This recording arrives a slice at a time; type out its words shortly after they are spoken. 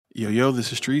Yo,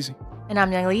 this is Treasy. And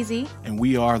I'm Young Leezy. And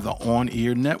we are the On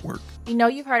Ear Network. We know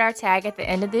you've heard our tag at the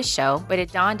end of this show, but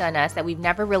it dawned on us that we've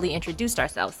never really introduced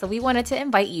ourselves, so we wanted to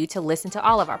invite you to listen to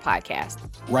all of our podcasts.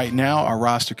 Right now, our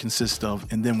roster consists of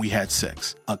And Then We Had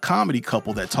Sex, a comedy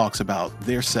couple that talks about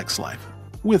their sex life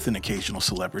with an occasional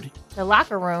celebrity. The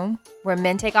Locker Room, where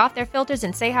men take off their filters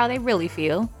and say how they really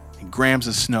feel. And Grams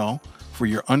of Snow, for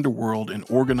your underworld and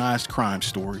organized crime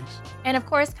stories. And of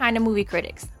course, Kinda Movie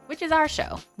Critics, which is our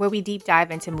show, where we deep dive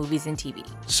into movies and TV.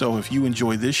 So if you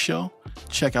enjoy this show,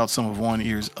 check out some of On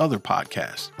Ear's other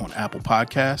podcasts on Apple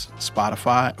Podcasts,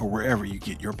 Spotify, or wherever you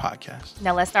get your podcasts.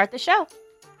 Now let's start the show.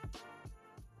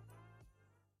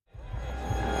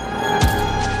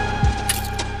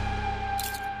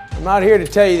 I'm not here to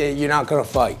tell you that you're not gonna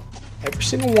fight. Every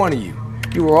single one of you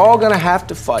are all gonna have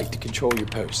to fight to control your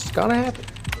post. It's gonna happen.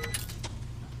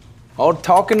 All the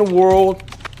talk in the world,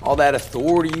 all that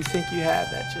authority you think you have,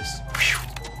 that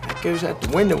goes out the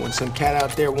window when some cat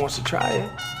out there wants to try it.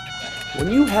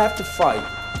 When you have to fight,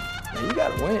 man, you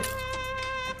gotta win.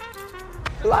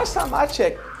 The last time I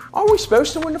checked, aren't we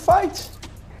supposed to win the fights?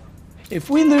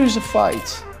 If we lose the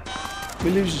fights,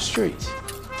 we lose the streets.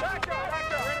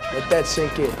 Let that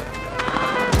sink in.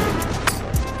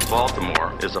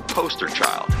 Baltimore is a poster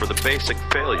child for the basic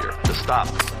failure to stop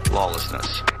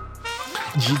lawlessness.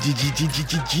 Hi,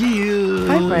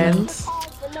 friends.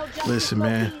 Listen,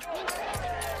 man.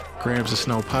 Grams of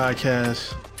Snow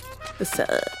podcast. What's up?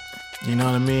 You know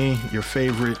what I mean? Your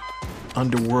favorite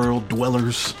underworld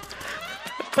dwellers.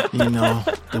 You know,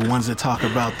 the ones that talk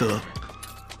about the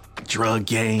drug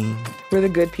game. We're the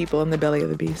good people in the belly of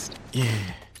the beast. Yeah.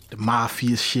 The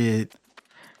mafia shit.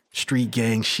 Street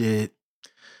gang shit.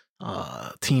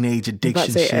 Teenage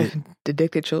addiction shit.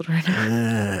 Addicted children.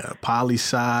 Yeah,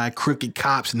 poli-sci, crooked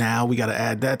cops now. We got to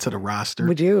add that to the roster.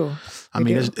 We do. I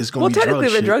mean, it's going to be drug shit. Well, technically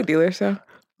the drug dealer, so.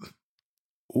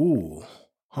 Ooh,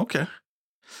 okay.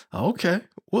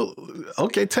 Well,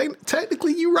 okay,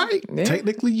 technically you're right. Yeah.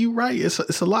 Technically you're right.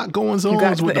 It's a lot going on. You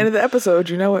got to the end of the episode,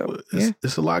 you know it.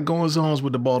 It's a lot going on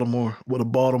with the Baltimore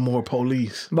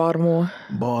police. Baltimore.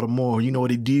 You know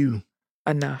what they do.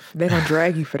 Enough. They're going to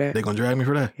drag you for that. They're going to drag me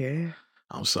for that? Yeah.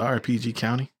 I'm sorry, PG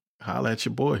County. Holla at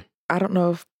your boy. I don't know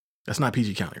if... That's not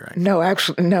PG County, right? No,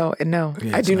 actually, no.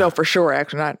 Yeah, I do know for sure,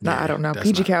 actually. I don't know.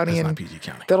 PG County and... Not PG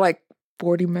County. They're like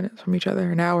 40 minutes from each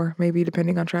other, an hour, maybe,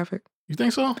 depending on traffic. You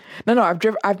think so? No,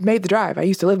 I've made the drive. I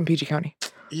used to live in PG County.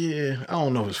 Yeah, I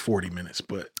don't know if it's 40 minutes,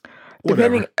 but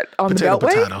whatever. Depending on the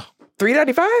Beltway,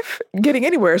 $3.95? Getting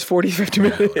anywhere is 40, 50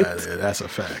 minutes. That's a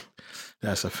fact.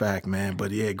 That's a fact, man.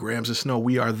 But yeah, Grams of Snow,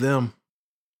 we are them.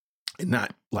 And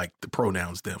not like the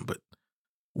pronouns them, but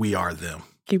we are them.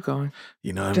 Keep going.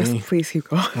 You know what I mean? Just please keep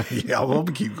going. Yeah, I'm going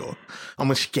to keep going. I'm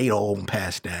going to skate on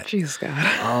past that. Jesus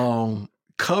God.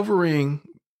 Covering,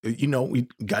 you know, we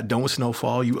got done with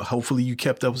Snowfall. Hopefully you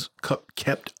kept up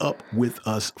with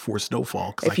us for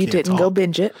Snowfall. If you didn't, go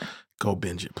binge it. Go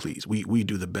binge it, please. We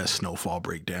do the best Snowfall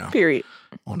breakdown. Period.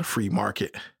 On the free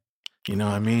market. You know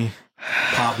what I mean?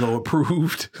 Pablo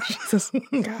approved. Jesus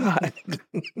God.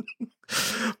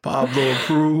 Pablo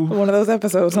approved. One of those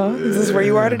episodes, huh? Is this where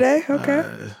you are today? Okay.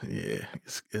 Yeah,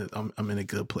 I'm in a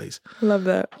good place. Love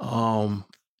that.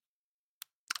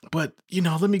 But you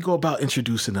know, let me go about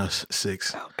introducing us,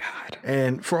 Six. Oh God.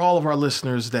 And for all of our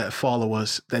listeners that follow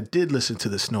us, that did listen to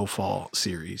the Snowfall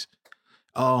series,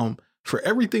 for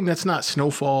everything that's not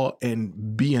Snowfall and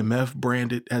BMF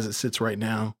branded as it sits right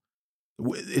now,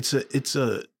 it's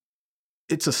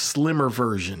a slimmer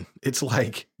version. It's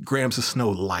like Grams of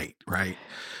Snow light, right?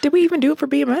 Did we even do it for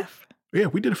BMF? Yeah,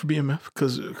 we did it for BMF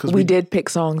because we did pick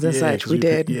songs and such. We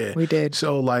did.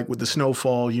 So like with the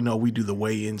Snowfall, you know, we do the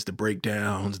weigh-ins, the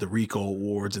breakdowns, the Rico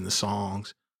Awards, and the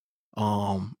songs.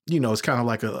 You know, it's kind of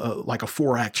like a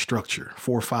 4-act structure,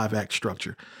 4 or 5-act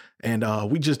structure, and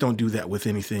we just don't do that with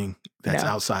anything that's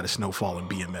outside of Snowfall and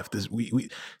BMF.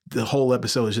 The whole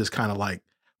episode is just kind of like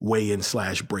weigh-in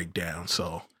 / breakdown.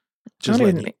 So. Just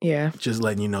letting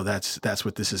you know that's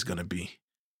what this is going to be.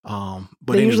 But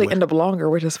they usually end up longer,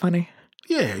 which is funny.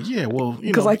 Yeah. Well,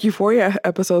 because like Euphoria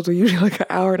episodes are usually like an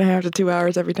hour and a half to 2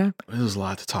 hours every time. There's a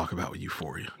lot to talk about with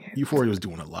Euphoria. Euphoria was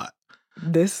doing a lot.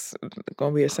 This is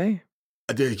gonna be the same.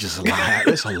 There's just a lot.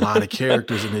 There's a lot of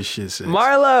characters in this shit. Sis.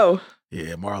 Marlo.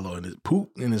 Yeah, Marlo and his poop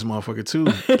in this motherfucker too.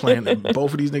 Playing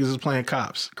both of these niggas is playing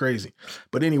cops. Crazy.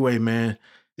 But anyway, man,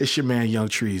 it's your man Young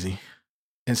Treasy.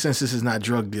 And since this is not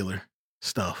drug dealer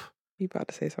stuff, you about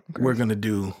to say something crazy.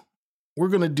 We're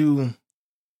gonna do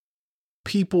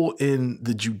people in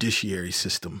the judiciary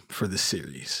system for this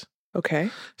series. Okay.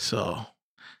 So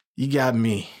you got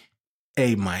me,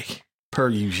 Mike, per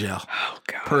usual. Oh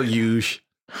God. Per usual.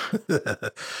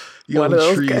 Young one of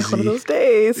Treasy. those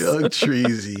days. Young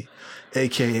Treasy,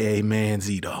 a.k.a.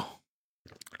 Manzito.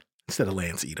 Instead of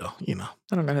Lance Ito, you know.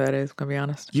 I don't know who that is, gonna be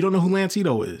honest. You don't know who Lance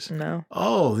Ito is? No.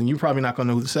 Oh, then you're probably not going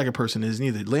to know who the second person is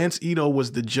neither. Lance Ito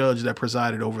was the judge that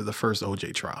presided over the first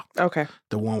OJ trial. Okay.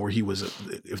 The one where he was,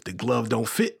 if the glove don't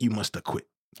fit, you must acquit.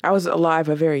 I was alive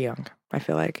but very young, I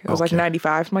feel like. It was like Okay.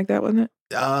 95, something like that, wasn't it?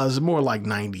 It was more like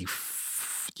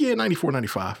 94,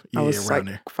 95. Yeah, I was around like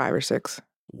there. 5 or 6.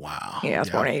 Wow. Yeah, I was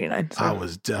born in 89. So I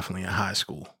was definitely in high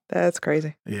school. that's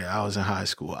crazy. Yeah, I was in high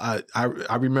school. I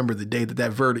remember the day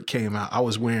that verdict came out. I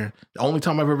was wearing, the only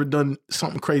time I've ever done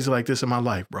something crazy like this in my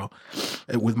life, bro,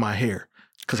 with my hair,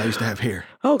 because I used to have hair.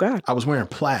 Oh, God. I was wearing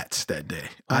plaits that day.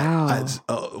 Wow.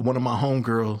 One of my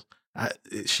homegirls,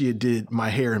 she had did my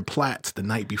hair in plaits the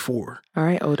night before. All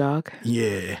right, O-Dog.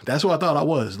 Yeah, that's what I thought I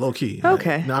was, low key.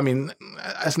 Okay. No, I mean,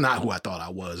 that's not who I thought I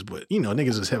was, but, you know,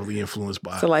 niggas was heavily influenced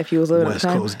by It's the life you was living at West the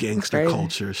time. Coast That's gangster crazy.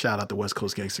 culture. Shout out to West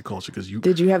Coast gangster culture, because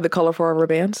Did you have the colorful rubber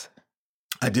bands?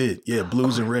 I did, yeah,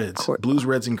 blues and reds. course. Blues,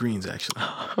 reds, and greens, actually.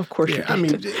 Of course you Yeah, did. I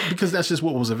mean, because that's just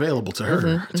what was available to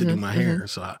her to do my hair.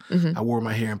 So mhm. I wore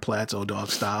my hair in plaits, O-Dog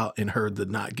style, and heard the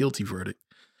not guilty verdict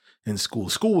in school.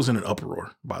 School was in an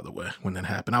uproar, by the way, when that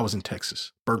happened. I was in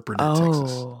Texas, Burke Burnett,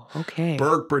 Texas. Oh, okay.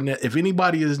 Burke Burnett. If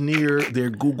anybody is near their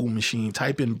Google machine,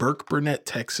 type in Burke Burnett,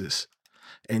 Texas,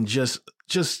 and just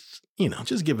you know,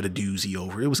 just give it a doozy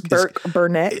over. It was Burke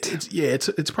Burnett.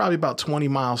 It's probably about 20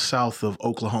 miles south of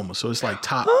Oklahoma, so it's like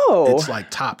top. Oh. It's like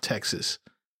top Texas.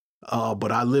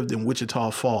 But I lived in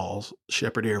Wichita Falls,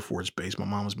 Shepherd Air Force Base. My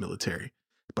mom was military.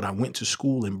 But I went to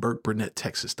school in Burke Burnett,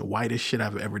 Texas, the whitest shit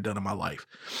I've ever done in my life.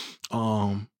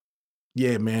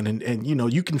 Yeah, man. And you know,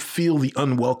 you can feel the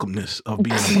unwelcomeness of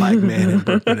being a black man in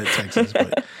Burke Burnett, Texas.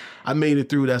 But I made it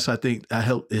through. I think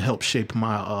it helped shape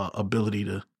my ability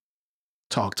to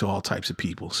talk to all types of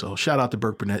people. So shout out to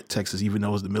Burke Burnett, Texas, even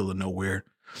though it's the middle of nowhere.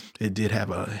 It did have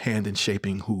a hand in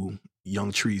shaping who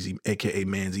Young Treasy, a.k.a.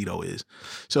 Manzito, is.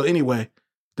 So anyway,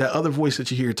 that other voice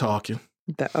that you hear talking.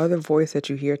 The other voice that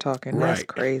you hear talking, that's Right.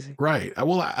 crazy. Right.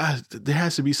 Well, there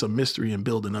has to be some mystery in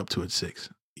building up to it, 6.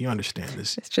 You understand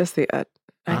this? It's just the,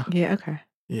 Huh? yeah, okay.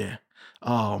 Yeah.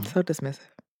 So dismissive.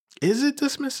 Is it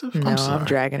dismissive? No, I'm sorry. I'm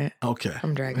dragging it. Okay.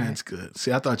 I'm dragging That's good.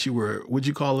 See, I thought you were, would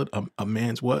you call it a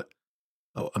man's what?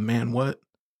 A man what?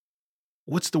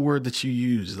 What's the word that you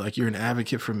use? Like you're an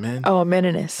advocate for men? Oh, a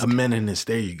meninist. A meninist.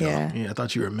 There you go. Yeah. Yeah, I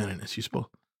thought you were a meninist.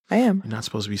 I am. You're not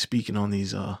supposed to be speaking on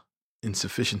these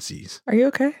insufficiencies. Are you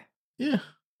okay? Yeah.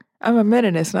 I'm a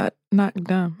meninist, not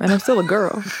dumb. And I'm still a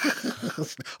girl.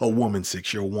 A woman,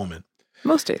 6. You're a woman.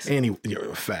 Most days. You're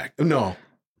a fact. No,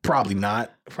 probably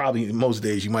not. Probably most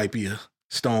days you might be a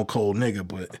stone cold nigga,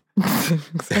 but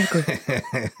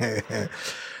Exactly.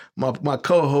 my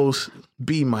co-host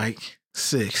B Mike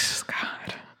 6,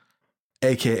 God.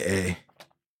 aka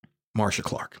Marsha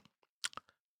Clark.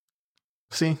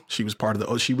 See, she was part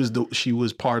of she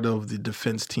was part of the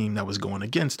defense team that was going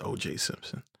against O.J.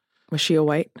 Simpson. Was she a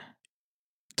white?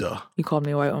 Duh. You called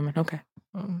me a white woman. Okay.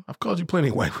 I've called you plenty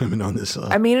of white women on this.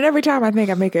 I mean, and every time I think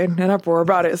I make an uproar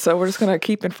about it, so we're just going to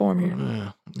keep informed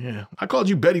here. Yeah. I called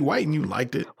you Betty White and you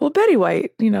liked it. Well, Betty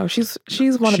White, you know, she's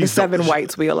one of the 7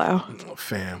 whites we allow.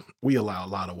 Fam, we allow a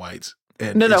lot of whites.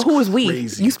 And No, it's who is we?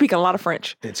 crazy. You speak a lot of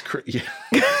French. It's crazy.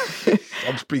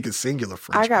 I'm speaking singular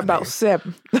French. I got my about nigga.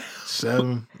 7.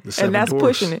 7. The 7 And that's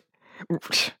dwarfs. pushing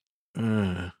it.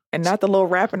 Mm, And not the little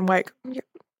rapping white.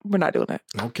 We're not doing that.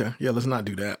 okay. Yeah, let's not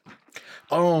do that.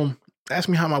 Ask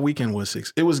me how my weekend was,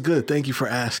 6. It was good. Thank you for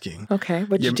asking. Okay,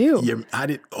 what you do?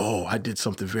 I did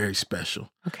something very special.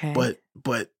 Okay.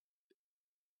 But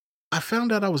I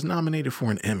found out I was nominated for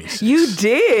an Emmy. 6. You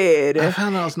did. I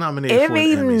found out I was nominated for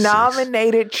Emmy an Emmy. 6.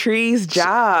 nominated Trees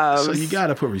Jobs. So you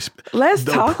gotta put respect. Let's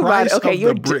The talk about it. price Okay, of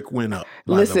you're the brick went up.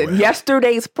 by the Listen, way.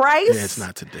 yesterday's price. Yeah, it's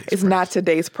not today's. It's price. not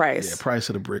today's price. Yeah, price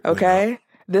of the brick. went Okay.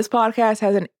 This podcast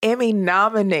has an Emmy up.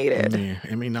 nominated Yeah,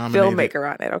 Emmy nominated filmmaker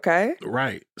on it. Okay.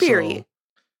 Right. Period.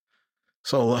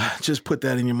 So just put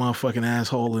that in your motherfucking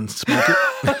asshole and smoke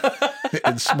it.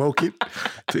 And smoke it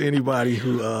to anybody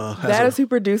who has That is who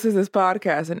produces this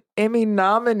podcast, an Emmy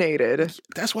nominated.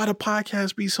 That's why the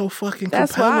podcast be so fucking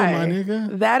That's compelling, why. my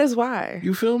nigga. That is why.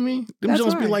 You feel me? Them That's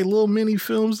just be why. like little mini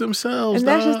films themselves. And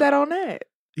that's just dawg. that on that.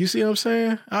 You see what I'm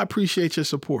saying? I appreciate your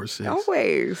support, sis.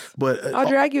 Always. But I'll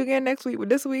drag you again next week, but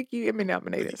this week you Emmy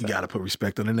nominated. you so. got to put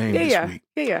respect on the name Yeah, this yeah. week.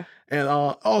 Yeah. And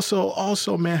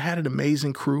also, man, had an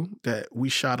amazing crew that we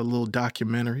shot a little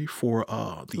documentary for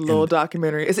the Little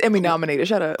documentary. It's Emmy nominated.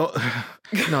 Shut up. Oh,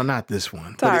 no, not this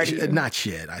one. Tired But of you. not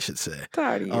yet, I should say.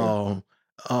 Tired of you.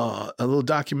 a little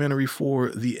documentary for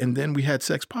And Then We Had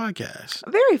Sex podcast.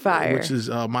 Very fire. Which is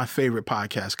my favorite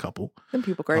podcast couple. Them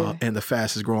people crazy. And the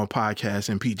fastest growing podcast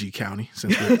in PG County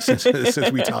since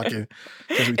we talking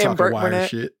Burt wire Burnett.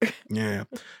 shit. Yeah.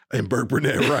 And Burt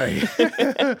Burnett,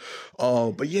 right.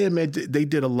 But yeah, man, they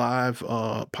did a live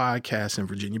podcast in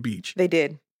Virginia Beach. They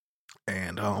did.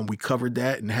 And we covered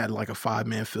that and had like a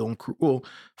 5-man film crew. Well,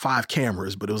 5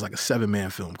 cameras, but it was like a 7-man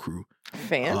film crew.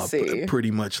 Fancy.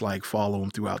 Pretty much like follow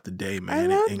them throughout the day,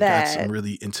 man. I love and that. got some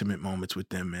really intimate moments with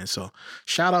them, man. So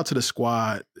shout out to the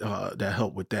squad that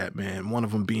helped with that, man. One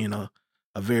of them being a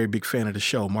very big fan of the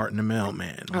show, Martin the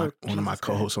Mailman, one of my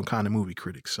co-hosts on Kind of Movie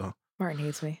Critics. So Martin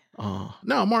hates me. no,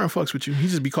 Martin fucks with you. He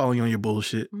just be calling you on your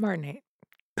bullshit. Martin hates.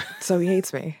 So he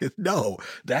hates me. No,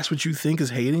 that's what you think is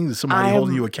hating? Is somebody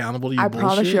holding you accountable to your bullshit?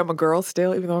 I promise you I'm a girl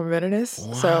still, even though I'm a feminist.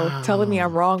 Wow. So telling me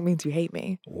I'm wrong means you hate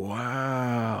me.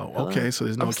 Wow. Hello? Okay, so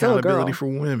there's no I'm still a accountability girl. for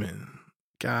women.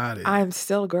 Got it. I'm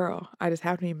still a girl. I just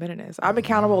happen to be a feminist. I'm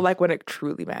accountable like when it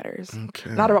truly matters.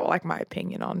 Okay. Not about like my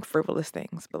opinion on frivolous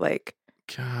things, but like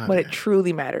Got when it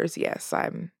truly matters, yes, I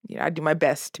do my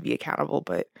best to be accountable.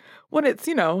 But when it's,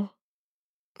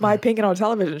 my opinion on a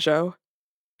television show,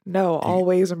 no, all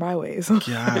ways are my ways. Got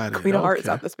it. Queen of Hearts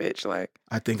Okay. out this bitch. Like,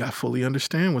 I think I fully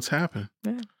understand what's happened.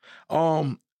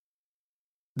 Yeah.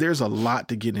 There's a lot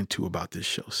to get into about this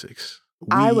show, Six.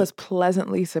 I was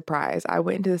pleasantly surprised. I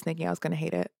went into this thinking I was going to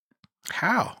hate it.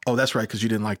 How? Oh, that's right, because you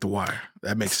didn't like The Wire.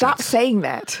 That makes Stop sense. saying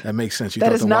that. That makes sense. You That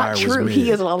thought is The not Wire was true. mid. He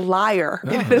is a liar.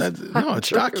 No, That is that's- not no, it's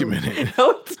true. documented.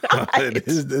 No, it's not. It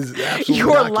is absolutely Your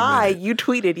documented. lie. You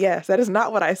tweeted. Yes, that is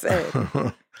not what I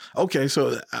said. Okay,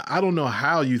 so I don't know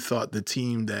how you thought the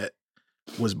team that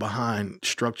was behind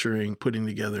structuring, putting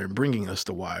together, and bringing us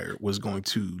The Wire was going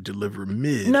to deliver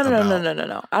mid. No.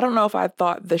 about- I don't know if I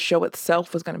thought the show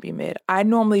itself was going to be mid. I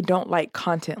normally don't like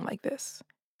content like this.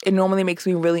 It normally makes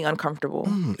me really uncomfortable.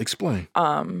 Explain.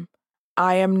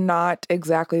 I am not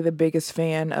exactly the biggest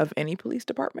fan of any police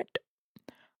department.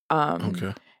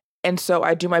 Okay. And so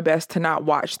I do my best to not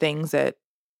watch things that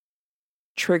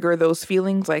trigger those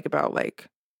feelings, like about like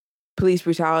police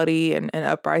brutality and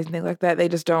uprising, things like that. They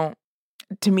just don't,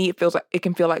 to me, it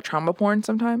can feel like trauma porn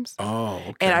sometimes. Oh,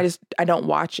 okay. And I don't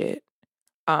watch it.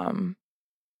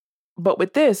 But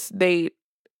with this, they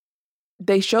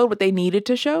showed what they needed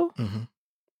to show. Mhm.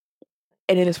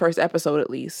 And in his first episode, at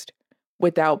least,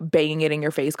 without banging it in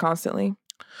your face constantly.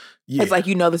 Yeah. It's like,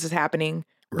 this is happening.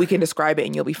 We Right. can describe it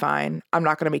and you'll be fine. I'm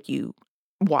not going to make you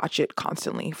watch it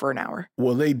constantly for an hour.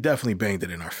 Well, they definitely banged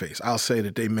it in our face. I'll say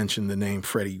that they mentioned the name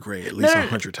Freddie Gray at least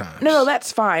 100 times. No,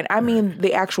 that's fine. I mean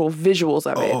the actual visuals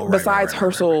of it. Oh, right, Besides right.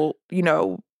 Herschel,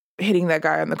 hitting that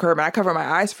guy on the curb. And I cover my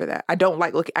eyes for that. I don't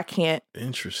I can't.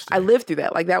 Interesting. I lived through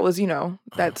that. Like that was,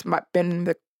 that's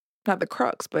been not the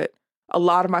crux, but a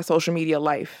lot of my social media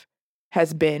life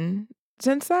has been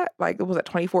since that. Like, was it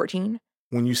 2014?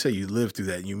 When you say you lived through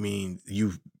that, you mean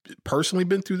you've personally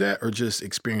been through that or just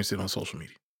experienced it on social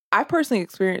media? I personally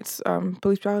experienced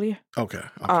police brutality. Okay.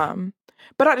 But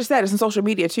not just that, it's in social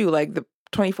media too. Like the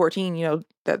 2014,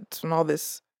 that's when all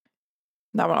this,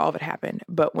 not when all of it happened,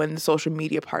 but when the social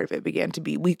media part of it began to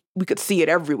be, we could see it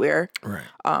everywhere. Right.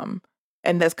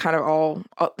 And that's kind of all,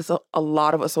 it's a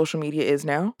lot of what social media is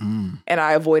now. Mm. And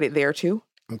I avoid it there too.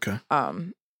 Okay.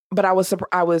 But I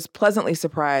was pleasantly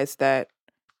surprised that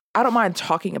I don't mind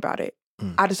talking about it.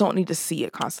 I just don't need to see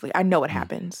it constantly. I know it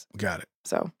happens. Got it.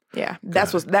 So yeah,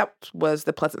 that was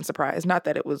the pleasant surprise. Not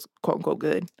that it was quote unquote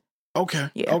good. Okay.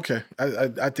 Yeah. Okay.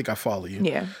 I think I follow you.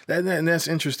 Yeah. And that's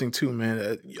interesting too,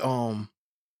 man.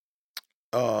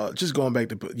 Just going back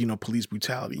to police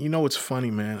brutality. It's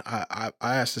funny, man. I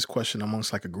asked this question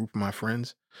amongst like a group of my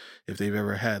friends if they've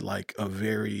ever had like a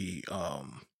very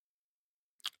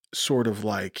sort of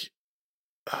like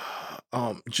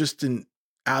just an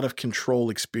out of control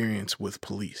experience with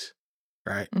police,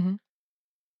 right?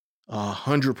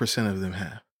 100% of them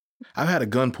have. I've had a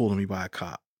gun pulled on me by a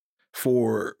cop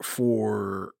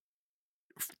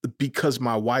because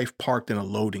my wife parked in a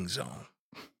loading zone.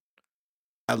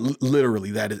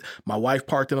 Literally, that is, my wife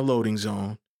parked in a loading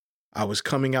zone. I was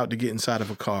coming out to get inside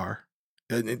of a car,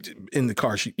 in the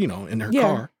car, in her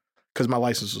car, because my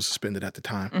license was suspended at the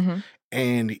time.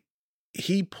 And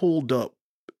he pulled up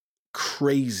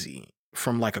crazy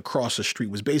from like across the street,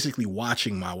 was basically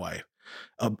watching my wife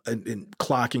and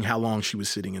clocking how long she was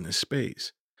sitting in this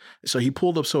space. So he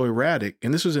pulled up so erratic,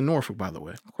 and this was in Norfolk, by the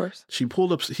way. Of course. He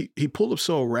pulled up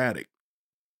so erratic,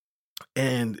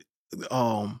 and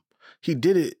he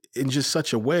did it in just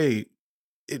such a way,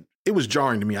 it was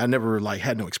jarring to me. I never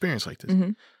had no experience like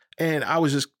this. And I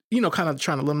was just, kind of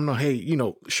trying to let him know, hey,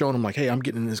 showing him like, hey, I'm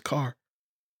getting in this car.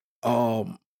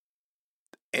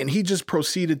 And he just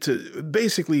proceeded to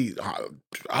basically,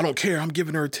 I don't care. I'm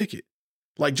giving her a ticket.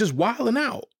 Like just wilding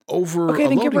out over Okay, a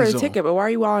then give her a loading zone. ticket, but why are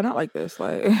you wilding out like this?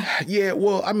 Like, Yeah,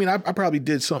 well, I mean, I probably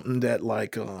did something that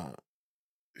like, I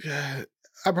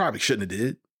probably shouldn't have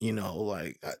did. You know,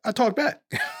 like I talked back.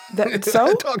 So?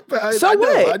 I talked back. So I know,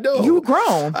 what? I know. You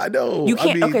grown. I know. You can't.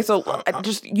 I mean, okay, so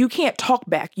just you can't talk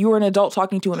back. You were an adult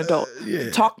talking to an adult. Yeah.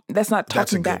 Talk. That's not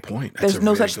That's a talking good back. point. That's There's a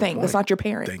no very such good thing. That's point. not your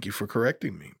parent. Thank you for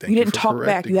correcting me. You didn't for talk back.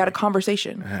 correcting You had a me.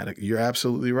 conversation. You're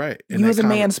absolutely right. And You as a that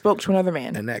man spoke to another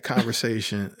man. And that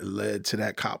conversation led to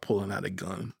that cop pulling out a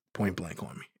gun point blank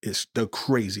on me. It's the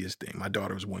craziest thing. My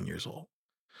daughter was 1 year old.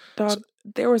 Dog,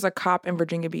 there was a cop in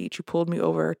Virginia Beach who pulled me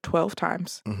over 12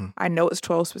 times. Mm-hmm. I know it's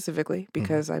 12 specifically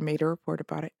because I made a report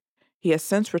about it. He has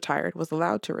since retired, was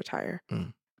allowed to retire.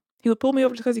 Mm. He would pull me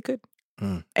over just because he could.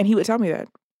 Mm. And he would tell me that.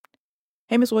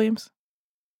 Hey, Miss Williams.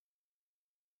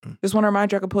 Just want to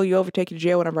remind you I can pull you over, take you to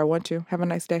jail whenever I want to. Have a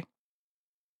nice day.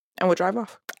 And we'll drive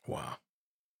off. Wow.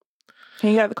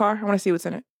 Can you get out of the car? I want to see what's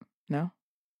in it. No.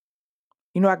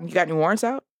 You know, you got any warrants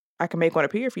out? I can make one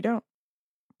appear if you don't.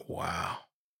 Wow.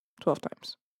 12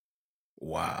 times.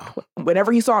 Wow.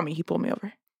 Whenever he saw me, he pulled me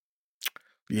over.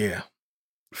 Yeah.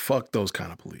 Fuck those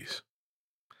kind of police.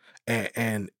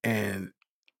 And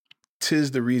 'tis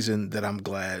the reason that I'm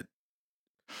glad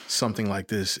something like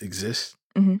this exists,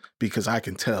 because I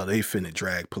can tell they finna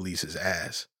drag police's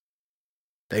ass.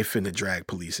 They finna drag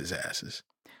police's asses.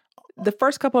 The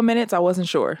first couple of minutes, I wasn't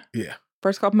sure. Yeah.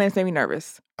 First couple minutes made me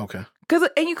nervous. Okay.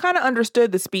 And you kind of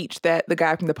understood the speech that the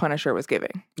guy from The Punisher was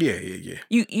giving. Yeah.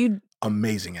 You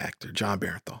Amazing actor, John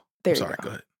Barenthal. There I'm you sorry, go. go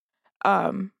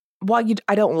ahead. While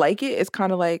I don't like it, it's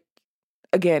kind of like,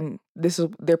 again,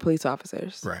 they're police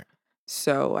officers. Right.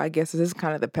 So I guess this is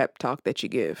kind of the pep talk that you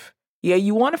give. Yeah,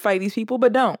 you want to fight these people,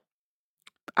 but don't.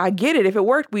 I get it. If it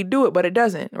worked, we'd do it, but it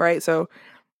doesn't, right? So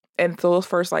those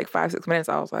first like 5-6 minutes,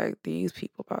 I was like, these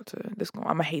people I'm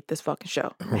gonna hate this fucking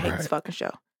show. I'm gonna hate this fucking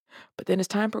show. But then as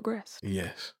time progressed,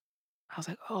 Yes. I was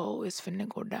like, oh, it's finna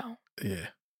go down. Yeah.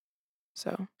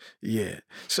 So Yeah.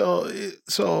 So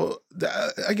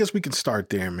I guess we can start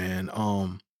there, man.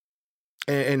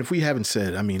 And if we haven't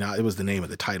said, I mean, it was the name of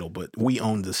the title, but We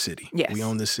Own the City. Yes. We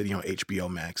Own the City on HBO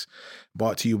Max.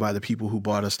 Brought to you by the people who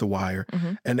bought us The Wire.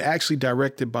 Mm-hmm. And actually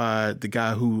directed by the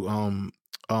guy who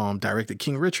directed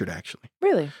King Richard, actually.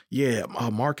 Really? Yeah.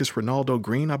 Marcus Ronaldo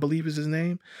Green, I believe is his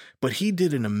name. But he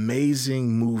did an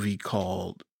amazing movie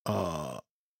called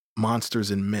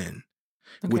Monsters and Men,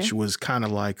 which was kind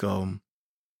of like a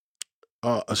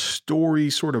story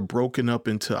sort of broken up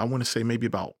into, I want to say maybe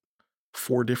about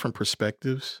 4 different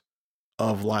perspectives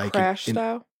of like Crash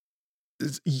style.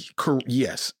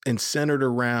 Yes, and centered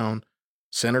around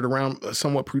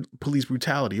somewhat police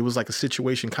brutality. It was like a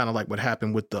situation kind of like what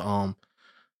happened with the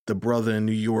brother in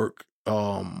New York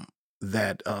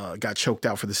that got choked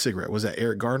out for the cigarette. Was that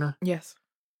Eric Garner? Yes.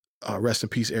 Rest in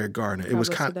peace, Eric Garner. It was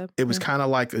kind of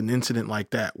like an incident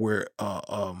like that where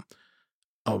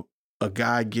a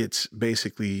guy gets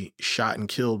basically shot and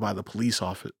killed by a police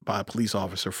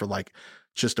officer for like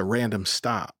just a random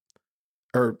stop,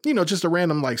 or just a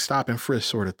random like stop and frisk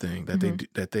sort of thing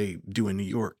that they do in New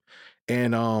York.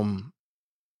 And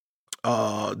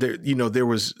there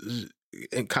was,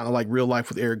 and kind of like real life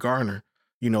with Eric Garner,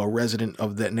 a resident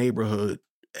of that neighborhood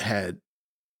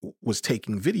was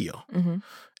taking video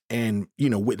and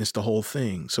witnessed the whole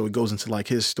thing. So it goes into like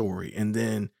his story, and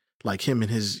then like him and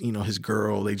his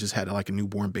girl, they just had like a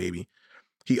newborn baby.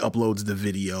 He uploads the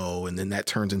video, and then that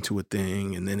turns into a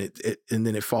thing, and then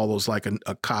it follows like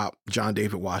a cop, John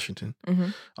David Washington.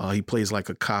 He plays like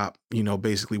a cop,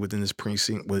 basically within this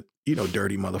precinct with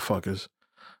dirty motherfuckers,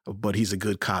 but he's a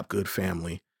good cop, good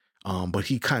family. But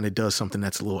he kind of does something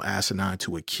that's a little asinine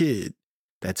to a kid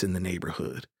that's in the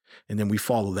neighborhood, and then we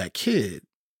follow that kid,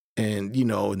 and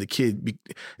and the kid.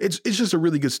 It's just a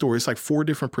really good story. It's like 4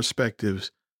 different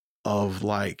perspectives of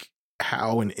like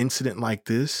how an incident like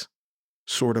this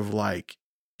sort of like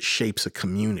shapes a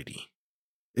community.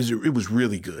 It was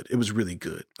really good. It was really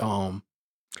good. But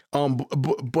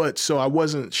so I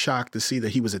wasn't shocked to see that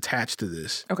he was attached to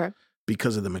this. Okay.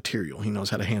 Because of the material. He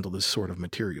knows how to handle this sort of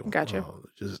material. Gotcha.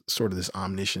 Just sort of this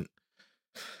omniscient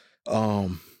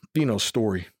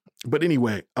story. But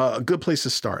anyway, a good place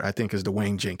to start, I think, is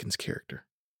Dwayne Jenkins' character.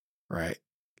 Right?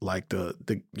 Like the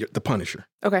Punisher.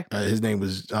 Okay. His name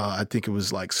was, I think it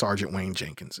was like Sergeant Wayne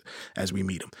Jenkins as we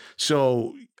meet him.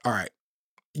 So, all right,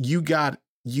 you got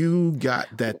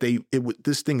that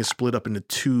this thing is split up into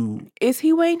 2. Is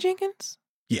he Wayne Jenkins?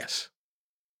 Yes.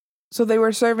 So they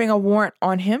were serving a warrant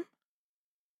on him?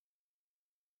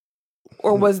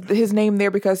 Or was his name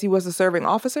there because he was a serving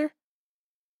officer?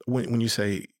 When you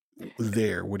say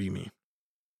there? What do you mean?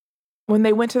 When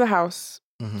they went to the house,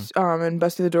 Mm-hmm. and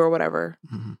busted the door or whatever,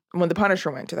 Mm-hmm. when the Punisher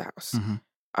went to the house,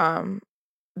 Mm-hmm.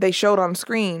 they showed on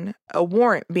screen a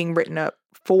warrant being written up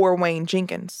for Wayne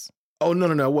Jenkins. Oh, no.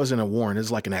 It wasn't a warrant. It's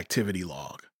like an activity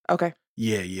log. Okay.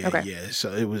 Yeah. Okay. Yeah.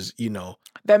 So it was,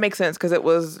 That makes sense because it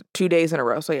was 2 days in a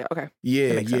row. So yeah, okay.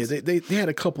 yeah. makes sense. They had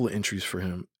a couple of entries for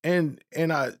him. And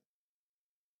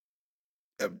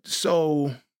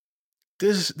so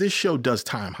this show does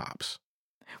time hops.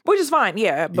 Which is fine,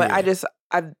 yeah. But Yeah.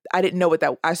 I didn't know what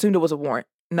that. I assumed it was a warrant,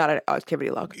 not an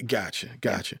activity log. Gotcha.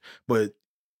 But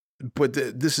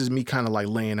this is me kind of like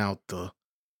laying out the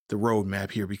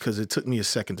roadmap here, because it took me a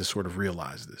second to sort of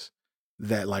realize this,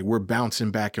 that like we're bouncing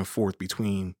back and forth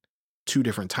between two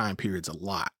different time periods a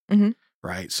lot,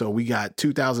 right? So we got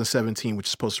 2017, which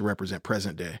is supposed to represent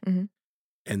present day,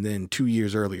 and then 2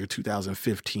 years earlier,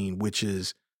 2015, which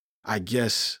is, I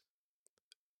guess,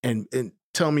 and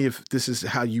tell me if this is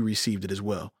how you received it as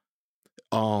well.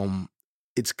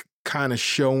 It's kind of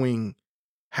showing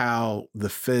how the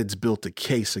feds built a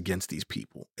case against these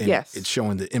people. And Yes. it's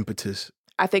showing the impetus.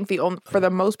 I think for the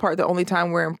most part, the only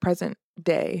time we're in present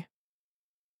day,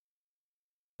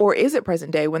 or is it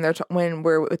present day when when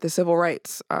we're with the civil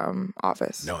rights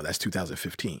office? No, that's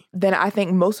 2015. Then I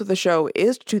think most of the show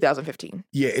is 2015.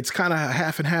 Yeah, it's kind of a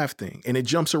half and half thing, and it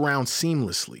jumps around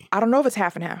seamlessly. I don't know if it's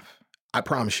half and half. I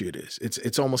promise you it is.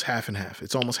 It's almost half and half.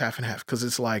 It's almost half and half, because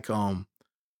it's like or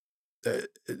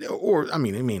I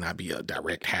mean, it may not be a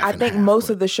direct half. I think most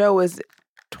of the show is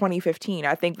 2015.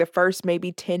 I think the first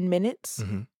maybe 10 minutes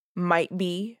might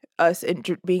be us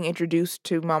being introduced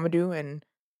to Mamadou and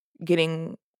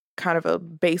getting kind of a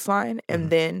baseline, and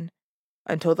then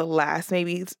until the last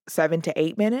maybe 7 to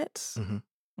 8 minutes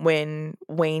when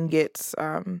Wayne gets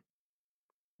I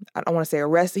don't want to say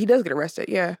arrested. He does get arrested,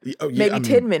 yeah. Maybe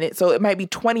 10 minutes. So it might be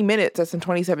 20 minutes. That's in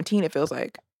 2017, it feels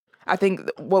like. I think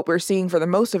what we're seeing for the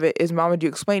most of it is Mamadou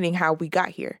explaining how we got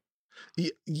here.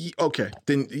 Okay,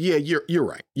 then yeah, you're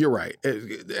right. You're right,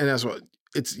 and that's what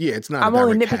it's not. I'm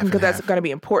only nitpicking because that's going to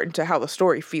be important to how the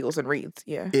story feels and reads.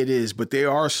 Yeah, it is. But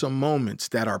there are some moments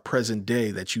that are present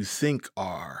day that you think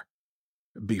are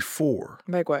before.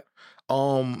 Like what?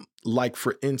 Like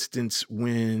for instance,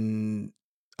 when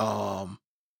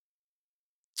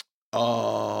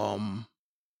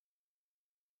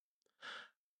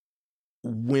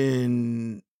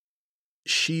when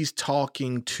she's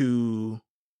talking to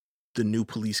the new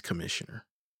police commissioner.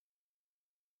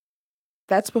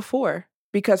 That's before,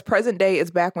 because present day is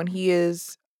back when he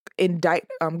is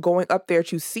going up there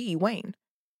to see Wayne.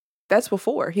 That's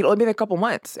before. He'd only been there a couple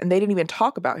months, and they didn't even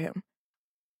talk about him.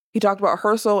 He talked about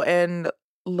Herschel and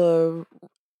LaRonde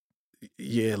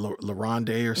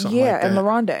or something like that. Yeah, and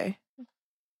LaRonde.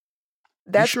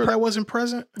 You sure that wasn't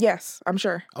present? Yes, I'm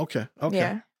sure. Okay.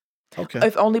 Yeah. Okay.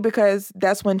 If only because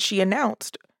that's when she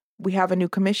announced we have a new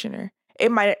commissioner.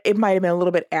 It might have been a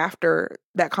little bit after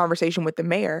that conversation with the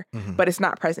mayor, but it's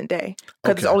not present day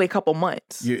because it's only a couple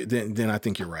months. Then I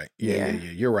think you're right. Yeah.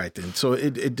 You're right then. So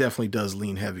it definitely does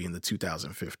lean heavy in the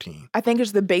 2015. I think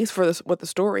it's the base for what the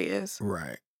story is.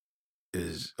 Right.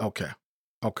 Is okay.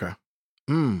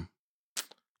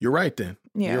 You're right then.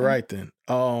 Yeah. You're right then.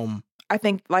 I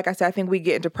think, like I said, I think we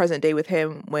get into present day with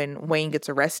him when Wayne gets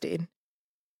arrested.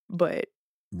 But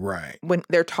right when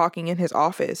they're talking in his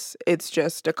office, it's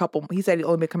just a couple. He said he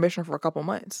only been commissioner for a couple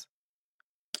months.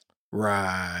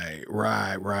 Right.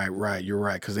 You're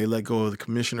right, because they let go of the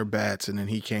Commissioner Batts, and then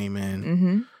he came in.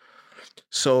 Mm-hmm.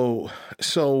 So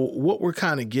what we're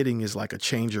kind of getting is like a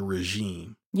change of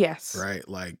regime. Yes. Right.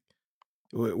 Like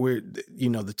we're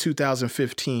the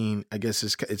 2015. I guess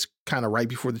it's kind of right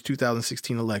before the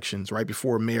 2016 elections, right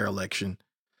before a mayor election.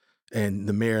 And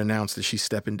the mayor announced that she's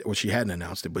stepping, or she hadn't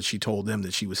announced it, but she told them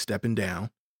that she was stepping down,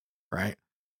 right?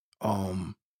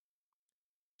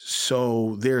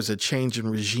 So there's a change in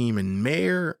regime in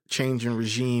mayor, change in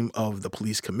regime of the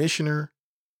police commissioner.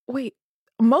 Wait,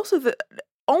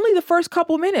 only the first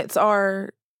couple minutes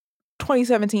are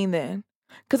 2017 then.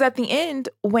 Because at the end,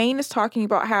 Wayne is talking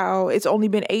about how it's only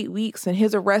been 8 weeks and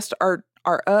his arrests are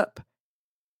up.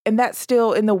 And that's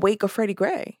still in the wake of Freddie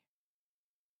Gray.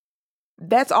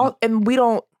 That's all, and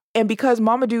because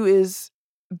Mamadou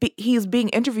he's being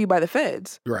interviewed by the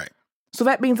feds. Right. So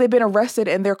that means they've been arrested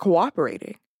and they're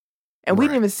cooperating. And we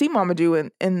didn't even see Mamadou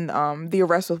in the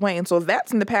arrest with Wayne, so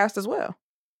that's in the past as well.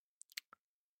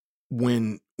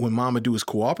 When Mamadou is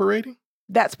cooperating?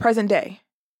 That's present day.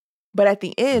 But at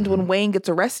the end, when Wayne gets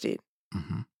arrested,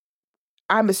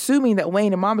 I'm assuming that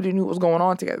Wayne and Mamadou knew what was going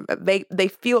on together. They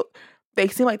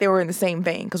seem like they were in the same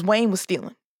vein, because Wayne was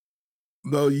stealing.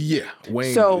 Well, yeah,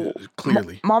 Wayne. So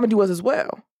clearly, Mamadou was as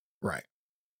well. Right.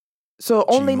 So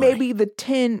only G-Money. maybe the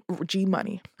 10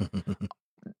 G-Money.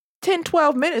 10,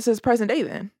 12 minutes is present day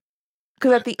then.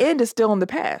 Because at the end, it's still in the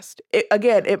past. It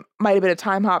might have been a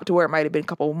time hop to where it might have been a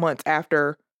couple of months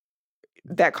after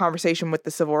that conversation with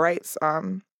the civil rights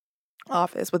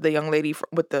office with the young lady,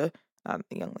 with the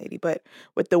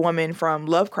woman from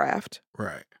Lovecraft.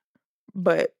 Right.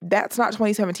 But that's not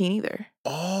 2017 either.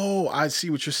 Oh, I see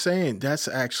what you're saying. That's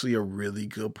actually a really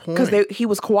good point. Because he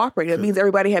was cooperating. It means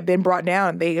everybody had been brought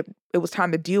down. It was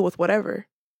time to deal with whatever.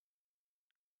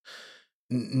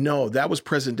 No, that was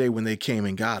present day when they came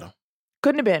and got him.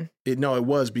 Couldn't have been. It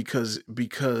was because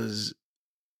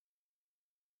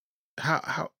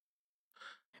how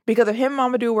Because of him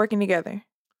and Mamadou working together.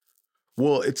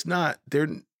 well, it's not.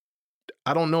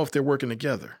 I don't know if they're working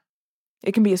together.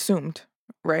 It can be assumed,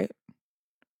 right?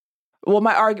 Well,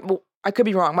 I could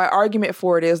be wrong. My argument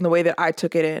for it is, and the way that I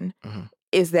took it in,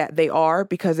 is that they are,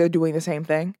 because they're doing the same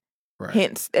thing. Right.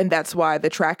 Hence, and that's why the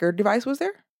tracker device was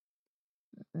there.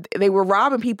 They were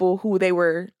robbing people who they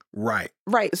were. Right.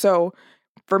 Right. So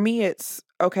for me, it's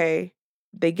okay.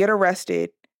 They get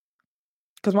arrested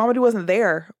because Mamadou wasn't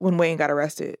there when Wayne got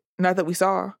arrested. Not that we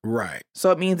saw. Right.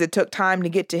 So it means it took time to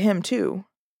get to him too.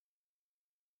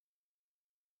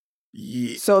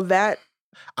 Yeah. So that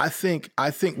I think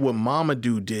what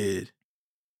Mamadou did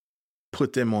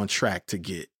put them on track to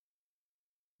get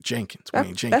Jenkins,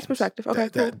 Wayne Jenkins. That's perspective. Okay,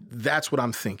 cool. That's what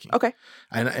I'm thinking. Okay.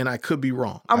 And I could be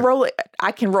wrong. I'm rolling.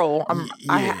 I can roll.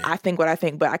 Yeah. I think what I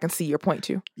think, but I can see your point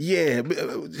too. Yeah.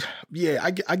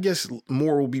 I guess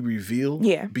more will be revealed.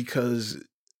 Yeah. Because.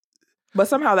 But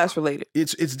somehow that's related.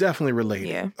 It's definitely related.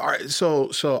 Yeah. All right. So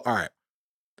all right.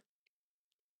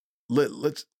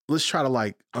 Let's try to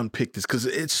like unpick this because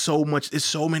it's so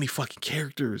many fucking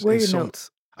characters. Where are your notes?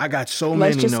 I got so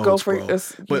Let's many just notes, go for bro.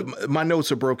 this. But my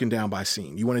notes are broken down by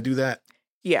scene. You want to do that?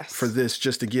 Yes. For this,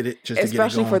 just to get it,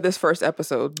 especially for going? this first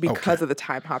episode because Okay. of the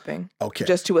time hopping. Okay.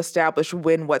 Just to establish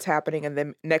when what's happening, and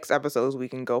then next episodes we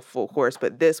can go full course.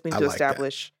 But this we need to like that.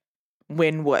 establish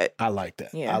when what. I like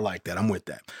that. Yeah. I like that. I'm with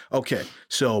that. Okay.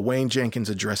 So Wayne Jenkins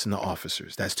addressing the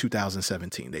officers. That's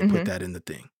 2017. They put that in the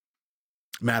thing.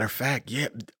 Matter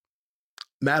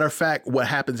of fact, what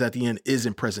happens at the end is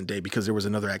in present day because there was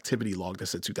another activity log that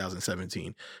said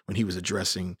 2017 when he was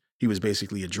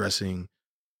basically addressing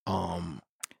The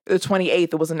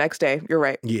 28th, it was the next day. You're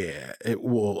right. Yeah. I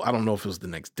don't know if it was the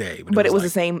next day. But it was like, the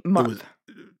same month.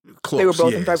 Close. They were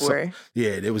both yeah. in February.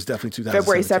 It was definitely 2017.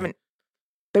 February 7th.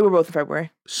 They were both in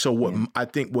February. So I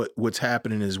think what's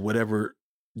happening is whatever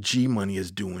G-Money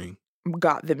is doing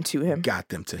got them to him. I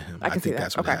can see think that.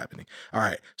 that's what's Okay. happening. All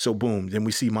right. So boom. Then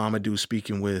we see Mamadou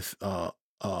speaking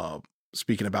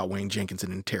about Wayne Jenkins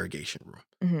in an interrogation room.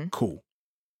 Mm-hmm. Cool.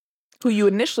 Who you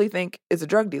initially think is a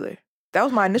drug dealer. That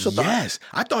was my initial thought. Yes.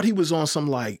 I thought he was on some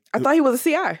like. I thought he was a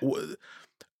CI.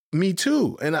 Me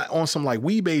too. And on some like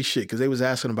weed-based shit because they was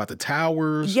asking about the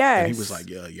towers. Yes. And he was like,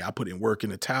 yeah, I put in work in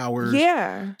the towers.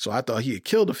 Yeah. So I thought he had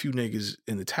killed a few niggas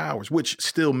in the towers, which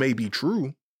still may be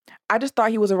true. I just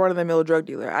thought he was a run-of-the-mill drug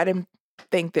dealer. I didn't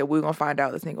think that we were going to find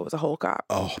out this nigga was a whole cop.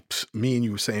 Oh, me and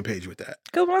you were same page with that.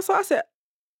 Because when I saw it, I said,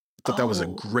 I thought that was a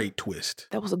great twist.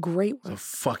 That was a great It one. was a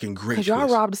fucking great twist. Because y'all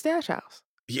robbed the stash house.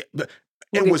 Yeah, but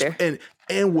We'll and get was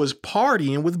and was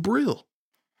partying with Brill.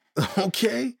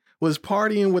 Okay? Was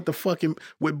partying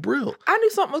with Brill. I knew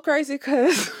something was crazy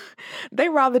because they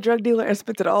robbed the drug dealer and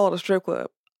spent it all at a strip club.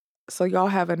 So y'all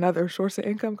have another source of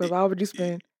income because why would you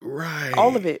spend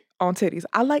all of it on titties?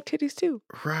 I like titties too.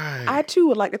 Right. I too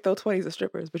would like to throw 20s at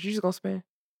strippers, but you just gonna spend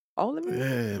all of it?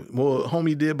 Yeah. Well,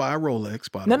 homie did buy a Rolex,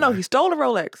 by the way. No, he stole a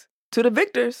Rolex. To the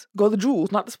victors go the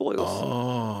jewels, not the spoils.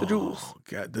 Oh. The jewels.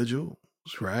 Got the jewels.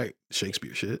 Right.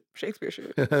 Shakespeare shit. Shakespeare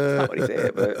shit. That's not what he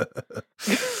said, but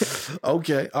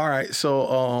okay. All right.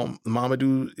 So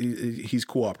Mamadou, he's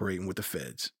cooperating with the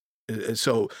feds.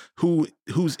 So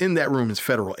who's in that room is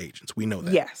federal agents. We know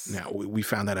that. Yes. Now we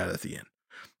found that out at the end.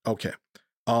 Okay.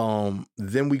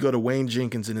 Then we go to Wayne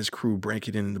Jenkins and his crew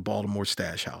breaking in the Baltimore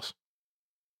stash house.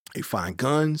 They find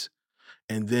guns,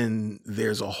 and then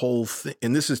there's a whole thing.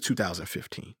 And this is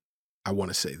 2015. I want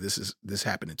to say this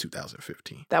happened in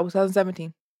 2015. that was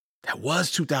 2017. That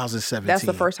was 2017. That's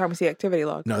the first time we see activity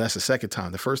log. No, that's the second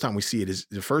time. The first time we see it is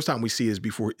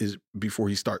before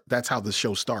he start. That's how the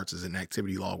show starts, is an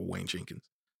activity log with Wayne Jenkins.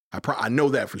 I know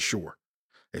that for sure.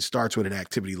 It starts with an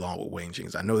activity log with Wayne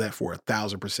Jenkins. I know that for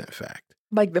 1,000% fact.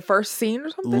 Like the first scene or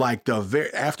something? Like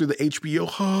after the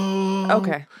HBO.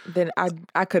 Okay. Then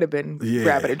I could have been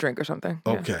grabbing a drink or something.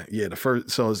 Yeah. Okay. Yeah. The first.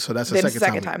 So that's the then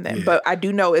second time then. Yeah. But I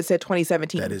do know it said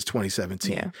 2017. That is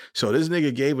 2017. Yeah. So this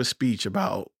nigga gave a speech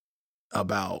about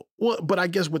but I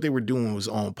guess what they were doing was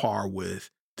on par with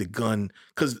the gun,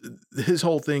 because his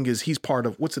whole thing is he's part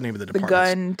of, what's the name of the The department?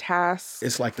 gun task.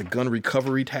 It's like the gun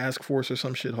recovery task force or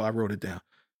some shit. Oh, I wrote it down.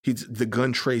 He's the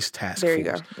gun trace task There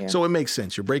force. you go. Yeah. So it makes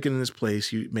sense. You're breaking in this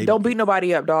place. You maybe Don't beat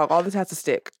nobody up, dog. All this has to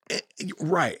stick.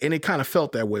 Right. And it kind of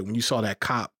felt that way when you saw that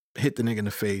cop hit the nigga in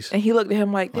the face. And he looked at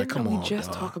him like, Like, didn't come we on, just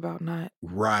dog. talk about not?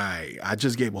 Right. I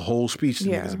just gave a whole speech to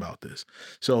Yeah. niggas about this.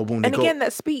 So when they And again,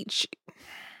 that speech,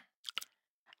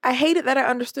 I hated that I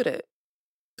understood it.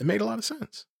 it made a lot of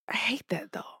sense. I hate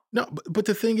that though. No, but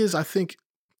the thing is, I think,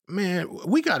 man,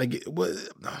 we got to get, well,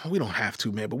 we don't have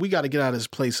to, man, but we got to get out of this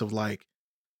place of like,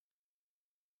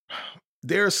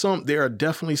 there are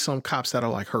definitely some cops that are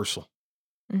like Herschel,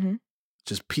 Mm-hmm.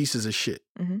 just pieces of shit.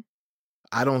 Mm-hmm.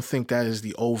 I don't think that is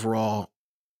the overall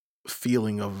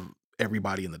feeling of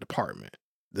everybody in the department.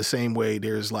 The same way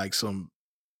there's like some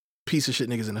piece of shit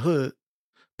niggas in the hood,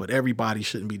 but everybody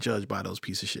shouldn't be judged by those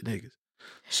piece of shit niggas.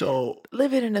 So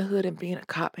Living in the hood and being a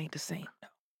cop ain't the same.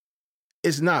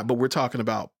 it's not, but we're talking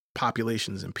about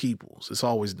populations and peoples. It's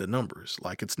always the numbers.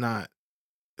 Like it's not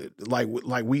like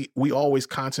we always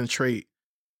concentrate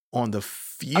on the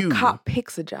few. A cop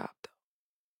picks a job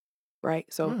though, right?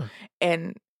 So, Yeah.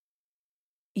 and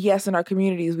yes, in our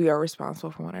communities, we are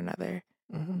responsible for one another,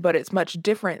 Mhm. but it's much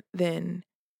different than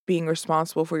being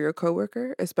responsible for your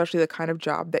coworker, especially the kind of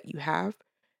job that you have.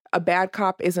 A bad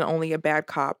cop isn't only a bad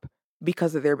cop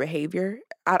because of their behavior.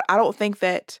 I don't think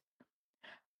that.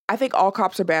 I think all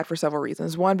cops are bad for several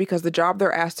reasons. One, because the job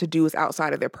they're asked to do is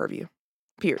outside of their purview.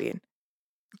 Period.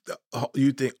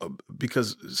 You think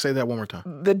because say that one more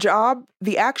time.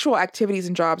 The actual activities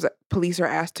and jobs that police are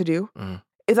asked to do Mhm.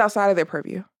 is outside of their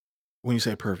purview. When you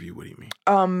say purview, what do you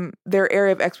mean? Their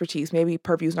area of expertise, maybe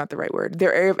purview is not the right word.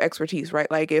 Their area of expertise, right?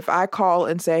 Like if I call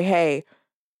and say, hey,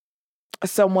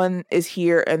 someone is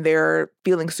here and they're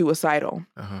feeling suicidal,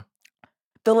 Uh-huh.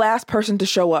 the last person to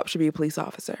show up should be a police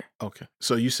officer. Okay.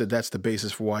 So you said that's the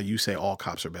basis for why you say all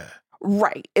cops are bad.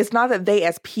 Right. It's not that they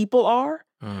as people are.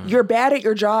 Mhm. You're bad at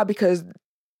your job because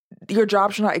your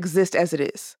job should not exist as it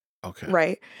is. Okay.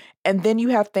 Right. And then you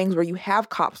have things where you have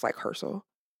cops like Herschel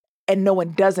and no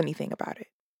one does anything about it.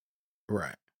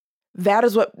 Right. That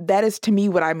is to me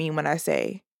what I mean when I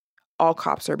say all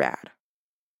cops are bad.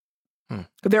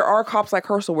 There are cops like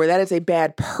Herschel where that is a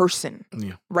bad person,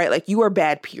 Yeah. right? Like you are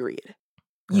bad, period.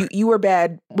 Right. You were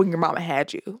bad when your mama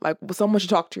had you. Like someone should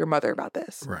talk to your mother about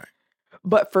this. Right.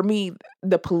 But for me,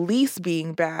 the police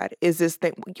being bad is this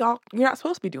thing. Y'all, you're not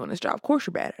supposed to be doing this job. Of course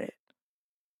you're bad at it.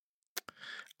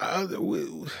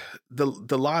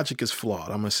 The logic is flawed.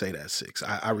 I'm gonna say that, Six.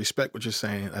 I respect what you're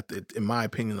saying. In my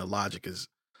opinion, the logic is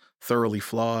thoroughly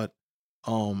flawed.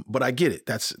 But I get it.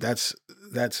 That's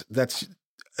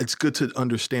it's good to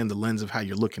understand the lens of how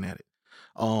you're looking at it.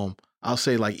 I'll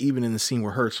say like even in the scene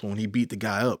where Herschel, when he beat the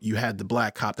guy up, you had the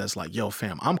black cop that's like, "Yo,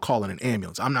 fam, I'm calling an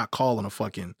ambulance. I'm not calling a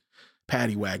fucking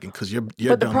paddy wagon because you're."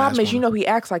 But the problem is, he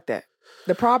acts like that.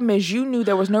 The problem is you knew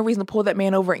there was no reason to pull that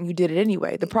man over and you did it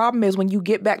anyway. The problem is when you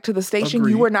get back to the station,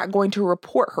 Agreed. you are not going to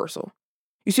report Herschel.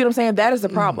 You see what I'm saying? That is the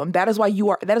problem. That is why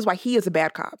he is a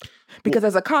bad cop. Because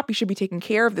as a cop, you should be taking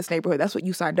care of this neighborhood. That's what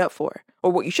you signed up for,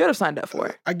 or what you should have signed up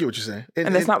for. I get what you're saying,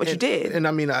 And that's not what you did. And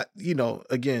I mean,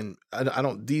 again, I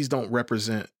don't. These don't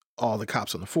represent all the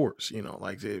cops on the force,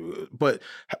 but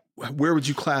where would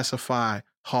you classify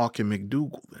Hawk and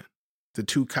McDougal then? The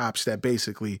two cops that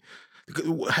basically,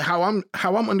 how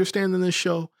I'm understanding this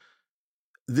show,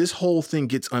 this whole thing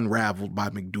gets unraveled by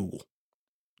McDougal.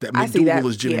 That I see that, McDougal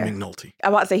is Jimmy yeah. McNulty.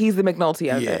 I'm about to say he's the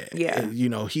McNulty of Yeah, it. Yeah. and,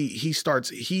 he starts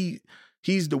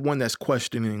he's the one that's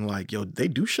questioning like, yo, they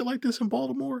do shit like this in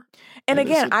Baltimore. And it's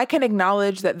again, like- I can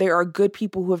acknowledge that there are good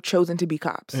people who have chosen to be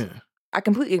cops. Yeah, I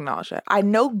completely acknowledge that. I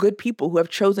know good people who have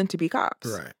chosen to be cops.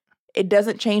 right. It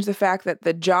doesn't change the fact that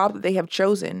the job that they have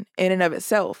chosen in and of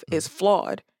itself is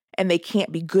flawed and they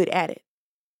can't be good at it.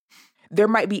 There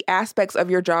might be aspects of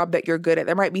your job that you're good at.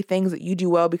 There might be things that you do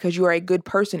well because you are a good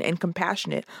person and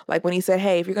compassionate. Like when he said,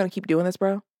 hey, if you're going to keep doing this,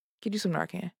 bro, get you some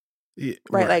Narcan. Yeah,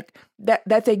 Right? Like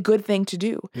that's a good thing to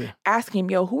do. Yeah. Ask him,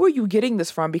 yo, who are you getting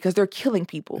this from? Because they're killing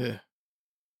people. Yeah.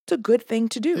 It's a good thing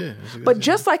to do. Yeah, it's a good But thing.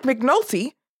 just like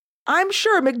McNulty, I'm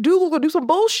sure McDougal will do some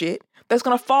bullshit that's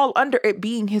going to fall under it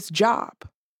being his job.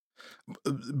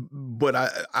 But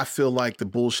I feel like the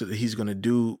bullshit that he's gonna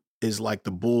do is like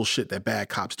the bullshit that bad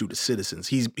cops do to citizens.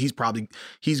 He's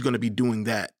gonna be doing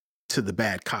that to the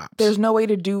bad cops. There's no way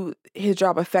to do his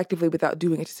job effectively without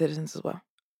doing it to citizens as well.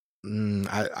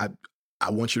 I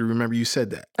want you to remember you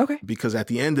said that. Okay. Because at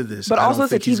the end of this, But I also don't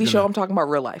it's a think he's TV show. gonna- I'm talking about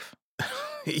real life.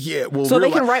 Yeah, well, So they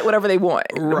real can write whatever they want,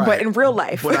 Right. but in real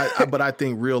life, but I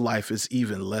think real life is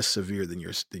even less severe than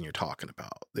you're talking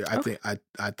about.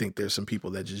 I think there's some people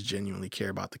that just genuinely care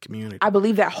about the community. I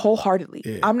believe that wholeheartedly.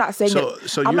 Yeah. I'm not saying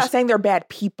I'm not saying they're bad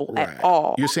people Right. at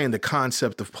all. You're saying the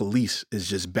concept of police is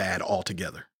just bad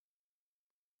altogether.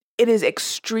 It is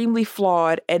extremely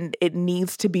flawed and it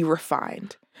needs to be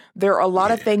refined. There are a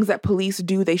lot of things that police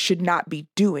do they should not be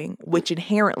doing, which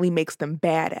inherently makes them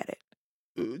bad at it.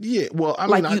 Yeah, well, I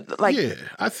Like mean, you- like-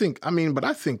 I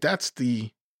think that's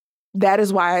the That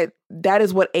is what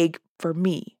for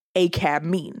me, ACAB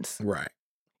means. right.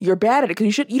 You're bad at it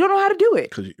because you don't know how to do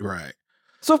it. Right.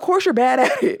 So of course you're bad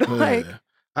at it. Like,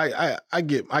 Yeah. I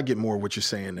get more what you're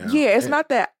saying now. yeah, it's And- not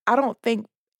that I don't think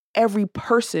every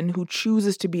person who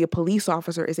chooses to be a police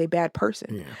officer is a bad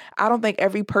person. Yeah. I don't think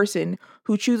every person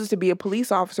who chooses to be a police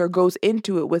officer goes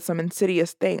into it with some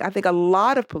insidious thing. I think a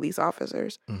lot of police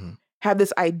officers Mhm. have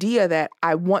this idea that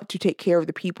I want to take care of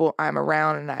the people I'm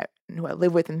around and who I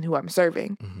live with and who I'm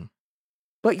serving. Mhm.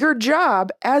 But your job,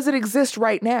 as it exists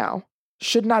right now,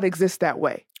 should not exist that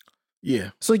way.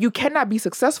 Yeah. So you cannot be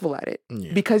successful at it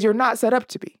Yeah. because you're not set up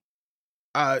to be.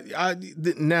 I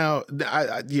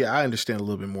understand a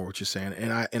little bit more what you're saying,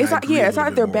 and I It's not. agree Yeah, a it's little not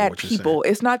bit they're more bad what you're saying. people.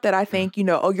 It's not that I think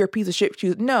oh, you're a piece of shit.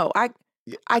 Choose. No,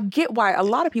 I get why a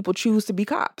lot of people choose to be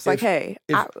cops. Like, hey,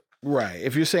 Right.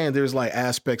 If you're saying there's like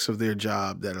aspects of their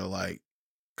job that are like,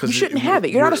 you shouldn't have it.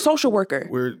 You're not a social worker.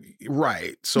 We're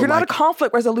right. So You're not a like,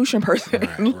 conflict resolution person.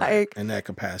 right, Like, in that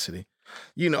capacity,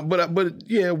 but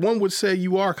yeah, one would say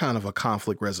you are kind of a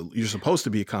conflict resolution. You're supposed to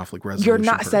be a conflict resolution. you're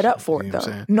not set up for it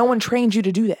though. No one trained you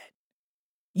to do that.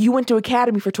 You went to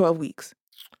academy for 12 weeks,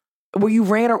 where you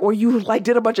ran or you like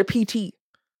did a bunch of PT.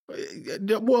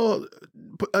 Well,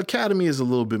 academy is a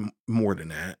little bit more than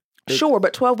that. Sure,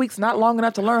 but 12 weeks not long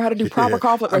enough to learn how to do proper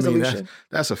conflict resolution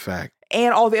that's a fact.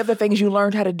 and all the other things you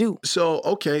learned how to do. So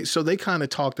they kind of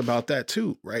talked about that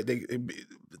too, right?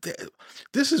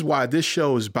 This is why this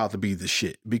show is about to be the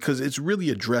shit, because it's really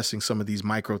addressing some of these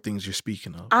micro things you're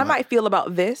speaking of. I might feel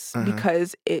about this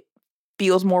because it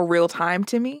feels more real time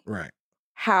to me. Right.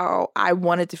 How I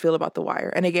wanted to feel about The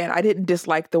Wire. And again, I didn't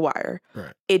dislike The Wire.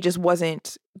 Right. It just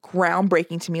wasn't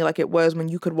groundbreaking to me like it was when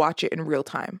you could watch it in real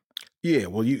time. Yeah,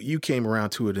 well, you came around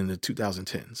to it in the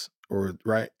 2010s, or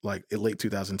right, like late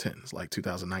 2010s, like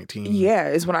 2019. Yeah,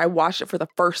 is when I watched it for the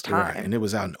first time. Right, and it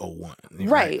was out in 01.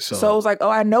 Right. So it was like, oh,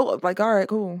 I know. Like, all right,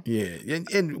 cool. Yeah,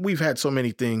 and we've had so many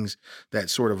things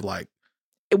that sort of like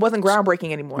It wasn't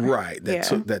groundbreaking anymore. right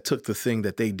that took the thing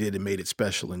that they did and made it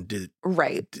special and did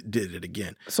it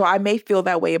again. So I may feel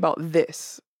that way about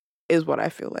this, is what I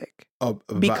feel like,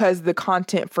 because the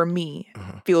content for me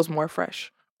feels more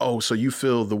fresh. Oh, so you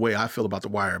feel the way I feel about The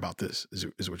Wire about this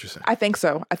is what you're saying? I think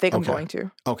so. I think I'm going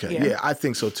to. Okay. Yeah, I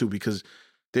think so too, because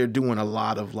they're doing a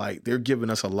lot of they're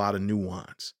giving us a lot of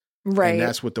nuance. Right. And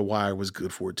that's what The Wire was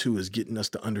good for too, is getting us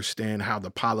to understand how the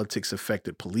politics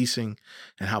affected policing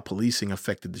and how policing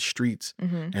affected the streets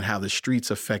and how the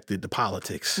streets affected the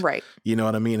politics. Right. You know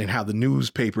what I mean? And how the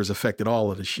newspapers affected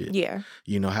all of the shit. Yeah.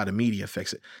 You know, how the media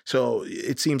affects it. So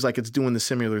it seems like it's doing the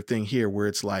similar thing here, where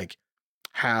it's like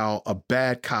how a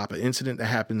bad cop, an incident that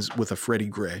happens with a Freddie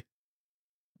Gray,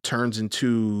 turns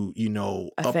into,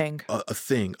 a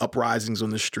thing, uprisings on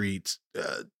the streets,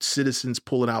 citizens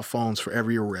pulling out phones for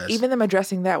every arrest. Even them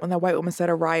addressing that when that white woman said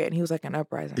a riot and he was like an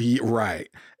uprising. Right.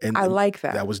 And I like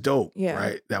that. That was dope. Yeah.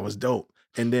 Right. That was dope.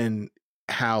 And then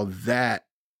how that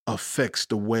affects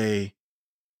the way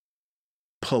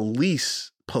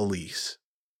police,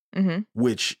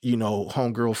 which,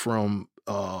 homegirl from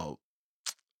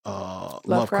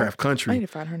Lovecraft Country. I need to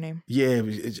find her name. Yeah.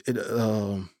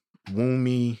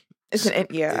 Wunmi. It's I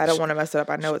don't want to mess it up.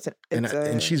 I know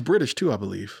and she's British too, I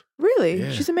believe. Really?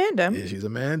 Yeah. She's a mandem. Yeah, she's a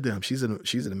mandem.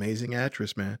 She's an amazing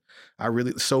actress, man.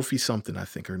 Sophie something, I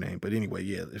think her name. But anyway,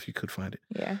 yeah, if you could find it.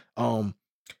 Yeah.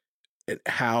 And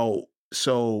how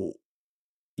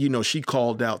she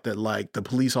called out that like the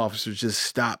police officers just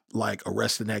stopped like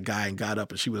arresting that guy and got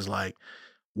up, and she was like,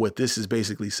 what this is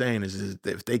basically saying is that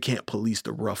if they can't police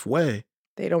the rough way,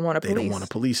 they don't want to police. They don't want to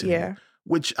police it. Yeah.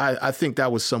 Which I think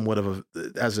that was somewhat of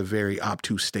a very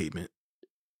obtuse statement.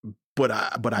 But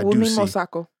I do see.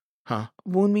 Mosako. Huh?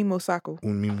 Wunmi Mosako.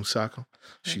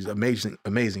 She's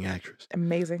amazing actress.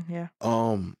 Amazing, yeah.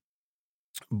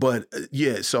 But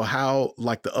yeah, so how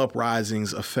like the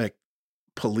uprisings affect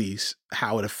police,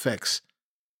 how it affects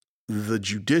the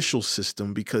judicial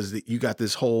system, because you got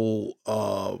this whole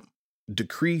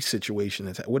decree situation.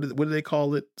 That's what do they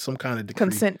call it? Some kind of decree.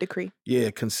 Consent decree. Yeah,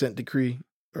 consent decree.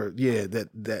 Or yeah,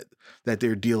 that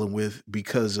they're dealing with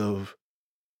because of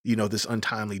this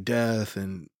untimely death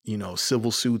and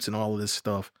civil suits and all of this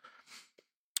stuff.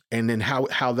 And then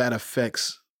how that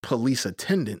affects police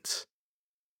attendance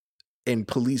and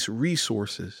police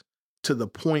resources to the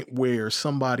point where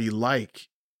somebody like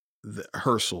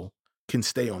Herschel can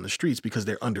stay on the streets because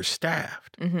they're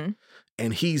understaffed. Mm-hmm.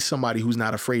 And he's somebody who's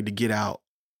not afraid to get out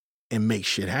and make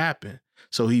shit happen.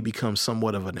 So he becomes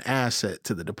somewhat of an asset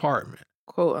to the department.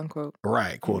 Quote unquote.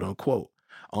 Right, quote unquote.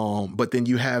 But then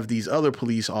you have these other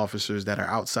police officers that are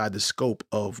outside the scope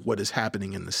of what is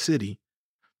happening in the city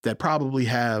that probably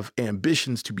have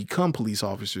ambitions to become police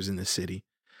officers in the city,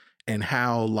 and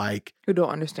how who don't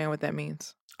understand what that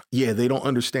means. Yeah, they don't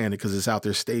understand it because it's out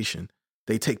their station.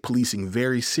 They take policing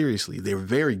very seriously. They're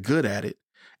very good at it.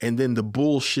 And then the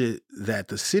bullshit that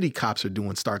the city cops are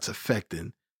doing starts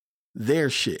affecting their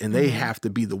shit. And they have to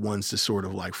be the ones to sort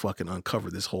of fucking uncover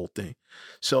this whole thing.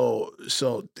 So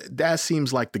that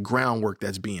seems like the groundwork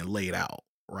that's being laid out,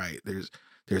 right?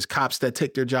 There's cops that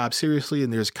take their job seriously,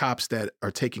 and there's cops that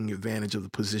are taking advantage of the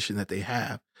position that they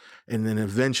have. And then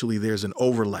eventually there's an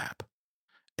overlap.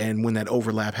 And when that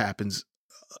overlap happens,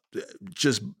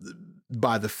 just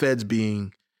by the feds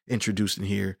being introduced in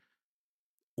here,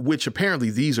 which apparently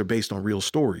these are based on real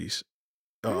stories.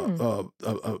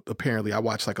 Apparently I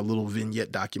watched a little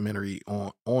vignette documentary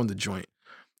on the joint.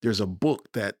 There's a book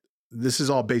this is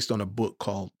all based on a book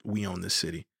called We Own This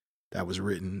City that was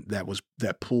written,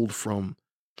 that pulled from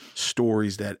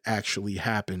stories that actually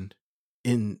happened.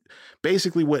 In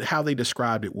basically how they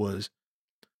described it was,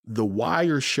 The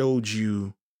Wire showed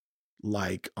you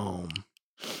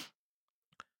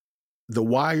The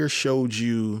Wire showed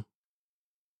you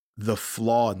the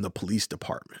flaw in the police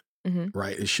department,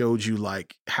 right? It showed you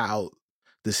how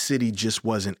the city just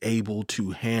wasn't able to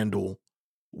handle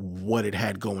what it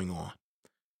had going on.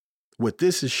 What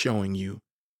this is showing you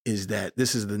is that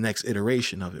this is the next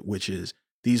iteration of it, which is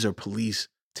these are police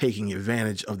taking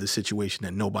advantage of the situation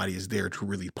that nobody is there to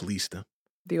really police them.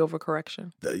 The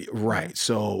overcorrection. Right.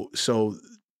 So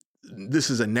this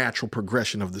is a natural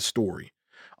progression of the story.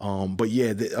 But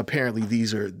yeah, apparently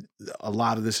a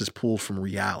lot of this is pulled from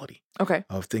reality. Okay.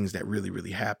 Of things that really,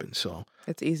 really happen. So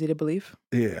it's easy to believe.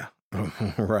 Yeah.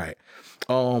 Right.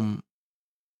 All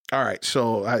right.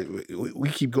 So we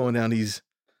keep going down these,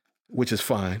 which is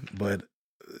fine, but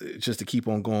just to keep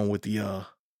on going with the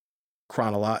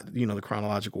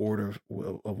chronological order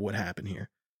of what happened here.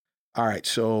 All right.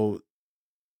 So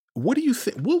what do you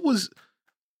think?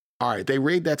 All right. They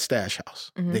raid that stash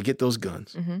house. Mm-hmm. They get those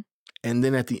guns. Mm-hmm. And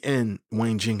then at the end,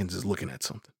 Wayne Jenkins is looking at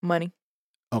something. Money.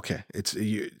 Okay. It's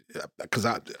because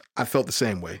I felt the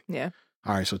same way. Yeah.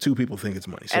 All right. So two people think it's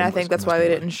money. So and I think that's why they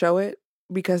didn't show it,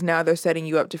 because now they're setting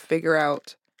you up to figure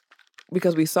out,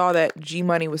 because we saw that G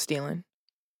Money was stealing.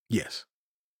 Yes.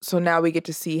 So now we get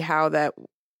to see how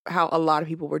a lot of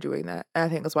people were doing that. And I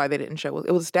think that's why they didn't show it.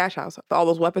 It was a stash house. All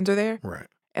those weapons are there. Right.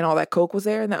 And all that coke was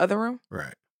there in the other room.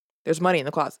 Right. There's money in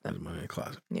the closet then. There's money in the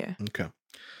closet. Yeah. Okay.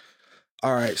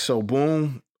 All right. So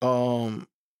boom.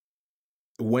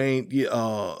 Wayne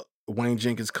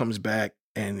Jenkins comes back,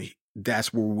 and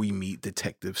that's where we meet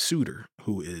Detective Suter,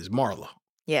 who is Marlo.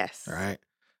 Yes. All right.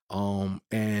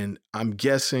 And I'm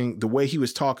guessing the way he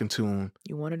was talking to him.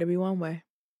 You wanted to be one way.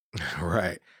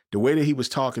 Right. The way that he was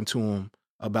talking to him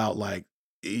about,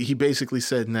 he basically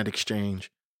said in that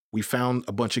exchange, we found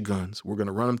a bunch of guns. We're going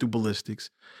to run them through ballistics.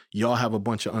 Y'all have a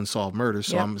bunch of unsolved murders.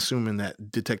 So I'm assuming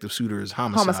that Detective Suter is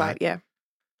homicide. Homicide, yeah.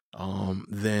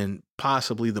 Then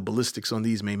possibly the ballistics on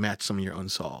these may match some of your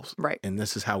unsolved. Right. And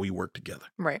this is how we work together.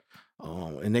 Right.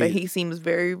 But he seems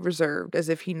very reserved, as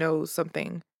if he knows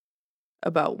something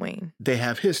about Wayne. They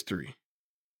have history,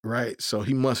 right? So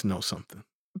he must know something.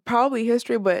 Probably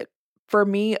history, but for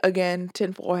me, again,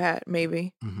 tinfoil hat,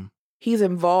 maybe. Mm-hmm. He's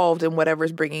involved in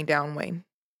whatever's bringing down Wayne.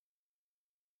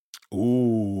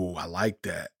 Ooh, I like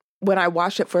that. When I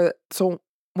watched it so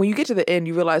when you get to the end,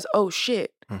 you realize, oh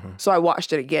shit. Mm-hmm. So I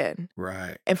watched it again.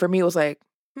 Right. And for me, it was like,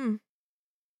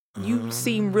 you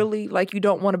seem really like you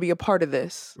don't want to be a part of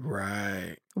this.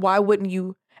 Right. Why wouldn't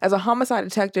you, as a homicide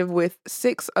detective with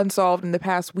 6 unsolved in the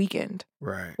past weekend,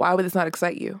 right? Why would this not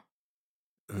excite you?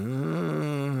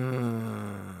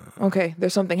 Okay,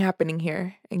 there's something happening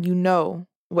here, and you know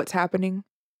what's happening.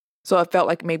 So it felt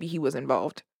like maybe he was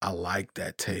involved. I like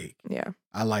that take. Yeah.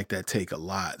 I like that take a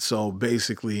lot. So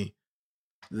basically,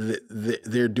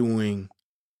 they're doing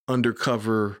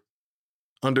undercover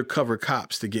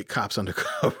cops to get cops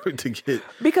undercover to get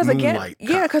because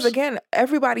cops. again,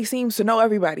 everybody seems to know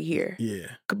everybody here.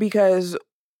 Yeah. Because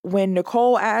when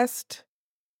Nicole asked,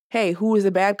 "Hey, who is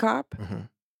the bad cop?" Mm-hmm.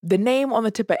 The name on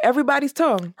the tip of everybody's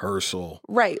tongue, Herschel.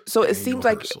 Right. So it seems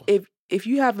like if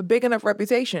you have a big enough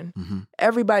reputation, Mm-hmm.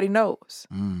 everybody knows.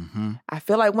 Mm-hmm. I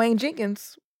feel like Wayne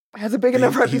Jenkins has a big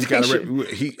enough reputation.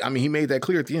 He made that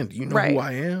clear at the end. You know Right. who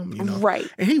I am, you know. Right.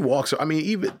 And he walks. I mean,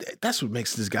 even that's what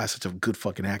makes this guy such a good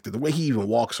fucking actor. The way he even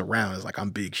walks around is like, I'm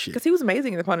big shit. Because he was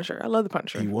amazing in The Punisher. I love The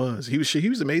Punisher. He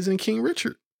was amazing in King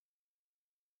Richard.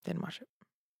 Didn't watch it.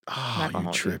 Oh, Not gonna you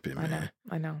hold tripping, man.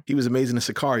 I know. He was amazing in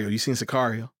Sicario. You seen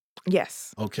Sicario?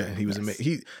 Yes. Okay, he was Yes.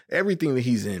 amazing. Everything that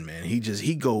he's in, man.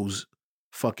 He goes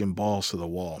fucking balls to the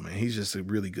wall, man. He's just a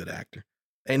really good actor,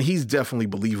 and he's definitely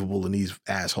believable in these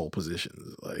asshole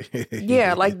positions. Like,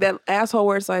 Yeah, like that asshole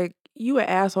where it's like, you an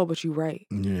asshole, but you right.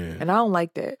 Yeah, And I don't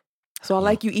like that. So I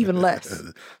like you even less.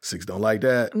 Six don't like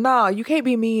that. No, you can't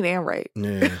be mean and right.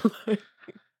 Yeah.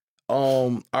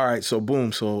 All right. So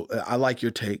boom. So I like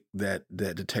your take that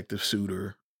Detective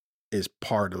Suiter is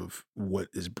part of what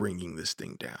is bringing this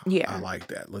thing down. Yeah. I like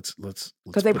that. Let's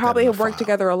Because they put that probably in the have worked file.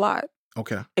 together a lot.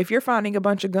 Okay. If you're finding a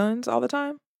bunch of guns all the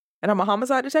time, and I'm a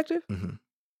homicide detective, Mm-hmm.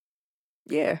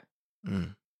 yeah.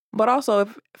 Mm. But also,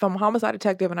 if I'm a homicide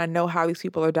detective and I know how these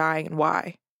people are dying and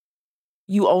why,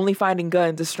 you only finding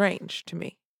guns is strange to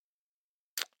me.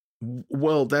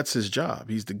 Well, that's his job.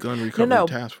 He's the gun recovery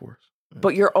task force.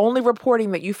 But you're only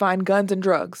reporting that you find guns and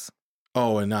drugs.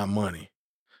 Oh, and not money.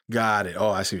 Got it. Oh,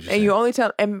 I see what you're And saying. you only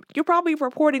tell, and you're probably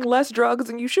reporting less drugs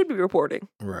than you should be reporting.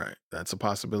 Right. That's a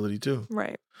possibility too.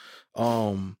 Right.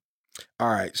 All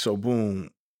right. So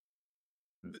boom.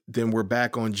 Then we're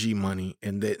back on G Money,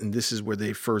 and this is where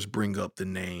they first bring up the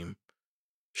name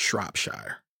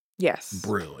Shropshire. Yes.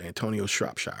 Brill, Antonio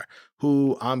Shropshire,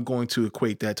 who I'm going to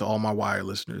equate that to all my Wire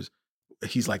listeners.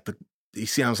 He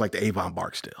sounds like the Avon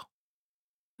Barksdale,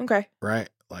 Okay. right?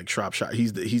 Like Shropshire.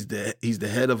 He's the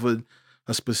head of a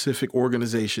specific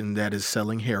organization that is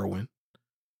selling heroin.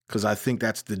 Because I think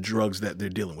that's the drugs that they're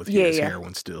dealing with here. Yeah, It's yeah.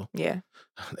 heroin still. Yeah.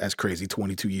 That's crazy.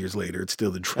 22 years later, it's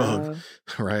still the drug,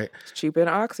 right? It's cheaper than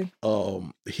Oxy.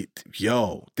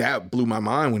 That blew my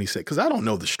mind when he said, because I don't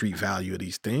know the street value of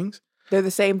these things. They're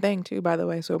the same thing too, by the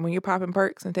way. So when you're popping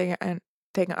perks and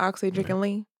taking Oxy and drinking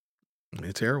lean,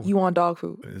 It's heroin. you want dog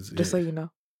food. Just so yeah. you know.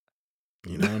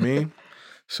 You know what I mean?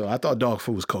 So I thought dog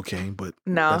food was cocaine, but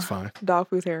No. that's fine. Dog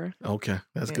food's heroin. Okay,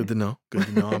 that's Yeah. good to know. Good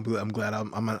to know. I'm glad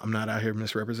I'm not out here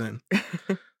misrepresenting.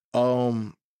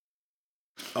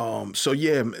 So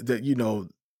yeah,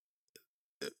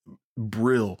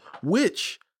 Brill,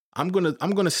 which I'm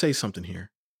gonna say something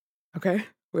here. Okay.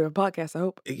 We have a podcast, I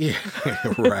hope. Yeah,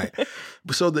 right.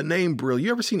 So the name Brill,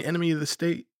 you ever seen Enemy of the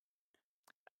State?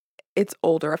 It's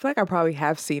older. I feel like I probably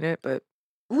have seen it, but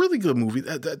Really good movie.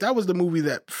 That was the movie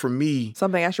that for me.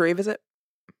 something I should revisit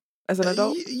as an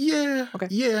adult. Yeah. Okay.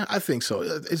 Yeah, I think so.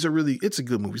 It's a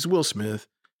good movie. It's Will Smith,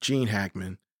 Gene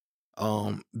Hackman.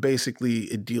 Basically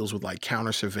it deals with like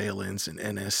counter surveillance and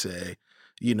NSA.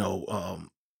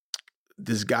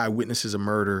 This guy witnesses a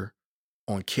murder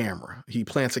on camera. He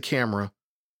plants a camera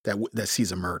that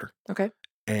sees a murder. Okay.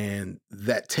 And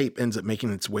that tape ends up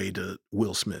making its way to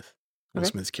Will Smith, Will Okay.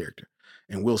 Smith's character.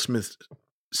 And Will Smith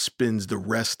spends the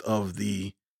rest of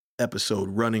the episode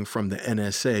running from the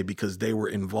NSA because they were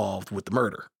involved with the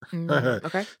murder.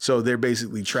 Okay. So they're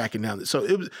basically tracking down. So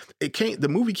the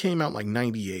movie came out like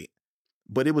 98,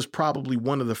 but it was probably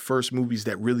one of the first movies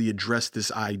that really addressed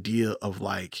this idea of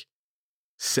like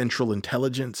central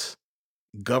intelligence,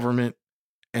 government,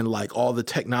 and like all the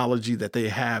technology that they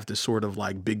have to sort of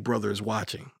like Big Brother is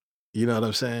watching. You know what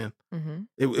I'm saying? Mm-hmm.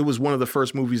 It was one of the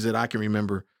first movies that I can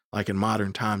remember like in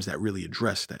modern times that really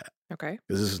addressed that. Okay.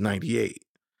 Because this is 98.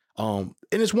 And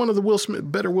it's one of the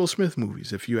better Will Smith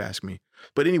movies, if you ask me.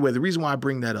 But anyway, the reason why I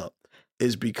bring that up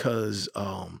is because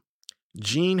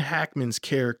Gene Hackman's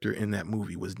character in that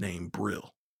movie was named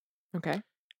Brill. Okay.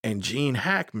 And Gene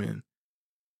Hackman's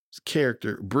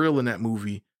character, Brill, in that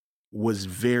movie was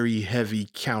very heavy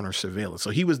counter surveillance. So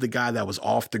he was the guy that was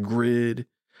off the grid,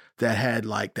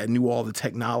 that knew all the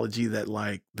technology that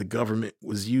like the government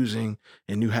was using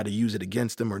and knew how to use it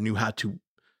against them or knew how to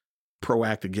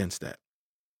proact against that.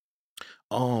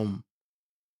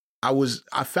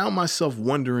 I found myself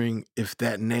wondering if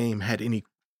that name had any,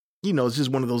 it's just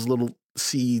one of those little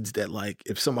seeds that like,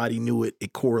 if somebody knew it,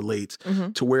 it correlates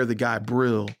Mm-hmm. to where the guy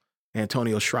Brill,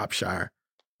 Antonio Shropshire,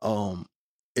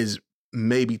 is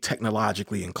maybe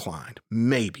technologically inclined.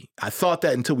 Maybe. I thought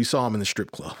that until we saw him in the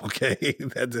strip club. Okay.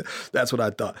 That's what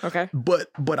I thought. Okay.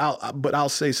 But I'll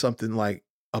say something like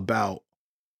about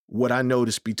what I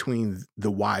noticed between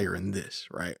The Wire and this,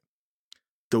 right?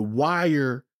 The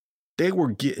Wire, they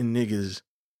were getting niggas,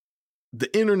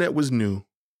 the internet was new,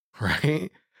 right?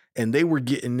 And they were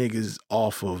getting niggas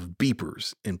off of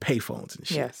beepers and payphones and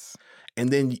shit. Yes. And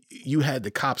then you had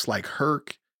the cops like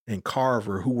Herc and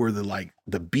Carver, who were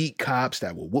the beat cops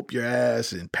that will whoop your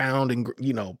ass and pound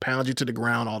you to the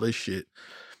ground, all this shit.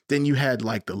 Then you had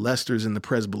like the Lesters and the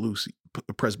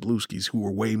Presbeluskis, who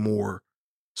were way more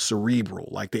cerebral,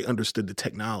 like they understood the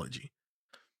technology.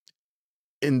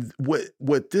 And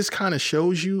what this kind of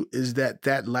shows you is that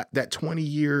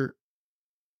 20-year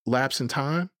lapse in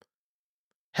time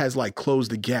has like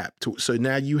closed the gap. So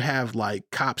now you have like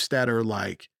cops that are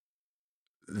like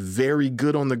very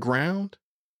good on the ground,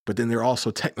 but then they're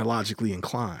also technologically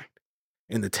inclined.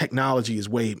 And the technology is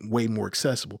way more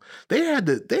accessible. They had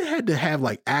to have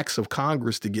like acts of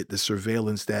Congress to get the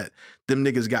surveillance that them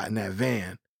niggas got in that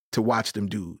van to watch them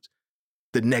dudes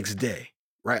the next day,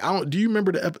 right? Do you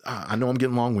remember I know I'm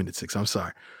getting long-winded, Six. I'm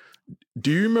sorry.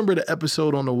 Do you remember the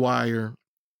episode on The Wire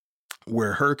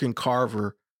where Herc and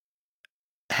Carver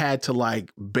had to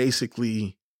like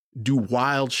basically do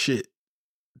wild shit?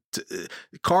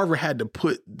 Carver had to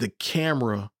put the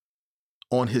camera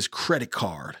on his credit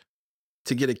card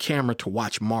to get a camera to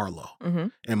watch Marlo. Mm-hmm.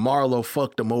 And Marlo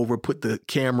fucked him over, put the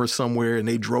camera somewhere, and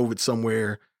they drove it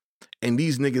somewhere. And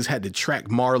these niggas had to track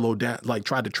Marlo down, like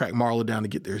tried to track Marlo down to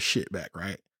get their shit back,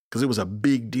 right? Because it was a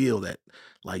big deal that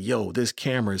like, yo, this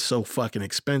camera is so fucking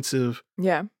expensive.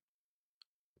 Yeah.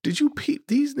 Did you peep?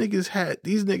 These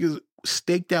niggas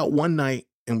staked out one night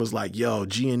and was like, yo,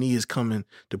 G&E is coming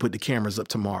to put the cameras up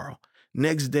tomorrow.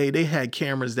 Next day, they had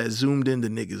cameras that zoomed into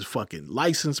niggas' fucking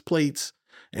license plates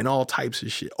and all types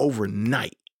of shit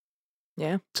overnight.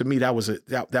 Yeah. To me, that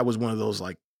was one of those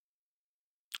like,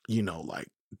 like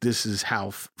this is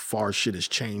how far shit has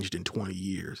changed in 20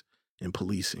 years in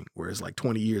policing. Whereas like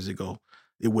 20 years ago,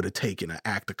 it would have taken an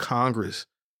act of Congress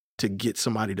to get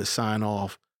somebody to sign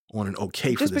off on an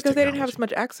okay for this technology. Just because they didn't have as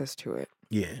much access to it.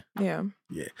 Yeah. Yeah.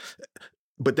 Yeah.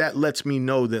 But that lets me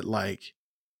know that like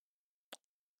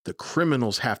the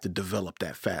criminals have to develop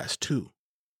that fast too.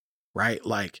 Right?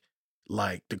 Like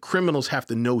the criminals have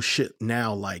to know shit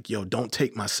now, like, yo, don't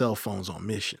take my cell phones on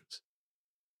missions.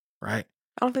 Right?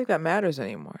 I don't think that matters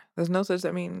anymore. There's no such,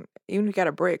 even if you got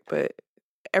a brick, but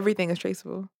everything is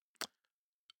traceable.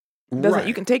 Right.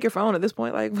 You can take your phone at this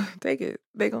point, like, take it.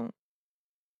 They gon'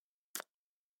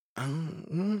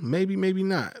 maybe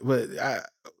not. But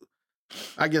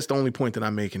I guess the only point that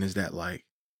I'm making is that like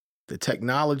the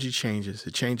technology changes,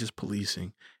 it changes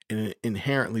policing, and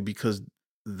inherently because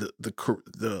the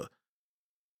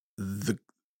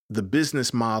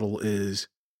business model is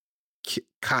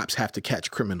cops have to catch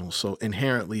criminals. So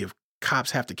inherently, if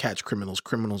cops have to catch criminals,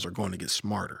 criminals are going to get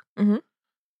smarter. Mm-hmm.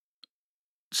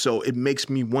 So it makes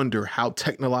me wonder how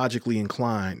technologically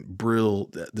inclined Brill,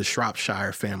 the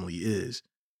Shropshire family is.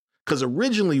 Because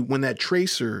originally when that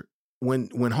tracer, when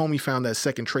homie found that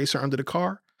second tracer under the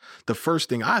car, the first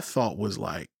thing I thought was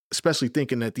like, especially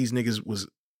thinking that these niggas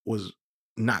was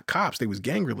not cops, they was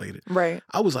gang related. Right.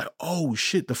 I was like, oh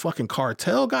shit, the fucking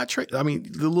cartel got traced. I mean,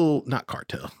 not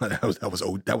cartel. that was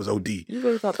OD. You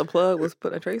really thought the plug was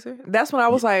put a tracer? That's when I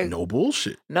was like, no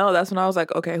bullshit. No, that's when I was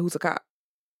like, okay, who's a cop?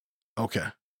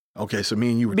 Okay, so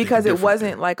me and you were because it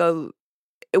wasn't like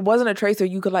it wasn't a tracer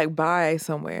you could like buy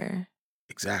somewhere.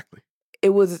 Exactly.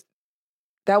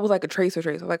 That was like a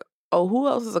tracer. Like, oh, who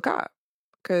else is a cop?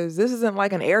 Because this isn't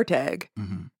like an AirTag,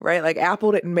 mm-hmm. right? Like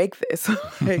Apple didn't make this.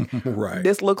 Like, right.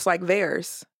 This looks like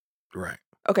theirs. Right.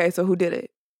 Okay, so who did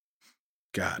it?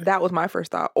 Got it. That was my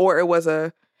first thought. Or it was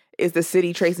is the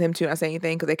city tracing him to not say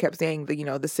anything? Because they kept saying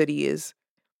the city is,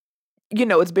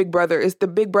 it's Big Brother. It's the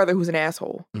Big Brother who's an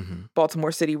asshole. Mm-hmm.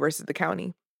 Baltimore City versus the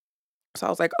county. So I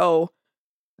was like, oh,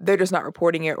 they're just not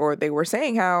reporting it. Or they were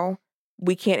saying how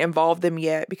we can't involve them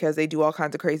yet because they do all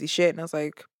kinds of crazy shit. And I was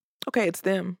like, okay, it's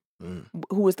them. Mm.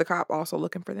 Who was the cop also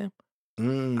looking for them?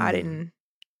 Mm. I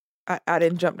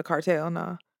didn't jump the cartel,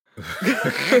 nah.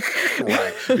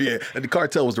 Right. Yeah. And the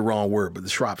cartel was the wrong word, but the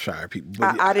Shropshire people.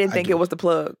 I didn't think it was the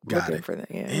plug looking for them.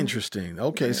 Yeah. Interesting.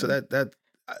 Okay. Yeah. So that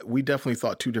we definitely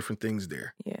thought two different things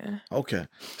there. Yeah. Okay.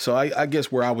 So I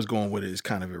guess where I was going with it is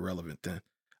kind of irrelevant then.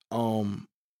 All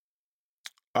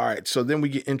right. So then we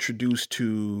get introduced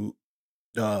to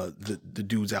the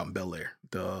dudes out in Bel Air,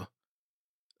 the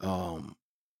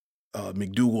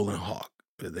McDougal and Hawk.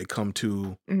 They come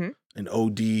to mm-hmm. an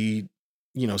OD,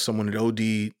 someone that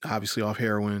OD, obviously off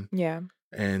heroin. Yeah.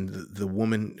 And the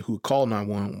woman who called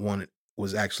 911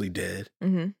 was actually dead.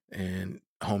 Mm-hmm. And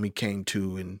homie came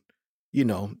to, and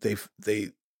they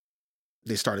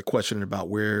started questioning about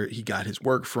where he got his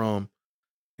work from,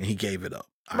 and he gave it up.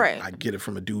 Right. I get it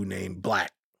from a dude named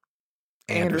Black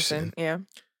Anderson. Yeah.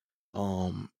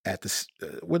 At the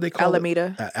what they call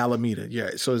Alameda. It? Alameda.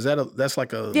 Yeah. So that's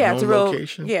like a known it's a real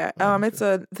location? Yeah. It's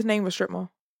the name of a strip mall.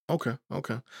 Okay.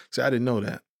 See, I didn't know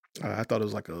that. I thought it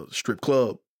was like a strip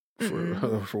club.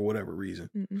 for whatever reason.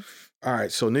 Mm-mm. All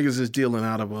right, so niggas is dealing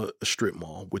out of a strip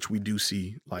mall, which we do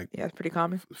see like Yeah, it's pretty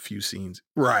common. a few scenes.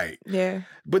 Right. Yeah.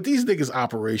 But these niggas'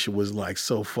 operation was like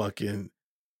so fucking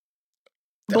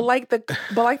But like the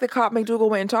cop McDougal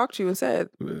went and talked to and said,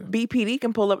 Yeah. BPD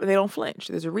can pull up and they don't flinch.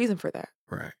 There's a reason for that.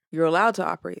 right. You're allowed to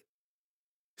operate.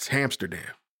 It's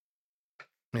Amsterdam.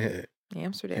 Yeah,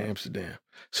 Amsterdam. Amsterdam.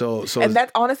 So And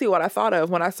that's honestly what I thought of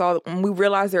when we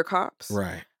realized they're cops.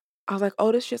 right, I was like,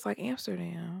 oh, this shit's like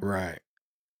Amsterdam. right.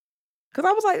 Because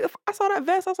I was like, if I saw that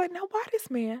vest, I was like, now why this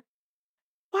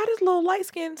little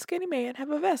light-skinned, skinny man have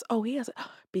a vest? Oh, he has a,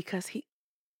 because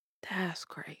that's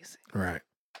crazy. Right.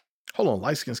 Hold on,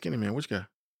 light skin skinny man. Which guy?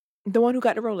 The one who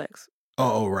got the Rolex.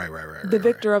 Oh, right. The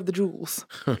victor of the jewels.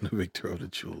 the victor of the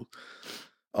jewels.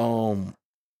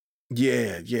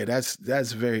 Yeah,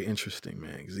 that's very interesting,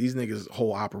 man. Because these niggas'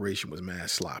 whole operation was mad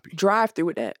sloppy. Drive through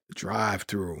with that. Drive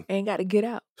through. Ain't got to get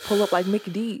out. Pull up like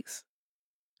Mickey D's.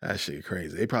 That shit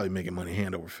crazy. They probably making money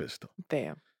hand over fist though.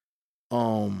 Damn.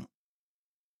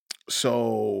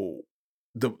 So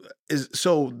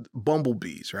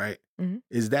Bumblebees, right? Mhm.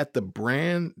 Is that the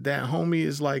brand that homie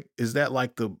is like? Is that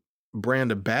like the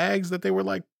brand of bags that they were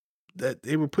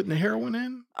putting the heroin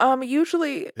in?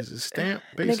 Usually, Is it stamp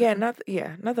and basically? again,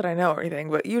 not that I know or anything,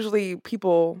 but usually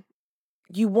people,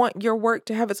 you want your work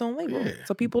to have its own label. Yeah.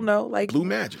 So people know, like, Blue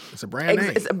Magic. It's a brand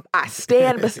name. I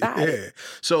stand beside it. Yeah.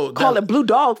 So Call it Blue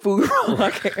Dog food.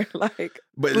 I care. Like,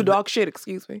 But Blue Dog shit,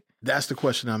 excuse me. That's the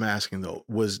question I'm asking though.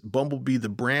 Was Bumblebee the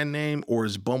brand name, or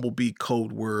is Bumblebee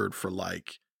code word for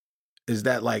like? Is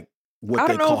that like I what don't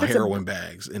they know call if it's heroin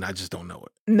bags, and I just don't know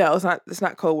it? No, it's not. It's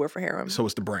not code word for heroin. So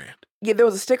it's the brand. Yeah, there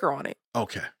was a sticker on it.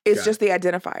 Okay. It's got just the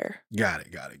identifier. Got it.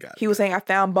 He was saying, I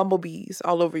found bumblebees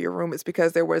all over your room. It's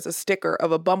because there was a sticker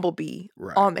of a bumblebee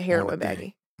Right. on the heroin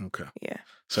thing. baggie. Okay. Yeah,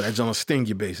 So that's gonna sting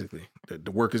you basically.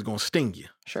 The work is gonna sting you.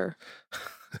 sure.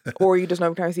 Or you just know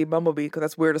every time you see a bumblebee because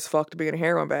that's weird as fuck to be in a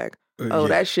heroin bag. Oh, Yeah,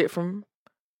 that shit from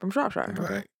Shropshire.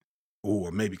 Okay. right.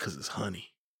 Or maybe because it's honey.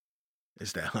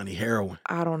 It's that honey heroin.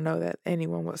 I don't know that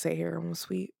anyone would say heroin was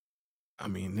sweet. I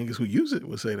mean, niggas who use it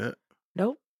would say that.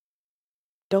 Nope.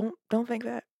 Don't think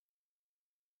that.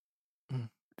 Mm.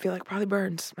 I feel like probably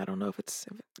burns. I don't know if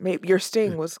maybe your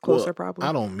sting was closer. Well, probably.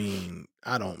 I don't mean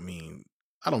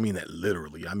that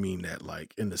literally. I mean that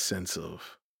like in the sense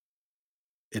of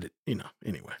it.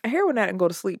 Anyway. A heroin addict can go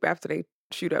to sleep after they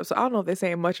shoot up, so I don't know if they're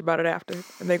saying much about it after,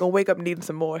 and they're gonna wake up needing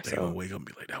some more. They So gonna wake up and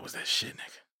be like, "That was that shit,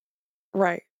 nigga."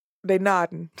 right, they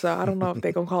nodding. So I don't know if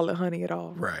they're gonna call it honey at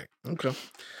all. Right. Okay.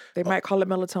 They might call it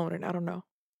melatonin. I don't know.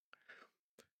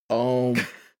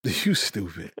 You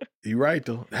stupid. You right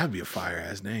though. That'd be a fire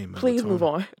ass name. Please move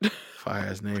Melatonin. on. Fire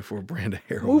ass name for a brand of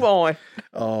heroin. Move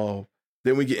on.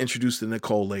 Then we get introduced to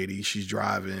Nicole lady. She's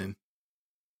driving.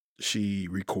 She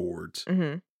records.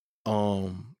 Hmm.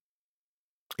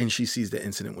 And she sees the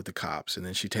incident with the cops, and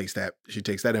then she takes that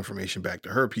information back to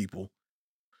her people,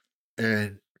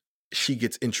 and she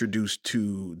gets introduced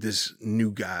to this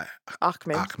new guy,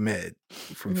 Ahmed.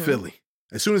 from Mhm. Philly.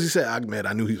 As soon as he said Ahmed,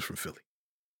 I knew he was from Philly,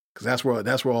 because that's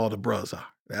where all the bros are.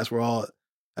 That's where all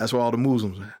the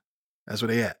Muslims are. That's where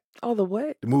they at. Oh, the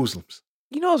what? The Muslims.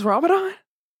 You know it's Ramadan?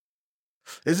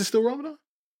 Is it still Ramadan?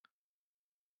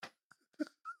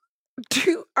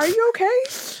 Dude, are you okay?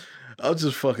 I'm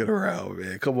just fucking around,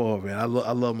 man. Come on, man. I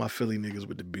love my Philly niggas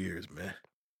with the beards, man.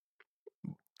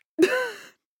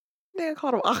 Nigga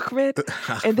called him Ahmed.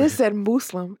 And this said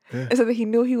Muslim. Yeah. And said that he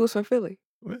knew he was from Philly.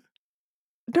 What?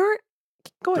 Go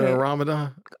During ahead.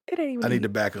 Ramadan, It ain't even. I need to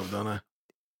back up, don't I?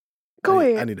 Go I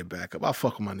ahead. need to back up. I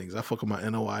fuck with my niggas. I fuck with my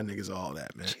NOI niggas, all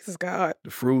that, man. Jesus God.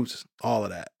 The fruits, all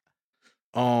of that.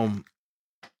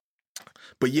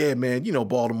 But yeah, man,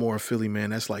 Baltimore and Philly, man,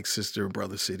 that's like sister and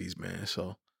brother cities, man.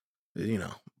 So,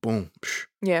 boom. Psh,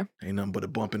 Yeah. ain't nothing but a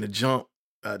bump and a jump.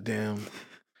 Goddamn.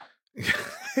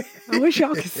 I wish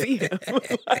y'all could see him.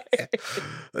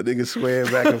 A nigga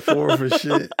swaying back and forth and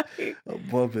shit. A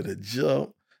bump and a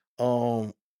jump.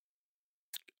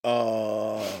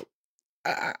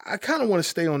 I kind of want to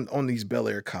stay on these Bel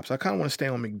Air cops. I kind of want to stay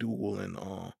on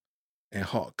McDougal and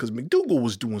Hawk, because McDougal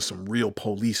was doing some real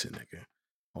policing, nigga.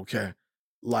 Okay,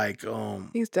 like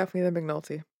He's definitely the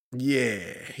McNulty.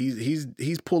 yeah, he's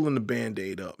pulling the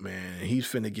Band-Aid up, man. He's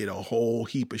finna get a whole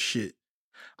heap of shit.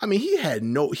 I mean,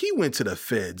 he went to the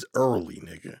feds early,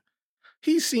 nigga.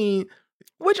 He's seen.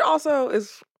 Which also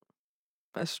is.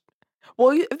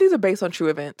 Well, if these are based on true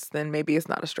events, then maybe it's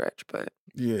not a stretch, but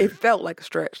Yeah, it felt like a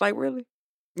stretch. Like, really?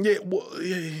 yeah, well,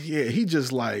 yeah. He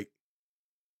just like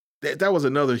that was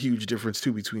another huge difference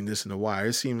too between this and The Wire.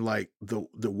 It seemed like the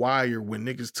Wire, when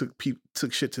niggas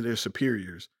took shit to their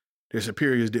superiors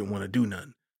didn't want to do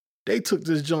nothing. They took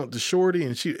this junk to Shorty,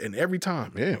 and every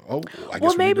time, I guess Well,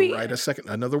 we maybe- need to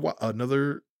write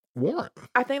another warrant.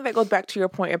 I think that goes back to your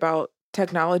point about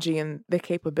technology and the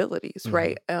capabilities, Mhm.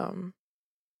 right?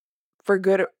 For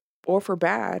good or for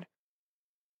bad,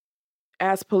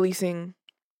 as policing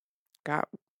got,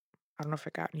 I don't know if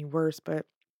it got any worse, but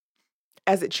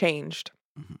as it changed,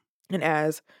 Mhm. and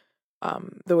as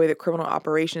the way that criminal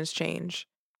operations change,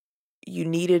 you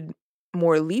needed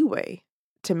more leeway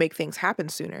to make things happen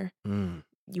sooner. Mm.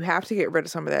 You have to get rid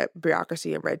of some of that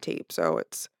bureaucracy and red tape. So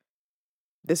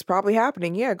this is probably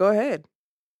happening. Yeah, go ahead.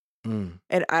 Mm.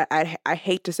 And I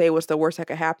hate to say what's the worst that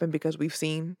could happen because we've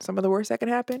seen some of the worst that can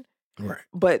happen. Right.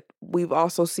 But we've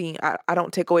also seen, I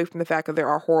don't take away from the fact that there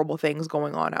are horrible things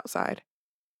going on outside.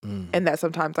 Mm. And that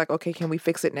sometimes like, okay, can we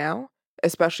fix it now?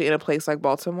 Especially in a place like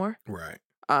Baltimore. Right.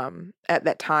 At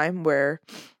that time where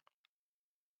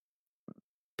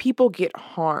people get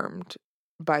harmed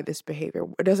by this behavior.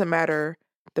 It doesn't matter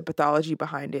the pathology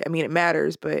behind it. I mean, it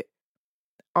matters, but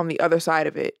on the other side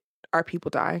of it, are people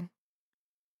dying?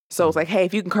 So it's like, hey,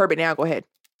 if you can curb it now, go ahead.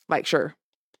 Like, sure.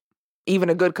 Even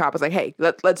a good cop is like, hey,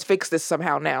 let's fix this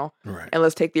somehow now. Right. And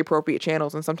let's take the appropriate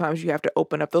channels. And sometimes you have to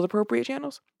open up those appropriate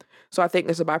channels. So I think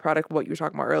it's a byproduct of what you were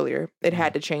talking about earlier. It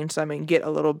had to change some and get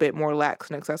a little bit more lax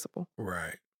and accessible.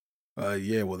 Right.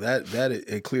 Yeah. Well, that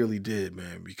it clearly did,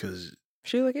 man. Because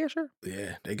She was like, yeah, sure.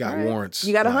 they got All right. warrants.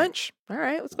 You got a like, hunch? All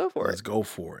right, let's go for Let's it. go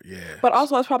for it. Yeah. But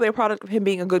also, it's probably a product of him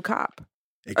being a good cop,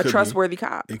 It a could be. trustworthy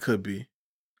cop. It could be.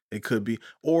 It could be.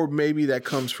 Or maybe that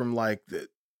comes from like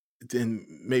then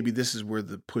maybe this is where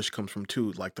the push comes from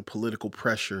too, like the political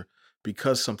pressure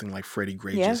because something like Freddie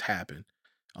Gray Yeah. just happened.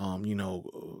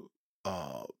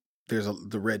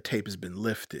 The red tape has been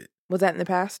lifted. Was that in the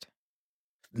past?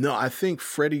 No, I think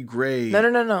Freddie Gray.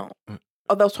 No.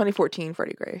 Oh, that was 2014,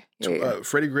 Freddie Gray. Yeah.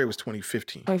 Freddie Gray was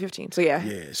 2015. 2015. So yeah,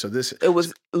 Yeah. So this it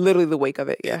was literally the wake of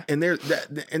it. Yeah, and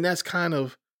that's kind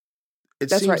of. It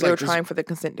that's seems right. They like were this- trying for the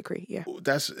consent decree. Yeah,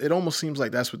 It almost seems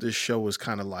like that's what this show is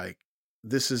kind of like.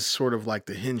 This is sort of like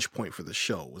the hinge point for the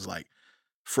show. It was like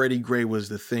Freddie Gray was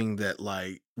the thing that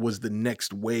like was the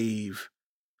next wave,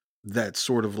 that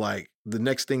sort of like the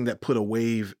next thing that put a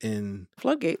wave in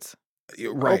floodgates.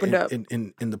 right Opened up.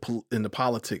 in the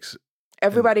politics.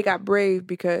 Everybody got brave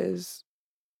because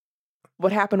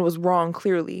what happened was wrong,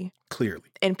 clearly, Clearly,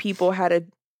 and people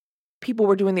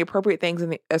were doing the appropriate things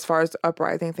as far as the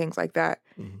uprising, things like that.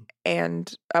 Mhm.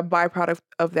 And a byproduct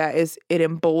of that is it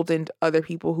emboldened other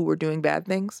people who were doing bad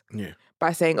things yeah,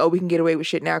 by saying, oh, we can get away with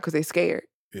shit now because they're scared.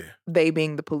 yeah, They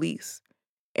being the police.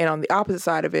 And on the opposite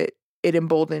side of it, it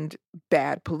emboldened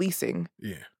bad policing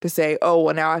yeah, to say, oh,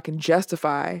 well, now I can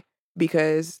justify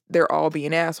because they're all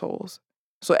being assholes.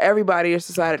 So everybody just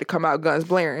decided to come out guns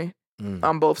blaring Mm.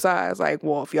 on both sides. Like,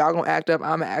 well, if y'all gonna act up,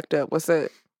 I'm gonna act up. What's up?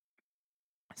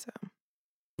 So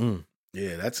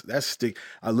yeah. That's stick.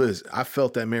 Liz, I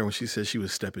felt that man when she said she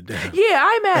was stepping down. yeah,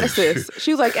 I'm mad at sis.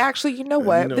 She was like, actually, you know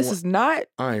what? know This what? is not,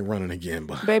 I ain't running again,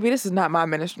 but baby, this is not my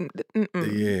ministry. Mm-mm.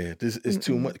 yeah, this is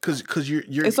too much because you're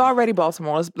It's already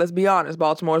Baltimore. Let's be honest.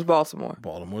 Baltimore is Baltimore.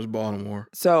 Baltimore's Baltimore.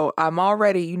 So I'm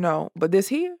already, but this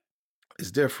here,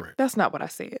 It's different. that's not what I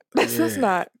said. That's Yeah.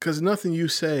 not. Because nothing you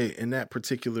say in that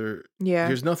particular, Yeah.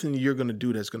 there's nothing you're going to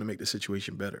do that's going to make the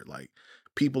situation better. Like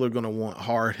people are going to want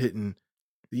hard hitting,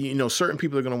 certain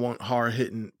people are going to want hard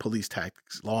hitting police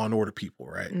tactics, law and order people,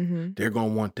 right? Mm-hmm. They're going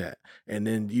to want that. And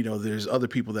then, there's other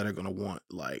people that are going to want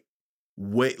like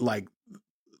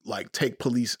take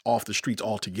police off the streets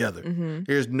altogether. Mm-hmm.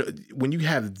 There's no, when you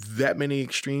have that many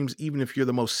extremes, even if you're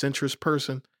the most centrist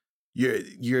person,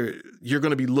 you're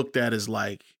going to be looked at as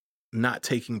like not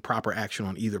taking proper action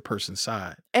on either person's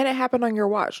side. And it happened on your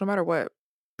watch, no matter what.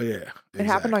 Yeah, It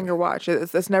happened on your watch.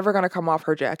 It's never going to come off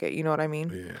her jacket. You know what I mean?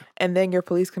 Yeah, And then your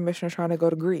police commissioner trying to go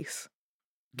to Greece.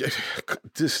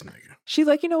 this nigga, She's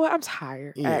like, you know what? I'm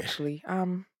tired, Yeah. actually.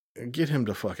 get him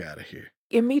the fuck out of here.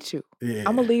 And me too. Yeah,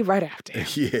 I'm going to leave right after him.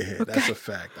 Yeah, that's Okay. a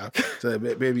fact.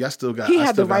 Baby, I still got. He I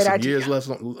had still the got right some idea. years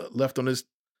left on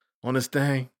this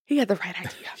thing. He had the right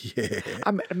idea. Yeah,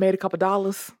 I made a couple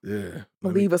dollars. yeah. I'm going to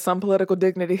leave with some political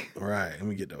dignity. Right, let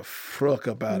me get the fuck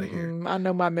up out of here. Mm-mm. I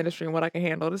know my ministry and what I can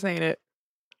handle. This ain't it.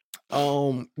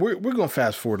 We're gonna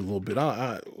fast forward a little bit.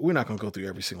 We're not gonna go through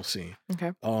every single scene.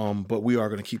 Okay. But we are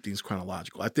gonna keep things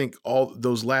chronological. I think all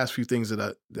those last few things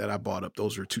that I brought up,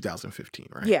 those are 2015,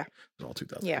 right? Yeah. Those are all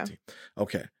 2015.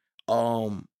 Okay.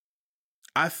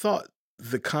 I thought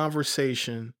the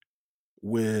conversation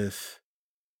with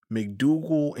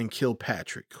McDougal and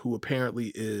Kilpatrick, who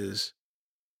apparently is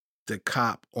the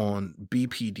cop on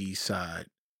BPD side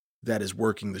that is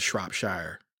working the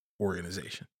Shropshire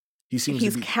organization. He seems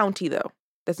He's to be county, though.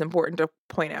 that's important to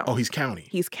point out. Oh, he's county.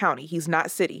 He's county. He's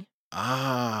not city.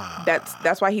 Ah.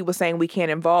 That's why he was saying we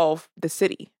can't involve the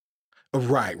city.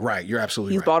 Right. You're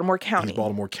absolutely He's right. Baltimore County. He's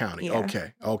Baltimore County.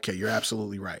 Yeah. Okay. You're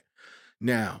absolutely right.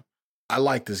 Now, I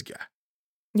like this guy.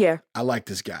 Yeah. I like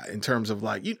this guy in terms of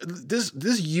like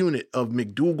this unit of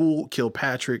McDougal,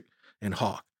 Kilpatrick, and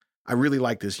Hawk. I really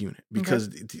like this unit because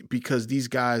these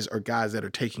guys are guys that are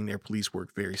taking their police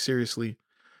work very seriously.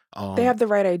 They have the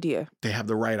right idea. They have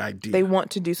the right idea. They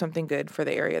want to do something good for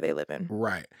the area they live in.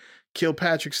 Right.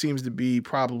 Kilpatrick seems to be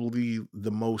probably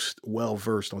the most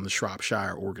well-versed on the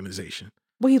Shropshire organization.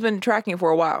 Well, he's been tracking it for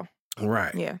a while.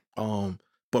 Right. Yeah.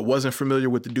 But wasn't familiar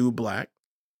with the dude Black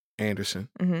Anderson.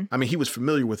 Mm-hmm. I mean, he was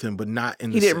familiar with him, but not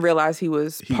in the He didn't realize he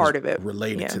was part of it.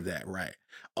 Related to that, right.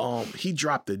 He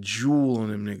dropped a jewel on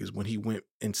them niggas when he went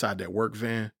inside that work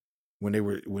van. When they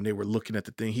were looking at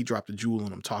the thing, he dropped a jewel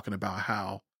on them, talking about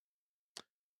how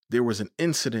there was an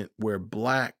incident where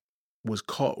Black was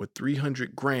caught with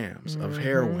 300 grams of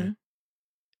heroin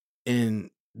in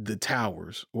the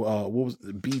towers. What was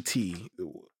the BT,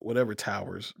 whatever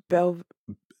towers?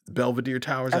 Belvedere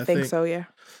Towers, I think. So, yeah.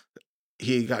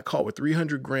 He got caught with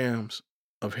 300 grams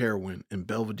of heroin in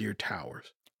Belvedere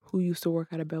Towers. Who used to work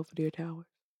at a Belvedere Towers?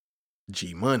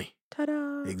 G Money.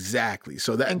 Ta-da. Exactly.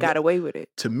 So that and got away with it.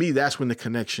 To me, that's when the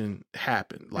connection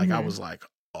happened. Like I was like,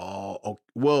 oh,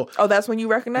 well. Oh, that's when you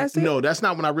recognized it? No, that's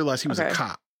not when I realized he was a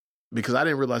cop. Because I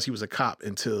didn't realize he was a cop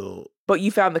until. But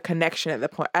you found the connection at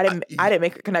that point. I didn't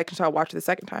make a connection until I watched it the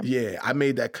second time. Yeah, I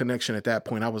made that connection at that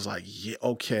point. I was like, yeah,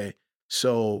 okay.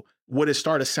 So what it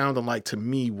started sounding like to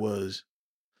me was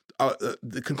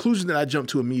the conclusion that I jumped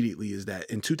to immediately is that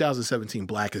in 2017,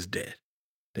 Black is dead.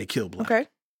 They killed Black. Okay.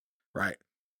 Right.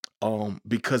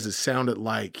 Because it sounded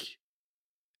like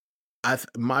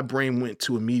my brain went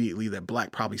to immediately that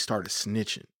Black probably started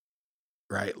snitching.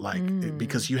 Right. Like,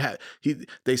 because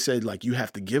they said like, you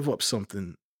have to give up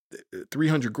something.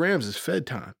 300 grams is Fed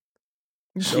time.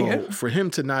 So for him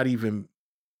to not even,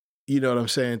 you know what I'm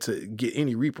saying, to get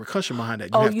any repercussion behind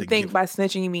that. You think by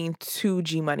snitching, you mean to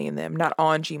G Money and them, not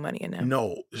on G Money and them?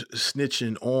 No,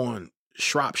 snitching on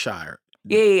Shropshire.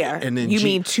 Yeah. And then you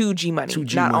mean to G Money,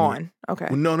 not on. Okay.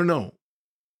 Well, no.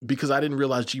 Because I didn't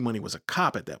realize G Money was a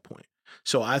cop at that point.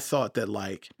 So I thought that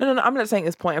like... No, I'm not saying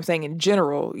this point. I'm saying in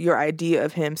general, your idea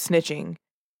of him snitching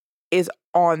is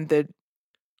on the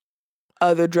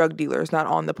other drug dealers, not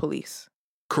on the police.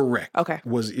 Correct. Okay.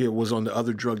 It was on the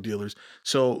other drug dealers.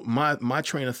 So my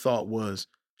train of thought was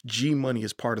G Money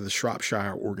is part of the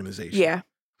Shropshire organization. Yeah.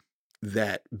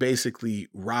 That basically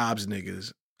robs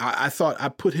niggas. I thought I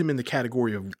put him in the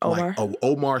category of Omar? like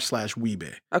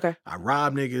Omar/Weebay. Okay. I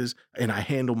rob niggas and I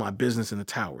handle my business in the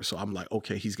tower. So I'm like,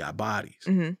 okay, he's got bodies.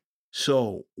 Mm-hmm.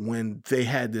 So when they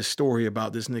had this story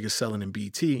about this nigga selling in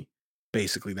BT,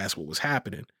 basically that's what was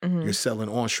happening. Mm-hmm. You're selling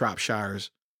on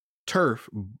Shropshire's turf,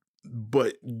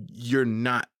 but you're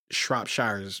not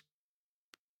Shropshire's.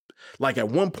 Like at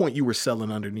one point you were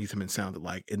selling underneath him, it sounded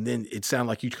like, and then it sounded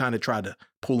like you kind of tried to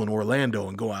pull an Orlando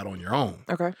and go out on your own.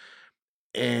 Okay.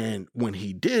 And when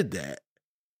he did that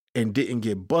and didn't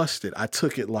get busted, I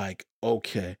took it like,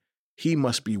 okay, he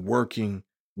must be working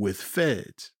with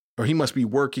feds or he must be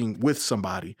working with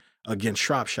somebody against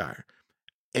Shropshire.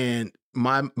 And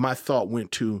my thought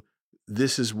went to,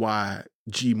 this is why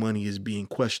G Money is being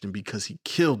questioned because he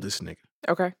killed this nigga.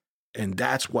 Okay. And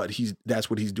that's what he's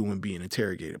doing, being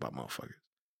interrogated by motherfuckers.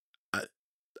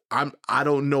 I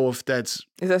don't know if that's...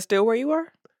 Is that still where you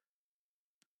are?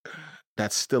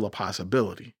 That's still a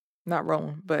possibility. Not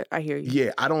wrong, but I hear you.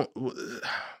 Yeah, I don't...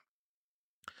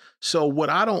 So what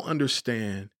I don't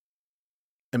understand,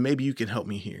 and maybe you can help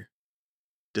me here,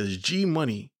 does G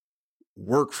Money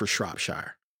work for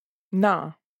Shropshire?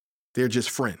 Nah. They're just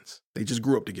friends. They just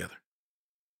grew up together.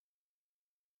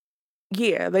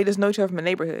 Yeah, they just know each other from the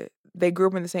neighborhood. They grew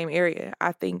up in the same area.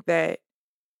 I think that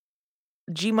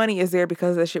G Money is there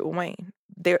because of that shit with Wayne.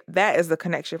 That is the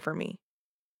connection for me.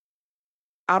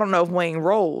 I don't know if Wayne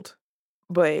rolled,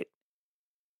 but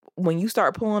when you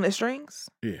start pulling the strings,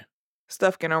 yeah,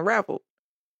 stuff can unravel.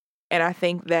 And I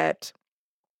think that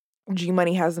G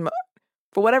Money has him,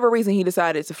 for whatever reason, he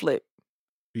decided to flip.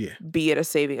 Yeah. Be it a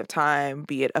saving of time,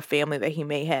 be it a family that he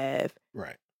may have,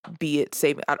 right? Be it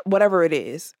saving, whatever it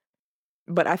is.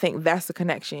 But I think that's the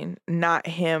connection, not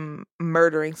him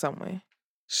murdering someone.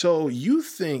 So you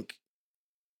think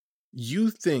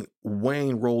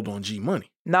Wayne rolled on G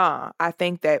Money? Nah, I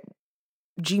think that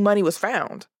G Money was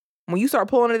found. When you start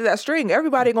pulling into that string,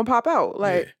 everybody gonna pop out.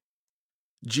 Like, yeah.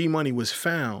 G Money was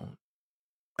found.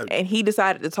 And he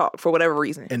decided to talk for whatever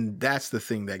reason. And that's the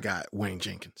thing that got Wayne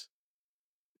Jenkins.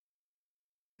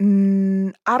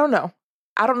 I don't know.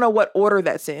 I don't know what order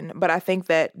that's in, but I think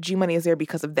that G Money is there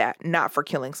because of that, not for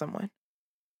killing someone.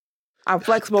 I'm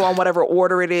flexible on whatever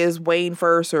order it is, Wayne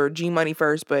first or G Money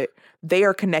first, but they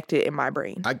are connected in my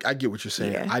brain. I get what you're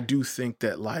saying. Yeah. I do think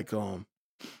that like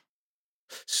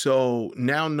so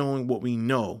now knowing what we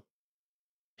know,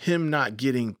 him not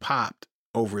getting popped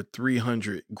over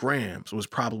 300 grams was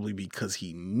probably because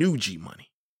he knew G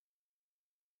Money.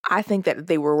 I think that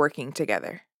they were working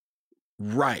together.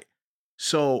 Right.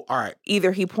 So, all right.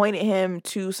 Either he pointed him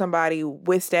to somebody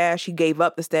with stash, he gave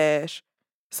up the stash,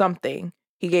 something.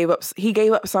 He gave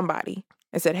up somebody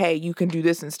and said, hey, you can do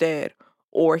this instead.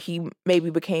 Or he maybe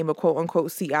became a quote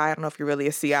unquote CI. I don't know if you're really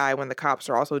a CI when the cops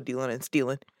are also dealing and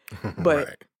stealing. But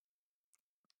Right.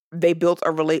 they built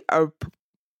a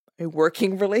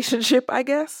working relationship, I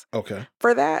guess, Okay.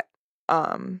 for that.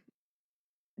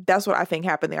 That's what I think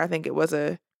happened there. I think it was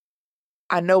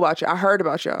I know about you. I heard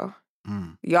about y'all.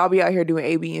 Y'all be out here doing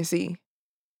A, B, and C.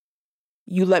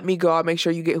 You let me go. I'll make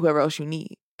sure you get whoever else you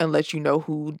need and let you know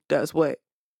who does what.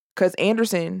 Because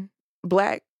Anderson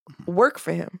Black worked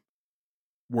for him.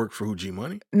 Work for who? G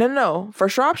Money? No, for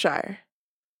Shropshire.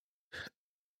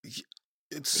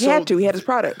 It's He had to. He had his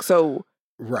product. So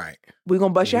right. we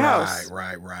gonna bust your house.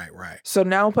 Right. So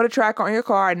now put a tracker on your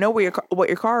car. I know what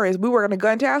your car is. We were in a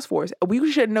gun task force.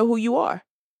 We shouldn't know who you are.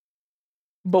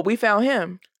 But we found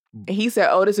him. And he said,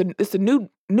 oh, it's a new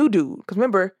dude. Because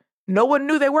remember, no one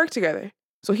knew they worked together.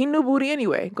 So he knew Booty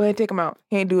anyway. Go ahead and take him out.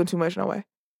 He ain't doing too much no way.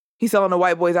 He's selling the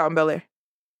white boys out in Bel Air.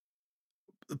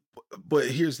 But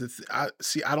here's the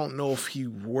I don't know if he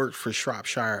worked for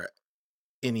Shropshire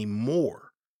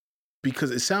anymore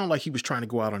because it sounded like he was trying to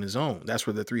go out on his own. That's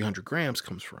where the 300 grams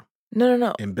comes from.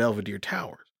 No. In Belvedere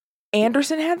Towers.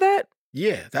 Anderson had that?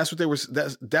 Yeah, that's what they were.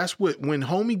 That's what when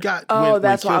homie got. Oh, when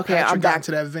that's why. Okay, Kilpatrick I'm got back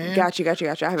into that van. Got you. I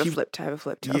have it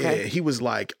flipped. Yeah, Okay. he was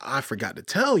like, I forgot to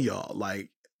tell y'all.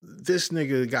 Like, this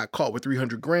nigga got caught with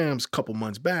 300 grams a couple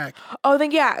months back. Oh,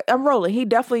 then yeah, I'm rolling. He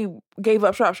definitely gave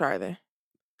up Shropshire then.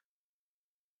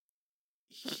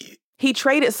 He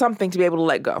traded something to be able to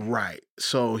let go. Right.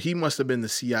 So he must have been the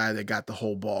CI that got the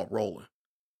whole ball rolling.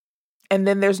 And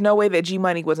then there's no way that G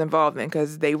Money was involved in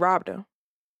because they robbed him.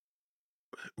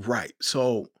 Right.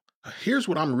 So here's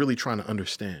what I'm really trying to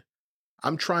understand.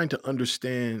 I'm trying to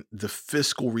understand the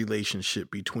fiscal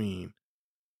relationship between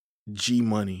G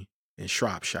Money and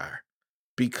Shropshire.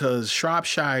 Because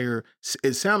Shropshire,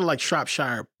 it sounded like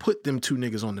Shropshire put them two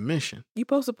niggas on the mission. You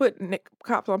supposed to put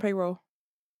cops on payroll.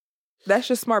 That's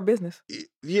just smart business.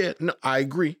 Yeah, no, I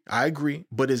agree.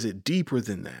 But is it deeper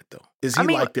than that though? Is he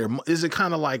like their? Is it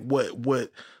kind of like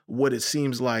what it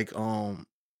seems like?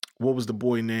 What was the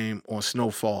boy name on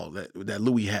Snowfall that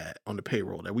Louis had on the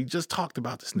payroll that we just talked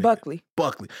about? This nigga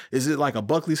Buckley. Is it like a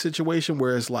Buckley situation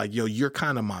where it's like, yo, you're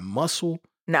kind of my muscle?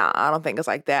 Nah, I don't think it's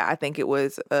like that. I think it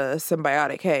was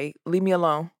symbiotic. Hey, leave me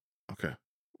alone. Okay.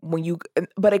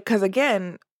 Because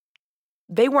again,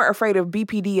 they weren't afraid of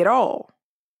BPD at all.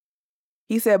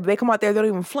 He said they come out there, they don't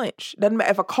even flinch. Doesn't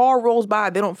matter if a car rolls by,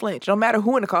 they don't flinch. No matter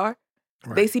who in the car,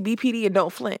 Right. They see BPD and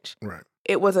don't flinch. Right.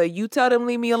 It was you tell them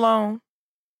leave me alone,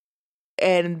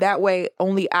 and that way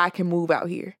only I can move out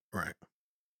here. Right.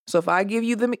 So if I give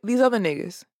you these other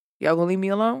niggas, y'all gonna leave me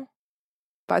alone?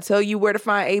 If I tell you where to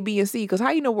find A, B, and C, because how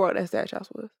you know where that stash house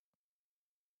was?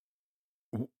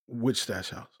 Which stash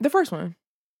house? The first one.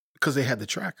 Because they had the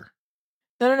tracker.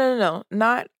 No.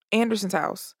 Not Anderson's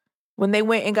house. When they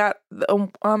went and got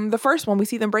the first one, we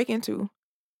see them break into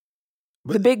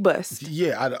the big bust.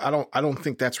 Yeah, I don't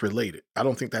think that's related. I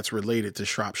don't think that's related to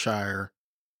Shropshire.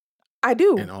 I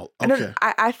do. And all. Okay.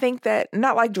 I think that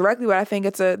not like directly, but I think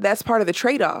that's part of the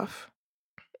trade off.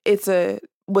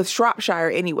 With Shropshire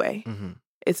anyway. Mm-hmm.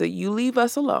 It's you leave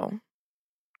us alone,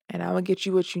 and I'm gonna get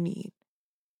you what you need,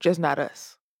 just not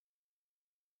us.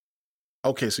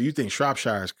 Okay, so you think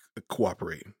Shropshire is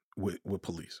cooperating with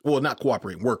police? Well, not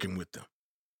cooperating, working with them,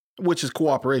 which is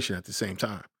cooperation at the same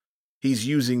time. He's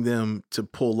using them to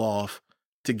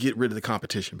get rid of the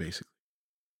competition, basically.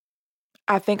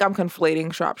 I think I'm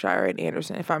conflating Shropshire and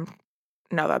Anderson.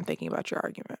 Now that I'm thinking about your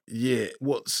argument. Yeah,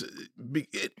 well,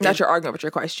 not your argument, but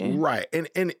your question. Right, and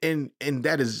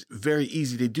that is very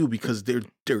easy to do because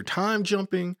they're time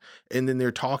jumping, and then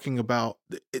they're talking about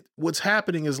what's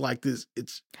happening is like this.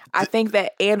 I think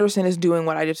that Anderson is doing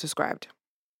what I just described.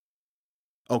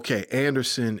 Okay,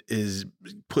 Anderson is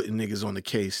putting niggas on the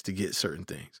case to get certain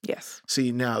things. Yes.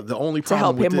 See, now the only problem to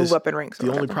help with him move up in ranks.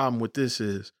 The only problem with this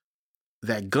is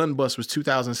that gun bust was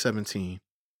 2017.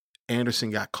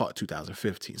 Anderson got caught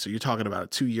 2015. So you're talking about a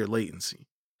 2-year latency.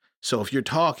 So if you're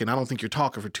talking, I don't think you're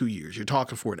talking for 2 years. You're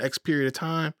talking for an X period of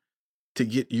time to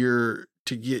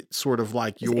get sort of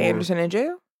like Is Anderson in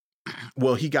jail?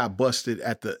 Well, he got busted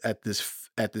at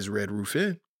this Red Roof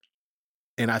Inn,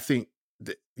 and I think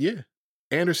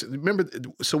Anderson. Remember,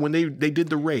 so when they did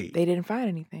the raid, They didn't find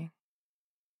anything.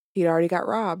 He'd already got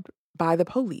robbed by the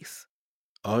police.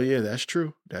 oh yeah, that's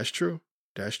true. That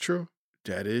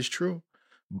is true.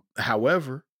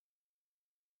 However,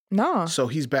 No. so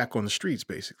he's back on the streets,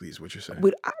 basically, is what you're saying.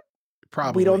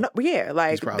 We don't know. Yeah,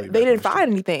 like probably they back on didn't the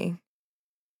find anything.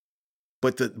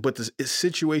 But the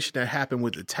situation that happened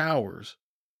with the towers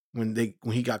when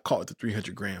he got caught with the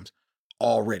 300 grams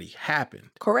already happened.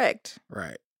 Correct.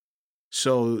 Right.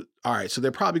 So all right. So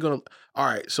they're probably gonna. All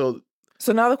right. So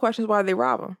now the question is, why did they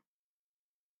rob him?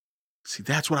 see,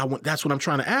 that's what I want. That's what I'm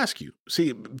trying to ask you.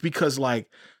 See, because like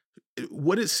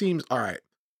what it seems. All right.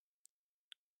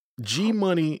 G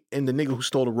Money and the nigga who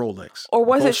stole the Rolex. Or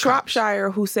was it both cops.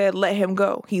 Shropshire who said, "Let him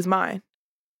go. He's mine"?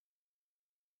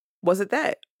 Was it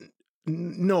that?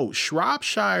 No,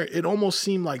 Shropshire. It almost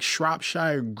seemed like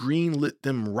Shropshire greenlit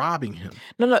them robbing him.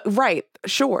 No, right,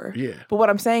 sure. Yeah. But what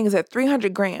I'm saying is that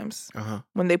 300 grams,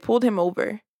 when they pulled him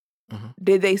over,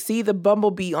 did they see the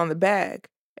bumblebee on the bag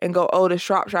and go, "Oh, the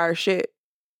Shropshire shit,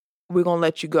 we're going to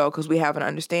let you go because we have an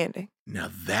understanding"?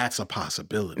 Now that's a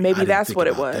possibility. Maybe I didn't that's think what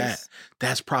it about was. that.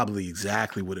 That's probably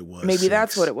exactly what it was. Maybe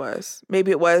that's what it was.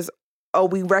 Maybe it was, "Oh,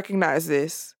 we recognize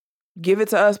this. Give it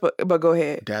to us, but go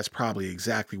ahead." That's probably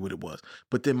exactly what it was.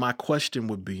 But then my question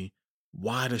would be,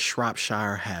 why does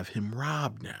Shropshire have him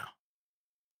robbed now?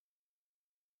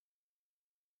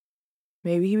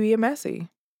 Maybe he be a messy.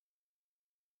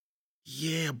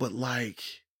 Yeah, but like,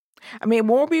 I mean, it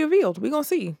won't be revealed. We're going to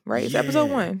see, right? It's episode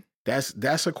Yeah. 1.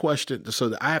 that's a question.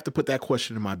 So I have to put that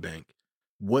question in my bank.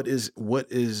 What is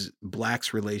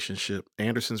Black's relationship,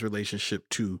 Anderson's relationship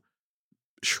to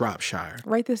Shropshire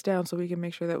Write this down so we can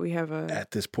make sure that we have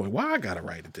at this point? Why I gotta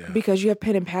write it down? because you have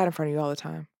pen and pad in front of you all the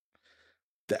time.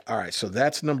 All right, so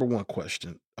that's number one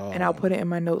question. And I'll put it in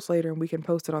my notes later and we can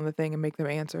post it on the thing and make them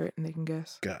answer it and they can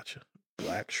guess. Gotcha.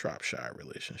 Black Shropshire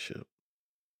relationship.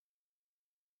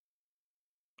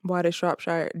 Why did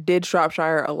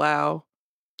Shropshire allow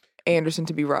Anderson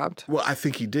to be robbed? Well, I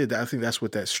think he did. I think that's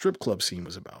what that strip club scene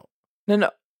was about. No.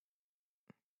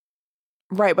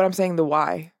 Right, but I'm saying the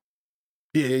why.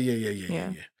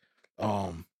 Yeah.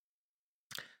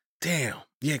 Damn.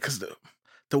 Yeah, because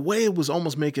the way it was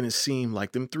almost making it seem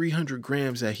like them 300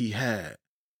 grams that he had,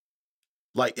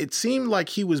 like it seemed like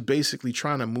he was basically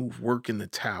trying to move work in the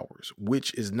towers,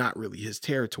 which is not really his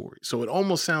territory. So it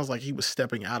almost sounds like he was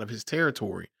stepping out of his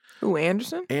territory. Who,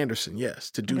 Anderson? Anderson,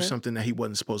 yes, to do Okay. something that he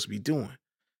wasn't supposed to be doing.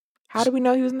 How do we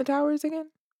know he was in the towers again?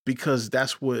 Because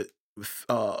that's what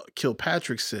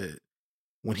Kilpatrick said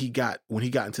when he got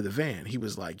into the van. He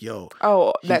was like, "Yo,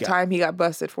 Oh, He that got- time he got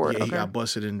busted for it. yeah, Okay. he got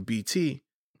busted in BT,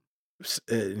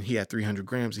 and he had 300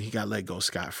 grams, and he got let go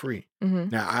scot free." hmm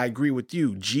Now, I agree with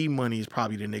you. G Money is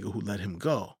probably the nigga who let him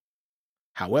go.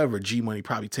 However, G Money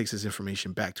probably takes his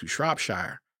information back to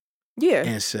Shropshire Yeah.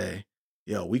 and say,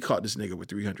 "Yo, we caught this nigga with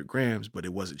 300 grams, but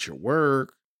it wasn't your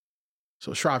work."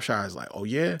 So Shropshire is like, "Oh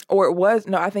yeah." Or it was,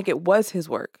 no, I think it was his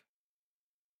work.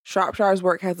 Shropshire's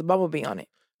work has a bumblebee on it.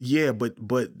 Yeah,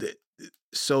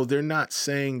 so they're not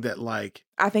saying that like,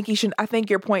 I think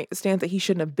your point stands that he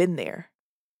shouldn't have been there.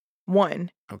 1.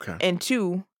 okay, And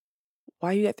 2,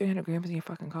 why you got 300 grams in your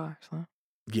fucking car, son?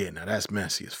 yeah, now that's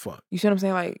messy as fuck. You see what I'm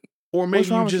saying? Like, Or maybe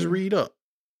wrong you with just you? read up.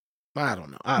 I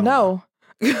don't know. I don't know.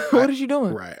 no. What is you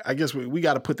doing? Right. I guess we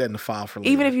got to put that in the file for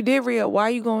later. Even if you did re-up, why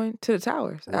are you going to the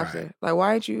towers after? Right. Like, why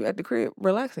aren't you at the crib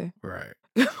relaxing? Right.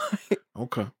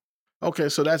 Okay.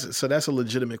 So that's a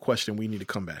legitimate question we need to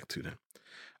come back to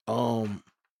then.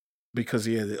 Because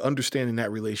understanding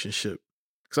that relationship,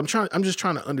 because I'm just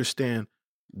trying to understand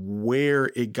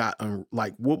where it got,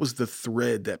 like, what was the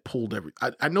thread that pulled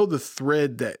I know the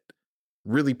thread that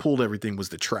really pulled everything was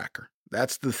the tracker.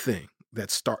 That's the thing that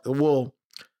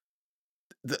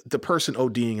the person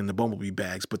ODing in the bumblebee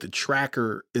bags, but the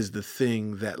tracker is the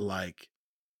thing that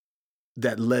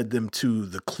that led them to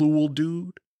the Kluel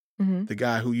dude, hmm the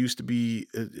guy who used to be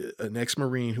an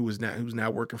ex-Marine who's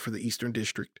now working for the Eastern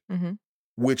District, hmm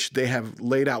which they have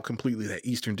laid out completely that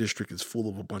Eastern District is full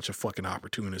of a bunch of fucking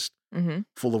opportunists, hmm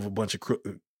full of a bunch of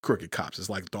crooked cops. It's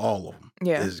like all of them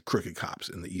Yeah. is crooked cops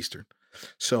in the Eastern.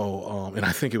 So, and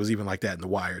I think it was even like that in The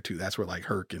Wire too. That's where like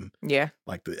Herc and Yeah.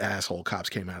 like the asshole cops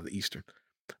came out of the Eastern.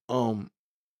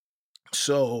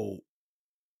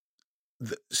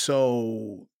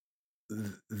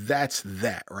 That's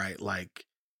that, right? Like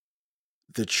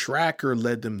the tracker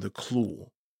led them to Kluel,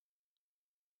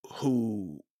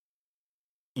 who,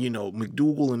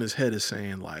 McDougal in his head is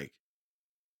saying like,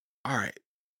 all right,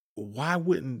 why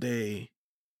wouldn't they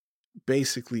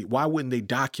basically, why wouldn't they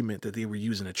document that they were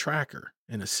using a tracker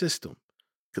in a system?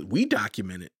 Because we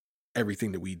documented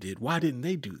everything that we did. Why didn't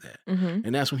they do that? Mm-hmm.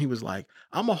 And that's when he was like,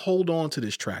 I'm going to hold on to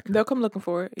this tracker. They'll come looking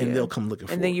for it. And yeah. they'll come looking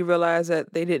for it. And then you realize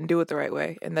that they didn't do it the right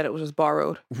way and that it was just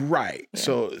borrowed. Right.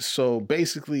 Yeah. So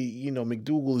basically, you know,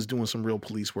 McDougal is doing some real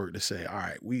police work to say, all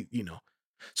right,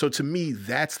 so to me,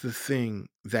 that's the thing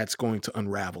that's going to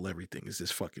unravel everything is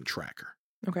this fucking tracker.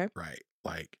 Okay. Right.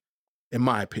 Like, in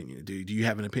my opinion, do you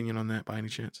have an opinion on that by any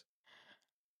chance?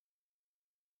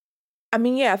 I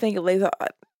mean, yeah, I think it lays out.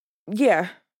 Yeah.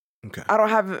 Okay. I don't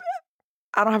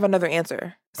have another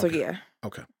answer. So Okay. yeah.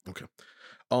 Okay.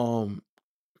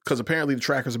 Because apparently the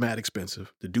trackers are mad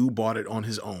expensive. The dude bought it on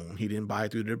his own. He didn't buy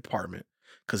it through the department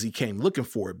because he came looking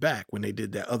for it back when they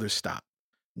did that other stop.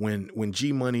 When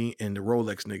G Money and the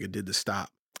Rolex nigga did the stop.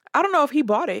 I don't know if he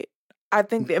bought it. I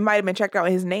think it might have been checked out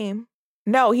in his name.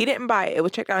 No, he didn't buy it. It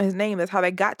was checked out in his name. That's how they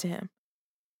got to him.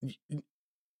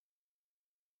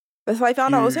 That's how I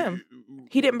found out it was him.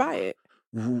 He didn't buy it.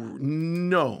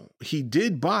 No, he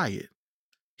did buy it.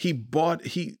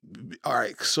 All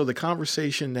right. So the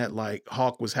conversation that like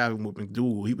Hawk was having with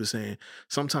McDougal, he was saying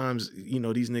sometimes, you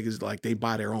know, these niggas like they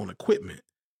buy their own equipment,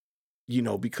 you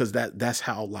know, because that's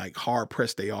how like hard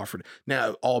pressed they are for it.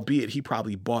 Now, albeit he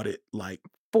probably bought it like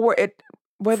For it,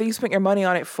 whether you spent your money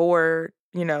on it for,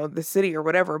 you know, the city or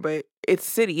whatever, but it's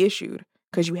city issued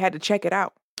because you had to check it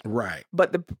out. right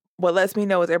But what lets me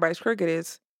know is everybody's crooked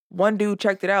is one dude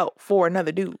checked it out for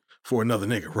another dude. for another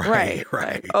nigga. Right.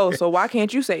 Like, oh, so why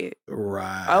can't you say it?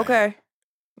 Right. Okay.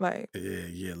 Like,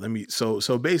 Yeah. Let me. So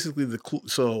basically, the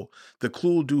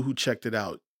cool dude who checked it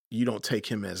out, you don't take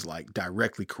him as like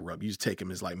directly corrupt. You just take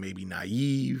him as like maybe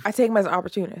naive. I take him as an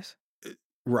opportunist.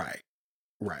 Right.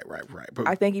 But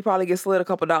I think he probably gets slid a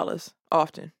couple dollars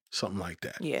often. something like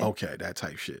that. Yeah. Okay, that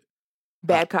type shit.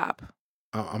 Bad cop.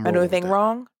 I'm I know rolling with anything that.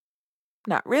 wrong?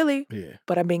 Not really. Yeah.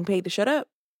 But I'm being paid to shut up.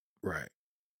 Right.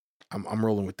 I'm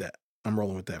rolling with that. I'm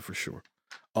rolling with that for sure.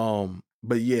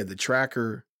 But yeah, the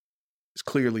tracker is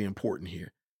clearly important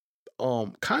here.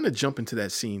 Kind of jump into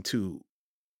that scene too,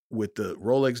 with the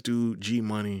Rolex dude, G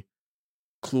Money,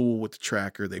 Clue with the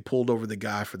tracker. They pulled over the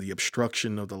guy for the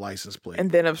obstruction of the license plate.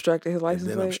 And then obstructed his license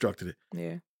and then plate. obstructed it.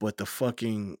 Yeah. But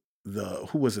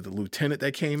who was it? The lieutenant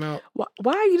that came out?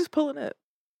 Why are you just pulling up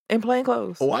in plain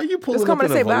clothes? Why are you pulling Just up coming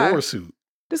in to a say bye. velour suit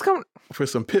Just come. for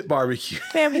some pit barbecue?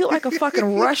 Fam, he look like a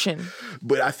fucking Russian.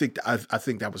 But I think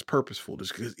that was purposeful,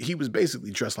 just because he was basically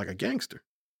dressed like a gangster.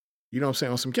 You know what I'm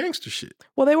saying? On some gangster shit.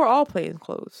 Well, they were all plain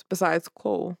clothes. Besides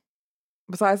Cole.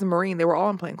 Besides the Marine, they were all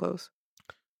in plain clothes.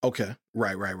 Okay.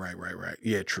 Right.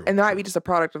 Yeah, true. And that might true, be just a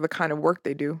product of the kind of work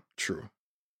they do. True.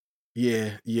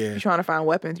 Yeah. If you're trying to find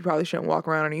weapons, you probably shouldn't walk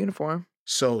around in a uniform.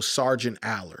 So Sergeant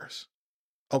Allers.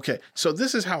 Okay. So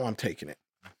this is how I'm taking it.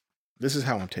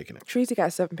 Treasy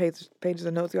got 7 pages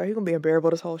of notes. Y'all, he gonna be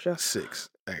unbearable this whole show. 6,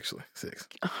 actually. 6.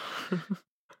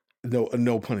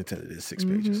 No pun intended. It's 6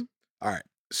 pages. All right.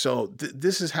 So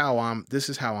this is how I'm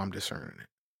discerning it.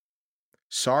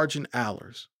 Sergeant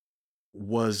Allers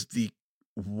was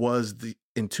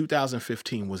in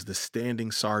 2015 was the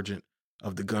standing sergeant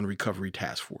of the gun recovery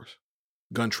task force,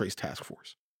 gun trace task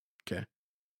force. Okay.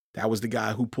 That was the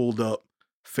guy who pulled up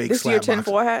fake This slap your boxes.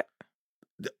 tinfoil hat?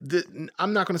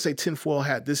 I'm not going to say tinfoil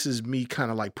hat. This is me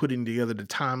kind of like putting together the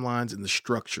timelines and the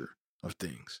structure of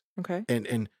things. Okay.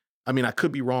 And I mean, I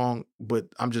could be wrong, but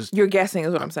I'm just... You're guessing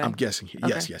is what I'm saying. I'm guessing here.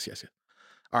 Okay. Yes.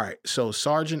 All right. So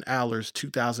Sergeant Allers,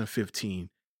 2015,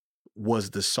 was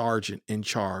the sergeant in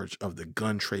charge of the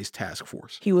gun trace task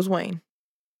force. He was Wayne.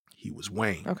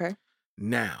 Okay.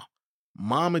 Now,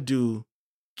 Mamadou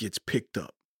gets picked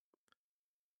up.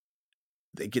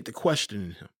 They get to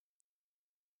questioning him.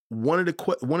 One of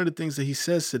the things that he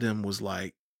says to them was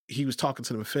like, he was talking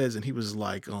to them feds and he was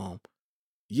like,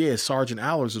 yeah, Sergeant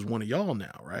Allers is one of y'all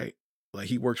now, right? Like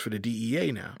he works for the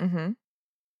DEA now. Mm-hmm.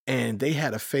 And they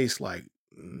had a face like,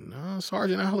 no,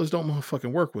 Sergeant Allers don't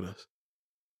motherfucking work with us.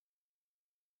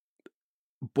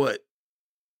 But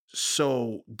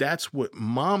so that's what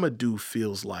Mamadou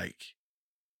feels like.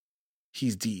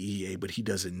 He's DEA, but he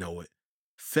doesn't know it.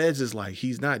 Feds is like,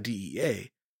 he's not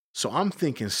DEA. So I'm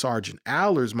thinking Sergeant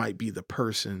Allers might be the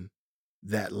person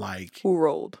that like... Who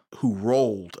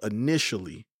rolled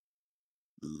initially,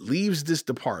 leaves this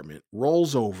department,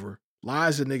 rolls over,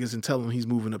 lies to niggas and tell them he's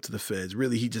moving up to the feds.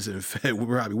 Really, he just in fed,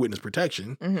 probably witness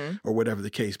protection or whatever the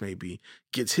case may be.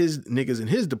 Gets his niggas in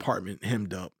his department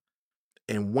hemmed up.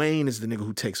 And Wayne is the nigga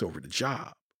who takes over the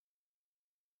job.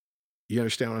 You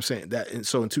understand what I'm saying? And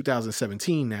so in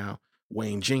 2017 now,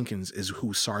 Wayne Jenkins is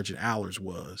who Sergeant Allers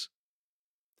was.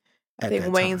 I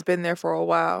think Wayne's been there for a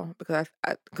while because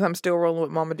because I'm still rolling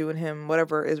with Mama doing him,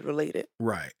 whatever is related.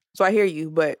 Right. So I hear you,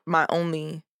 but my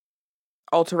only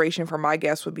alteration for my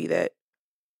guess would be that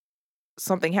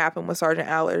something happened with Sergeant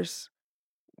Allers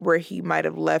where he might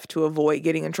have left to avoid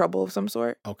getting in trouble of some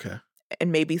sort. Okay.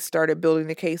 And maybe started building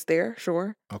the case there,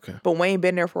 sure. Okay. But Wayne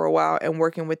been there for a while and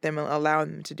working with them and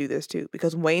allowing them to do this too.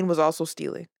 Because Wayne was also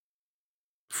stealing.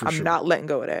 I'm sure. not letting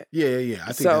go of that. Yeah.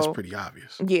 I think that's pretty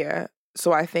obvious. Yeah.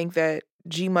 So I think that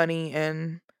G Money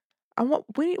and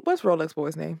what's Rolex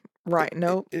boy's name? Right?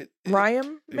 No,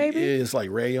 Rayam maybe. It's like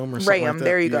Rayam or something like that.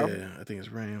 There you go. Yeah, I think it's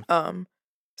Rayam.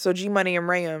 So G Money and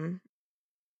Rayam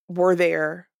were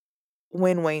there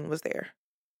when Wayne was there.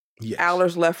 Yes.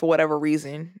 Allers left for whatever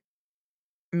reason,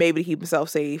 maybe to keep himself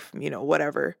safe,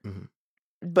 whatever. Mm-hmm.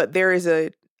 But there is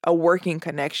a working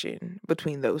connection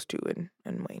between those two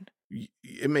and Wayne.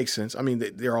 It makes sense. I mean,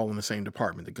 they're all in the same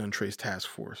department, the Gun Trace Task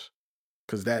Force,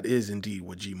 because that is indeed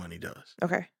what G Money does.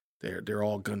 Okay. They're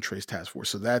all Gun Trace Task Force.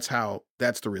 So that's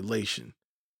the relation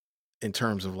in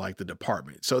terms of like the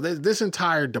department. So this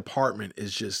entire department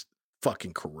is just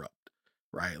fucking corrupt,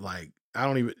 right? Like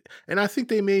and I think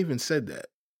they may even said that,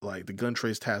 like the Gun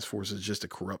Trace Task Force is just a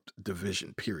corrupt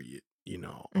division, period.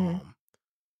 Mm-hmm.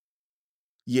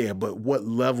 Yeah, but what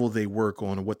level they work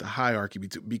on and what the hierarchy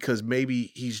because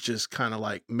maybe he's just kind of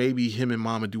like, maybe him and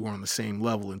Mamadou are on the same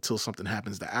level until something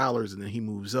happens to Allers and then he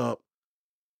moves up.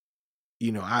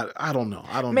 I don't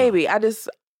know. Maybe.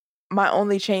 My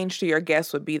only change to your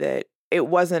guess would be that it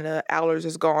wasn't a Allers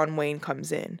is gone, Wayne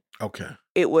comes in. Okay.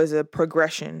 It was a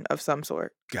progression of some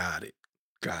sort. Got it.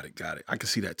 I can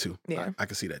see that too. Yeah. I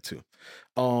can see that too.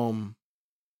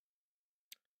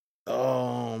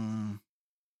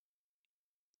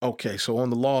 Okay, so on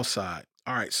the law side,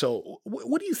 all right. So,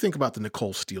 what do you think about the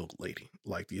Nicole Steele lady,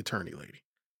 like the attorney lady?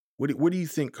 What do you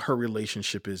think her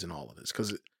relationship is in all of this?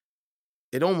 Because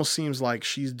it almost seems like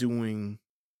she's doing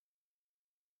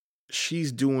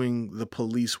the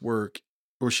police work,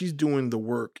 or she's doing the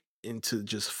work into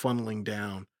just funneling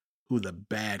down who the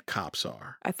bad cops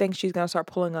are. I think she's gonna start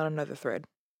pulling on another thread.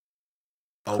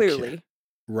 Okay. Clearly,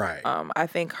 right. I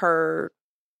think her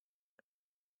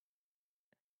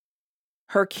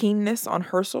keenness on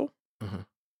Herschel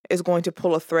is going to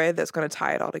pull a thread that's going to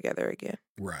tie it all together again.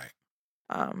 Right.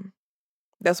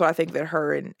 That's what I think that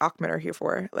her and Ahmed are here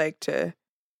for, like to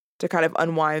kind of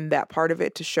unwind that part of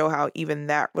it, to show how even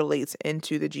that relates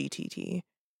into the GTT.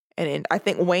 And I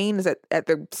think Wayne is at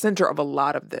the center of a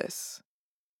lot of this.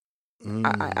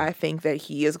 I think that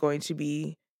he is going to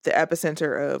be the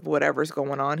epicenter of whatever's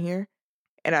going on here.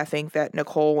 And I think that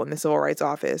Nicole and the Civil Rights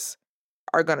Office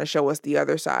are going to show us the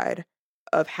other side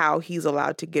of how he's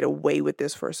allowed to get away with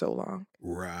this for so long.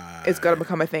 Right. It's going to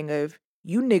become a thing of,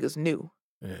 you niggas knew.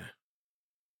 Yeah.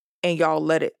 And y'all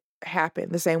let it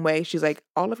happen. The same way she's like,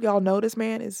 all of y'all know this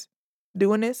man is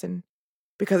doing this, and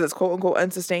because it's quote unquote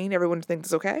unsustained, everyone thinks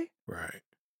it's okay. Right.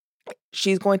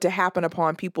 She's going to happen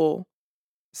upon people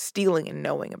stealing and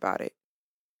knowing about it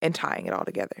and tying it all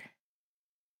together.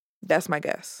 That's my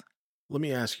guess. Let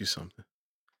me ask you something.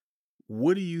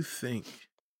 What do you think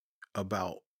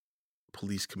about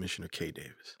Police Commissioner Kay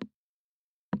Davis?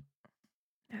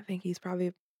 I think he's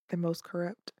probably the most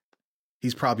corrupt.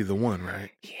 He's probably the one,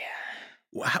 right?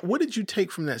 Yeah. What did you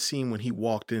take from that scene when he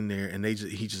walked in there and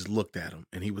he just looked at him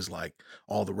and he was like,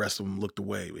 all the rest of them looked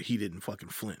away, but he didn't fucking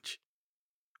flinch?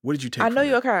 What did you take? I know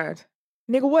you're kind.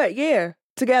 Nigga, what? Yeah.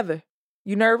 Together.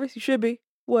 You nervous? You should be.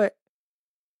 What?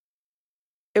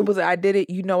 It was, I did it.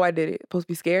 You know I did it. Supposed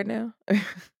to be scared now?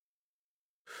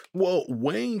 Well,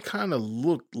 Wayne kind of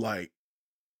looked like.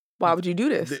 Why would you do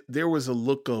this? There was a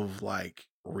look of like,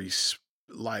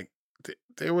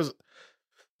 there was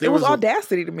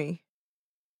audacity to me.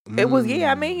 It was,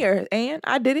 yeah, I'm in here and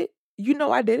I did it. You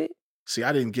know I did it. See,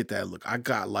 I didn't get that look. I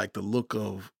got like the look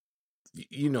of,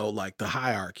 like the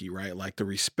hierarchy, right? Like the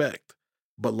respect.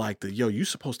 But like you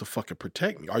supposed to fucking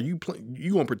protect me. Are you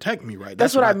gonna protect me, right?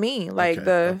 That's what I mean. Like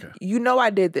you know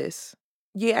I did this.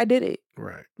 Yeah, I did it.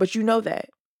 Right. But you know that.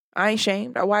 I ain't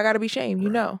shamed. Why I gotta be shamed? You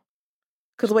know.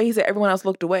 Because the way he said everyone else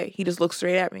looked away. He just looked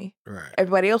straight at me. Right.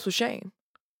 Everybody else was shamed.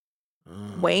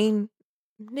 Wayne,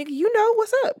 nigga, you know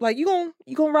what's up. Like, you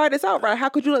gonna ride this out, right? How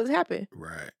could you let this happen?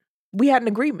 Right. We had an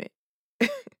agreement.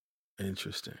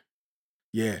 Interesting.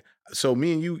 Yeah. So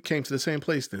me and you came to the same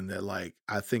place then, that like,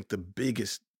 I think the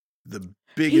biggest.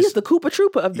 He's the Koopa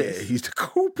Trooper of this. Yeah, he's the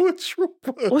Koopa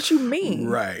Trooper. What you mean?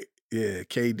 Right. Yeah,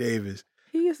 Kay Davis.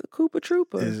 He is the Koopa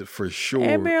Trooper. Is for sure.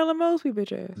 And Marilyn Mosby,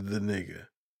 bitch ass. The nigga.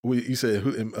 You said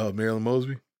who? Marilyn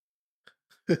Mosby?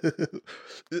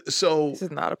 So this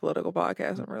is not a political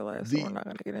podcast in real life, so we're not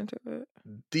going to get into it.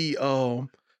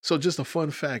 So just a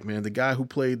fun fact, man. The guy who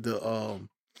played the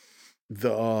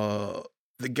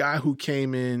guy who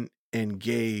came in and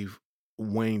gave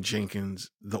Wayne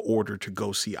Jenkins the order to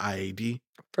go see IAD.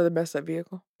 For the messed up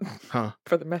vehicle. Huh?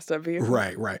 For the messed up vehicle.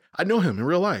 Right. I know him in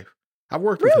real life. I've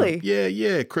worked with Really? him.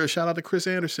 Yeah. Chris, shout out to Chris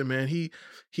Anderson, man.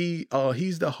 He's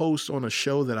the host on a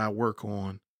show that I work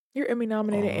on. You're Emmy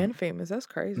nominated and famous. That's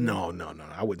crazy. No.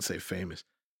 I wouldn't say famous.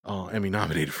 Emmy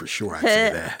nominated for sure. I'd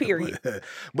say that. Period.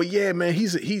 But yeah, man,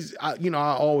 he's I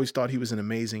always thought he was an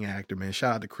amazing actor, man.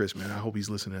 Shout out to Chris, man. I hope he's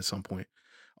listening at some point.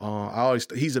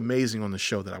 He's amazing on the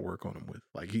show that I work on him with.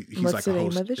 Like he's What's like the a name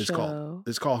host. of the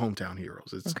It's called Hometown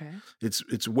Heroes. Okay.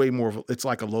 It's way more of it's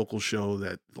like a local show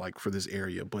that like for this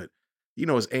area, but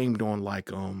it's aimed on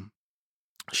like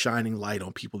shining light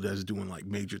on people that's doing like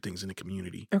major things in the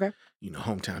community. Okay.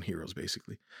 Hometown Heroes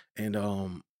basically. And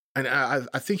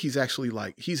I think he's actually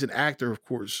like he's an actor, of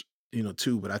course,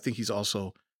 too, but I think he's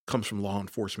also comes from law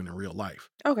enforcement in real life.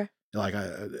 Okay. Like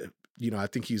I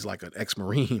think he's like an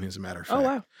ex-Marine, as a matter of fact. Oh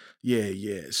wow.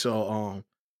 Yeah. So,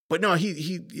 but no,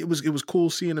 it was cool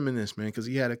seeing him in this, man, because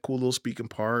he had a cool little speaking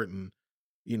part and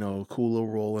cool little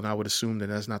role, and I would assume that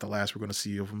that's not the last we're going to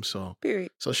see of him. So,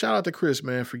 Period. So shout out to Chris,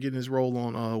 man, for getting his role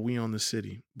on We Own the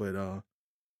City. But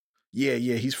yeah,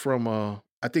 he's from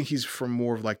I think he's from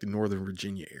more of like the Northern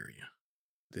Virginia area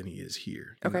than he is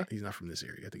here. Okay. He's not from this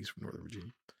area. I think he's from Northern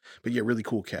Virginia. But yeah, really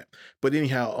cool cat. But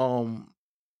anyhow,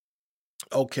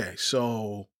 okay,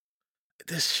 so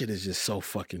this shit is just so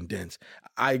fucking dense.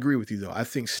 I agree with you though. I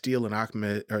think Steele and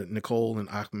Ahmed, or Nicole and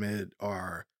Ahmed,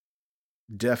 are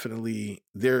definitely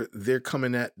they're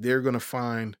coming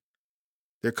from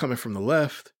the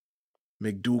left.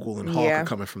 McDougal and Hawk are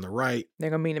coming from the right. They're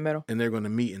gonna meet in the middle. And they're gonna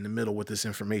meet in the middle with this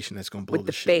information that's gonna blow With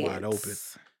the the shit feds. wide open.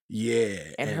 Yeah.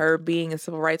 And her being in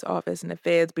civil rights office and the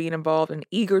feds being involved and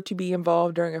eager to be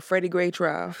involved during a Freddie Gray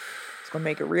trial. It's gonna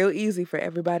make it real easy for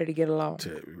everybody to get along.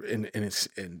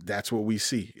 And that's what we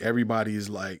see. Everybody is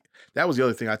like, that was the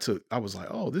other thing I was like,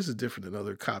 oh, this is different than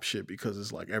other cop shit because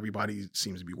it's like everybody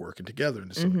seems to be working together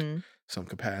in some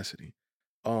capacity.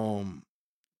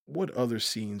 What other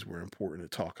scenes were important to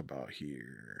talk about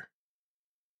here?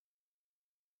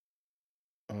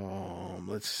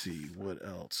 Let's see what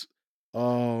else.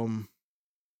 You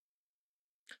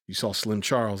saw Slim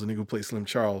Charles. The nigga who played Slim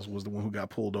Charles was the one who got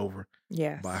pulled over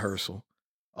by Herschel.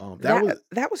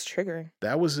 That was triggering.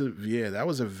 That was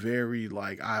a very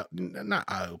like not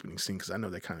eye-opening scene because I know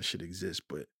that kind of shit exists,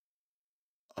 but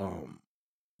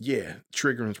yeah,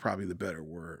 triggering is probably the better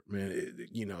word, man.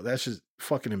 That's just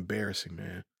fucking embarrassing,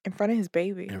 man. In front of his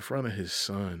baby. In front of his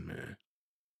son, man.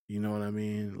 You know what I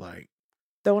mean? Like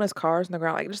throwing his cars on the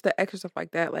ground, like just the extra stuff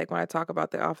like that. Like when I talk about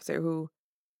the officer who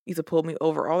used to pull me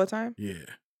over all the time. Yeah.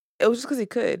 It was just because he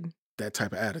could. That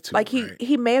type of attitude. Like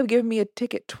he may have given me a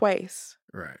ticket twice.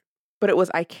 Right. But it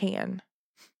was I can.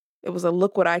 It was a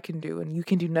look what I can do and you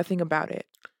can do nothing about it.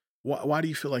 Why do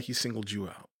you feel like he singled you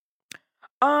out?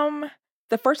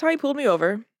 The first time he pulled me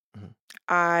over,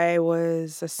 I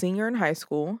was a senior in high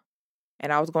school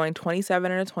and I was going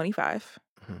 27 and a 25.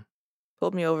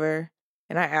 Pulled me over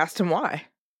and I asked him why.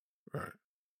 Right.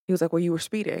 He was like, well, you were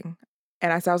speeding.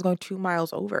 And I said I was going 2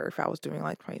 miles over if I was doing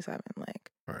like 27.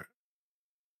 Like, right.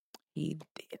 He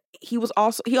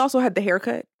also had the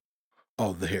haircut.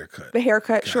 Oh, the haircut. The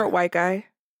haircut, short white guy.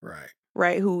 Right.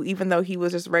 Right. Who, even though he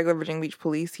was just regular Virginia Beach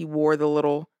police, he wore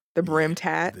the brim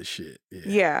tat. The shit.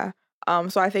 Yeah.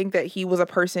 So I think that he was a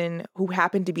person who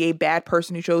happened to be a bad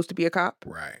person who chose to be a cop.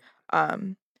 Right.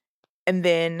 And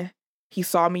then he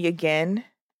saw me again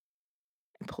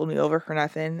and pulled me over for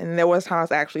nothing. And there was time I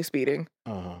was actually speeding.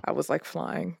 I was like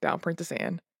flying down Princess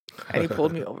Anne and he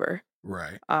pulled me over.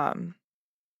 Right. And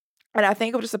I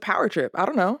think it was just a power trip. I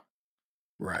don't know.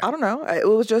 Right. I don't know. It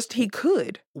was just he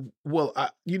could. Well,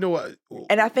 you know what?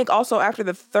 And I think also after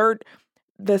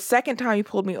the second time he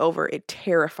pulled me over, it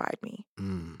terrified me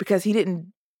because he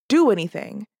didn't do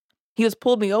anything. He just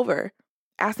pulled me over,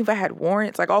 asked me if I had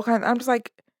warrants, like all kinds. I'm just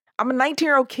like, I'm a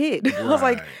 19-year-old kid. Right. I was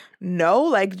like, no,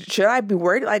 like, should I be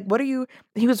worried? Like, what are you?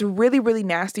 He was really, really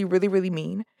nasty, really, really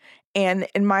mean. And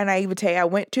in my naivete, I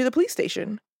went to the police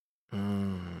station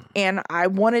and I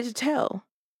wanted to tell,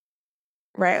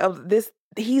 right, of this.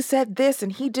 He said this and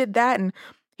he did that and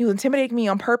he was intimidating me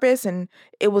on purpose and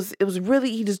it was really,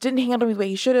 he just didn't handle me the way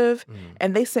he should have.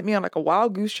 And they sent me on like a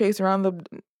wild goose chase around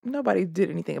nobody did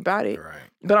anything about it. Right.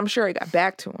 But I'm sure it got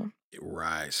back to him.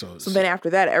 Right. So then after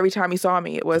that, every time he saw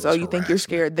me, it was you think you're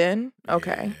scared then?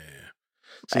 Okay. Yeah.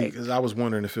 See, because I was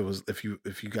wondering if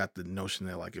you got the notion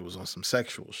that like it was on some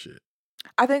sexual shit.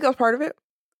 I think that was part of it.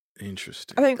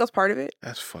 Interesting. I think that was part of it.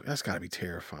 That's gotta be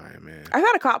terrifying, man. I've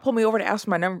had a cop pull me over to ask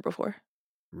for my number before.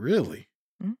 Really?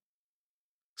 Mm-hmm.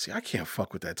 See, I can't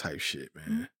fuck with that type shit,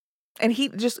 man. And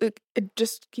he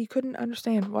he couldn't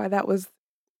understand why that was.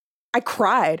 I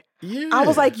cried. Yeah. I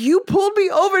was like, you pulled me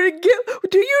over to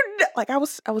do you like I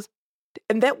was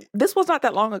and this was not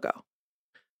that long ago.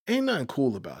 Ain't nothing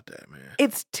cool about that, man.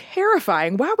 It's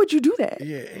terrifying. Why would you do that?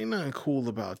 Yeah, ain't nothing cool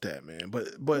about that, man. But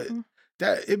Mhm.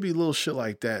 that it'd be little shit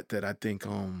like that I think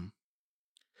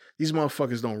these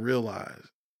motherfuckers don't realize,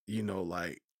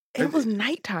 like It was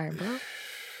nighttime, bro.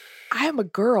 I am a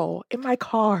girl in my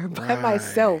car by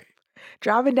myself,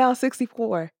 driving down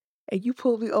 64, and you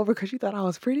pulled me over because you thought I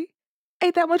was pretty?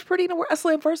 Ain't that much pretty in the world?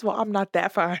 Slim, first of all, I'm not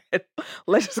that fine.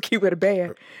 Let's just keep it a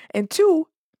band. And two,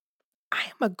 I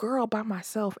am a girl by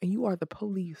myself, and you are the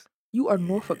police. You are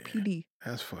Norfolk PD.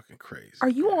 That's fucking crazy. Are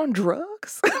you on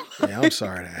drugs? Yeah, I'm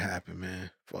sorry that happened,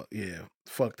 man.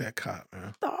 Fuck that cop,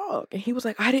 man. Dog. And he was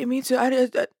like, I didn't mean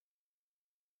to.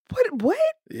 What?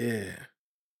 Yeah.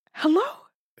 Hello?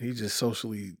 He's just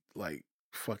socially, like,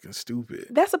 fucking stupid.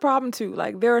 That's a problem, too.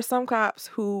 Like, there are some cops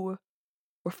who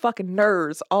were fucking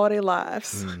nerds all their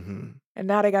lives. Mm-hmm. And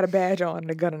now they got a badge on and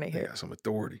a gun in their They head. got some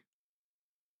authority.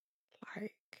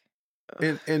 Like,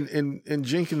 And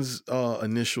Jenkins'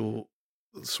 initial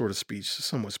sort of speech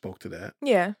somewhat spoke to that.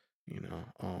 yeah.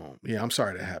 Yeah, I'm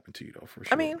sorry that happened to you though, for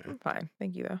sure. I mean, man. I'm fine.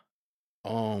 Thank you, though.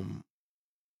 All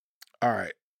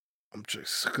right. I'm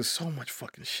just because so much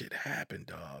fucking shit happened,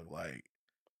 dog. Like,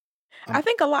 I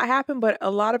think a lot happened, but a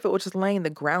lot of it was just laying the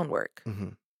groundwork.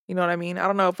 mhm. You know what I mean? I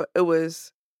don't know if it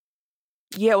was,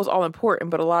 it was all important,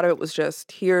 but a lot of it was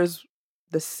just, here's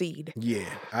the seed. Yeah,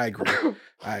 I agree.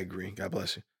 I agree. God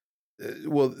bless you.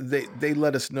 Well, they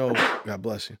let us know. God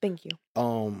bless you. Thank you.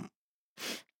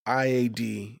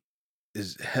 IAD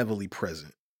is heavily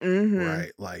present, Mm-hmm.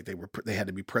 right? Like they had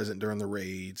to be present during the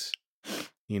raids.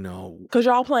 Because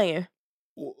y'all playing.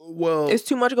 Well, It's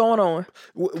too much going on.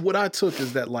 what I took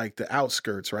is that like the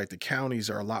outskirts, right? The counties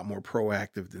are a lot more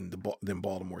proactive than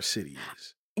Baltimore City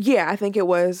is. Yeah, I think it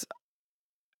was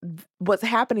what's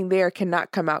happening there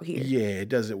cannot come out here. Yeah, it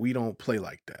doesn't. We don't play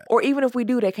like that. Or even if we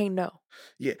do, they can't know.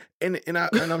 Yeah, and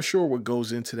I'm sure what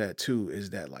goes into that too is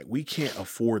that like we can't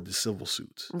afford the civil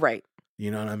suits. Right. You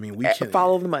know what I mean? We can't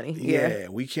follow the money. Yeah.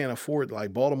 we can't afford,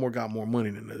 like, Baltimore got more money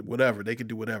than whatever. They could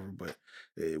do whatever, but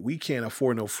we can't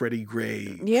afford no Freddie Gray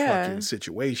fucking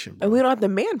situation, bro. And we don't have the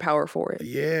manpower for it.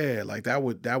 Yeah, like that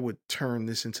would turn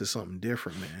this into something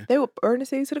different, man. They would burn the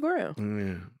city to the ground.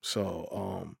 Yeah.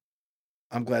 So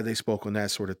I'm glad they spoke on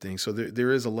that sort of thing. So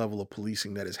there is a level of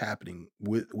policing that is happening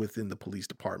within the police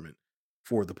department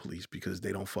for the police because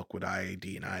they don't fuck with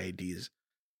IAD, and IAD is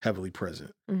heavily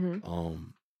present. Mm-hmm.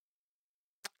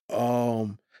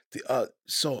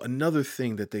 So another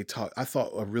thing that I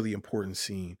thought a really important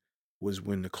scene was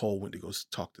when Nicole went to go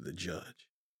talk to the judge,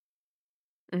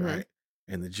 Mm-hmm. right?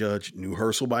 And the judge knew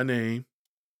Herschel by name,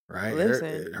 right?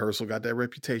 Listen. Herschel got that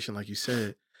reputation, like you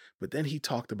said, but then he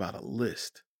talked about a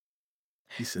list.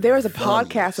 He said There was a "The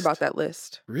podcast list." about that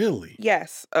list. Really?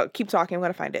 Yes. Keep talking. I'm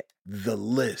going to find it. The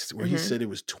list, where he Mhm. said it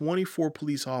was 24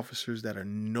 police officers that are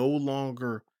no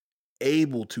longer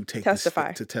able to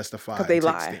Testify. to testify 'Cause they and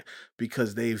take lie. stand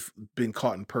because they've been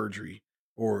caught in perjury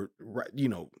or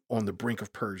on the brink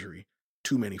of perjury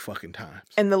too many fucking times.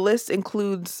 And the list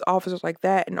includes officers like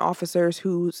that and officers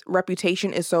whose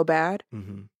reputation is so bad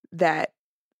Mhm. that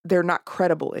they're not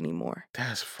credible anymore.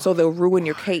 That's fucking So they'll ruin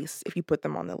your wild. case if you put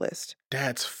them on the list.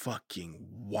 That's fucking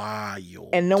wild.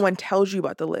 And no one tells you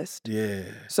about the list.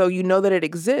 Yeah. So you know that it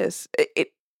exists.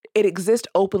 It exists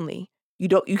openly. You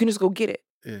can just go get it.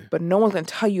 Yeah. But no one's going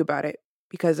to tell you about it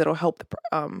because it'll help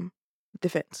the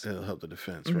defense. It'll help the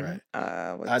defense, Mhm. right?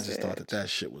 I just thought that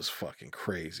shit was fucking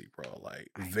crazy, bro. Like,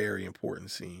 very important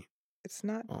scene. It's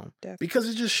not death. Because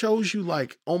it just shows you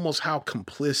like almost how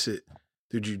complicit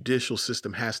the judicial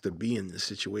system has to be in this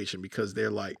situation, because they're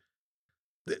like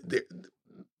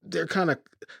they're kind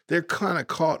of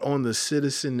caught on the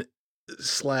citizen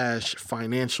 /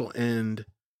 financial end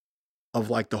of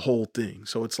like the whole thing.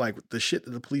 So it's like the shit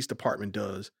that the police department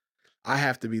does, I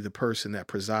have to be the person that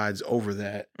presides over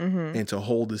that Mm-hmm. and to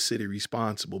hold the city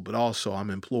responsible, but also I'm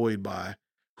employed by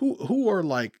who are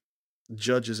like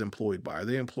judges employed by? Are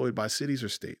they employed by cities or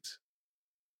states?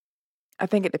 I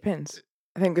think it depends.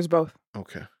 I think there's both.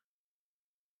 Okay.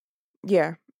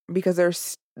 Yeah, because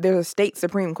there's a state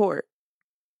Supreme Court.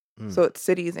 Mm. So it's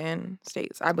cities and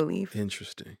states, I believe.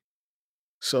 Interesting.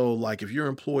 So like if you're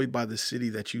employed by the city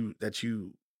that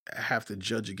you have to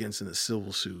judge against in a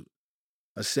civil suit,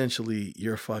 essentially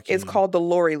you're fucking It's called the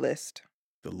Lori List.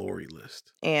 the Lori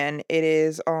List. And it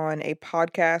is on a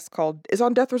podcast it's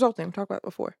on Death Resulting. We talked about it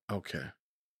before. Okay.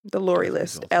 The Lori Death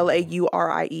List. Resulting.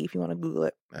 LAURIE if you want to Google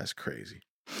it. That's crazy.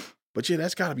 But yeah,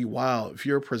 that's got to be wild. If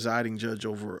you're a presiding judge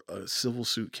over a civil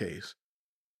suit case,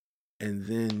 and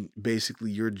then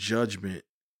basically your judgment.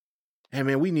 Hey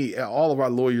man, we need all of our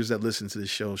lawyers that listen to this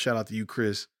show. Shout out to you,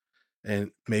 Chris,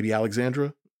 and maybe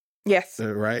Alexandra. Yes.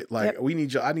 Right? Like Yep. we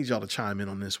need y'all. I need y'all to chime in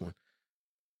on this one.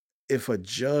 If a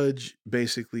judge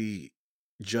basically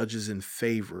judges in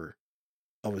favor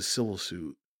of a civil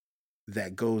suit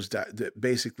that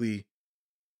basically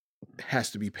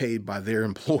has to be paid by their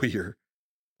employer,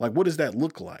 like what does that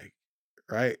look like?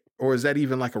 Right? Or is that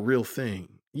even like a real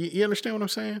thing? You understand what I'm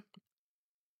saying?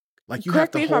 Like you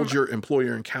Correct have me to if hold your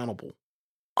employer accountable.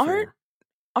 Aren't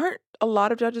a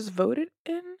lot of judges voted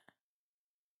in?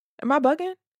 Am I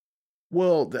bugging?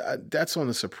 Well, that's on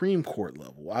the Supreme Court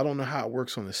level. I don't know how it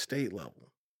works on the state level.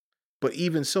 But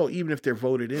even so, even if they're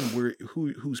voted in,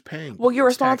 who's paying? Well, you're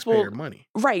It's responsible, taxpayer money.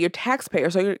 Right? You're taxpayer,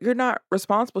 so you're not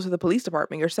responsible to the police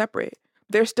department. You're separate.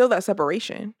 There's still that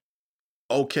separation.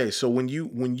 Okay, so when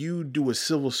you do a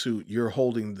civil suit, you're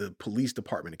holding the police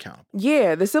department accountable.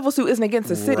 Yeah, the civil suit isn't against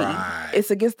the city; Right. it's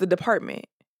against the department.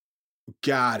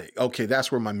 Got it. Okay,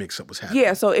 that's where my mix-up was happening.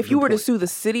 Yeah, so if Good you were to point. sue the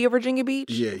city of Virginia Beach,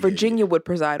 Yeah, Virginia would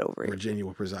preside over it. Virginia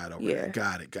will preside over Yeah. that.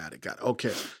 Got it.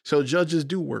 Okay, so judges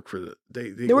do work for the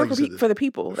they They work like you said, for the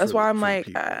people. That's for why the- I'm for the like,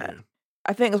 people, yeah.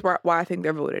 I think that's why I think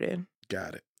they're voted in.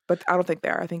 Got it. But I don't think they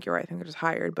are. I think you're right. I think they're just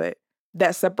hired. But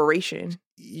that separation.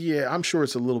 Yeah, I'm sure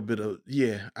it's a little bit of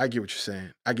I get what you're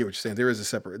saying. There is a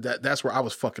separate that's where I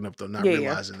was fucking up though, not Yeah, yeah.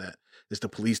 realizing that it's the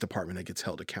police department that gets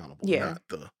held accountable, Yeah. not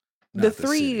the The not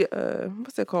three, city.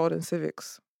 what's it called in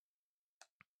civics?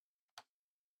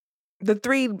 The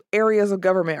three areas of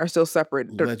government are still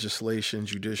separate. Legislation,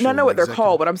 judicial. No, I know what they're executive.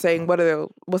 called, but I'm saying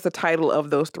what's the title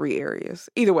of those three areas?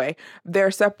 Either way,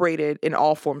 they're separated in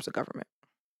all forms of government.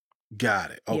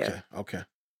 Got it. Yeah. Okay.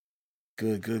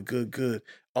 Good.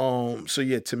 So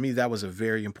yeah, to me that was a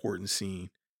very important scene.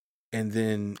 And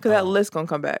then Because that list gonna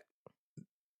come back.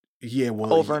 yeah,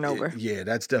 well, over and over. Yeah,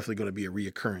 that's definitely going to be a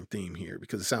reoccurring theme here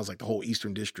because it sounds like the whole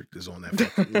Eastern District is on that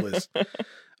fucking list.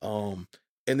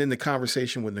 And then the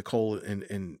conversation with Nicole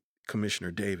and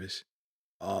Commissioner Davis,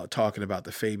 talking about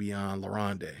the Fabian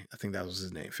Laronde. I think that was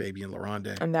his name, Fabian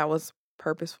Laronde. And that was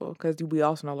purposeful because we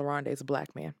also know Laronde is a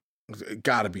black man. It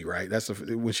gotta be right. That's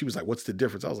when she was like, "What's the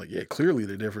difference?" I was like, "Yeah, clearly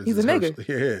the difference He's is a nigga."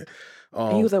 Yeah.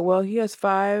 And he was like, well, he has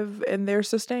 5 and they're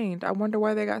sustained. I wonder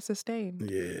why they got sustained.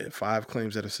 Yeah, 5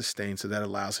 claims that are sustained, so that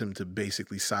allows him to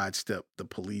basically sidestep the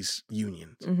police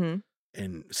unions Mm-hmm.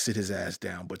 and sit his ass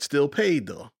down, but still paid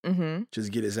though. Mm-hmm.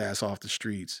 Just get his ass off the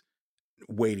streets,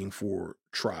 waiting for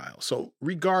trial. So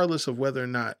regardless of whether or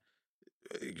not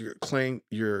your claims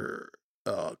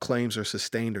are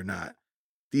sustained or not,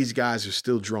 these guys are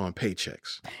still drawing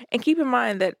paychecks, And keep in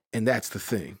mind that and that's the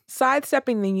thing.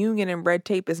 sidestepping the union and red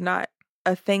tape is not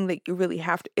a thing that you really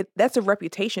have to. That's a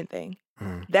reputation thing.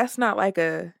 Mhm. That's not like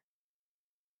a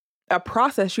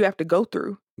process you have to go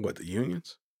through. What, the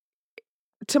unions?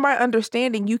 To my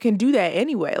understanding, you can do that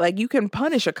anyway. Like you can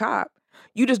punish a cop.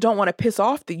 You just don't want to piss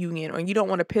off the union, or you don't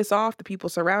want to piss off the people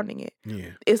surrounding it.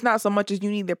 Yeah. It's not so much as you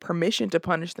need their permission to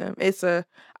punish them. It's I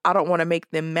don't want to make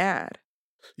them mad.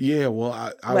 Yeah, well,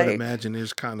 I would Like- imagine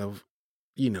there's kind of,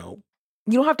 You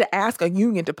don't have to ask a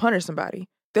union to punish somebody.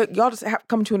 Y'all just have to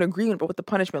come to an agreement about what the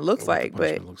punishment looks what the like.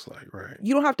 punishment But looks like, right?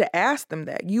 you don't have to ask them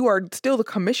that. You are still the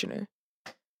commissioner.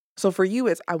 So for you,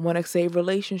 it's I want to save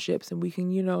relationships, and we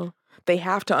can, they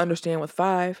have to understand with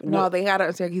 5. No, Well- they gotta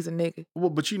understand he's a nigga. Well,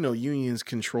 but unions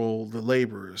control the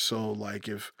laborers, so like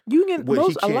if Union, Well,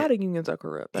 he a can't- lot of unions are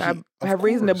corrupt. He- I of have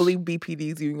reason to course. believe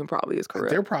BPD's union probably is corrupt.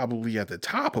 they're probably at the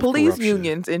top of Police corruption.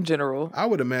 unions in general, I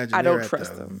would imagine I they're don't at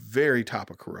trust the them. very top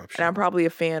of corruption. and I'm probably a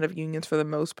fan of unions for the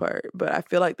most part, but I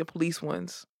feel like the police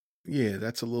ones Yeah,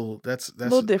 that's a little that's a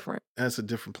little different. that's a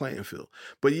different playing field.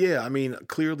 But yeah, I mean,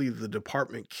 clearly the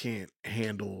department can't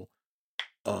handle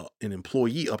an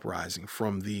employee uprising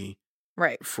from the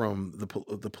Right.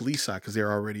 the police side because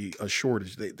they're already a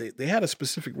shortage. They had a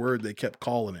specific word they kept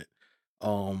calling it.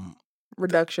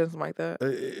 Reductions like that.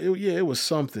 It was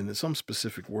some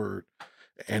specific word,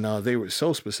 and they were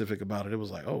so specific about it. It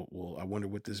was like, oh well, I wonder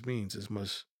what this means. This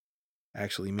must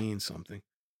actually mean something.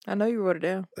 I know you wrote it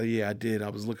down. Yeah, I did. I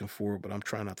was looking for it, but I'm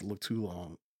trying not to look too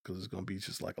long because it's gonna be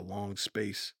just like a long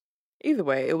space. Either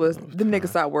way, it was That was the niggas fine.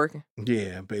 stopped working.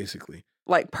 Yeah, basically.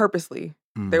 Like purposely.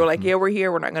 They were like, Mhm. yeah, we're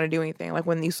here. We're not going to do anything. Like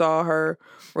when you saw her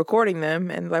recording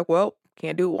them and like, well,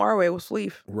 can't do it our way. We'll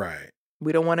leave. Right.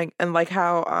 We don't want to. And like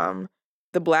how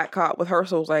the black cop with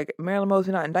Herschel was like, Marilyn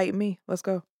Mosby not indicting me. Let's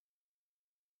go.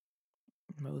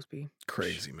 Mosby.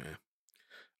 Crazy, man.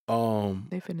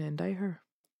 They finna indict her.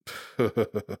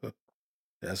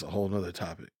 That's a whole nother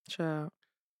topic. Child.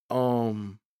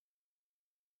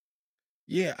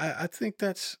 Yeah, I think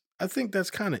that's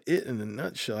kind of it in a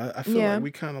nutshell. I feel Yeah. like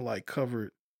we kind of like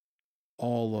covered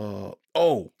all.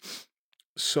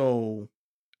 So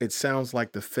it sounds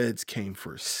like the feds came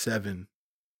for 7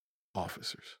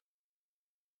 officers,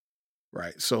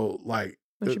 right? So like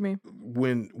What you mean?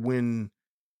 when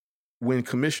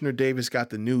Commissioner Davis got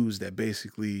the news that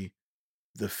basically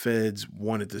the feds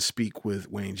wanted to speak with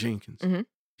Wayne Jenkins, Mhm.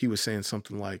 he was saying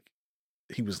something like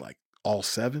he was like all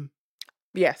 7.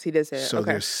 Yes, he did say it. So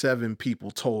Okay. there's 7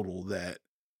 people total that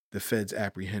the feds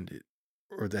apprehended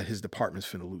or that his department's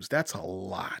finna lose. That's a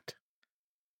lot.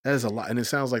 That is a lot. And it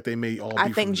sounds like they may all be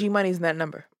I think from G Money's in that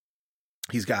number.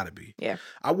 he's got to be. Yeah.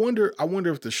 I wonder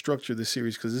if the structure of the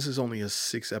series, because this is only a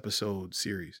 6-episode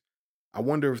series, I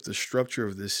wonder if the structure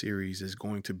of this series is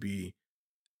going to be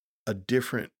a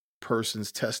different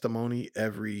person's testimony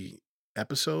every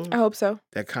episode. I hope so.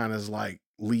 That kind of like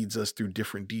leads us through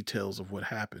different details of what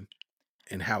happened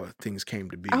and how things came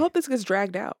to be. I hope this gets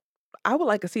dragged out. I would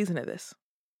like a season of this.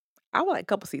 I would like a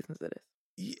couple seasons of this.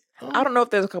 Yeah, I don't know if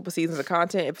there's a couple seasons of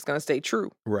content if it's going to stay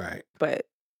true, right. but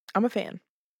I'm a fan.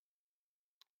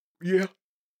 Yeah.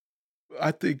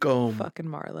 I think Fucking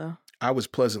Marlo. I was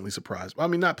pleasantly surprised. I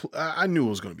mean, I knew it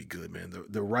was going to be good, man.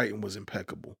 The writing was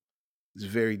impeccable. It's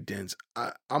very dense.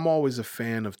 I'm always a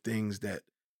fan of things that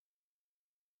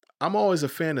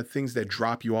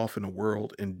drop you off in a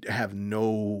world and have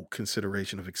no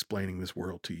consideration of explaining this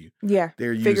world to you. Yeah.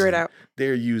 Figure it out.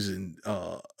 They're using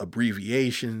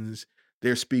abbreviations.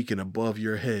 They're speaking above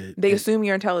your head. They And- assume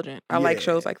you're intelligent. I like Yeah,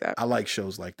 shows like that. I like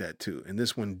shows like that too. And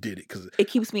this one did it because It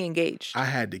keeps me engaged. I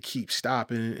had to keep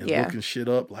stopping and Yeah. looking shit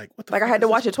up. Like, what the Like I fuck had is to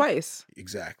this watch it one? twice.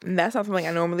 Exactly. And that's not something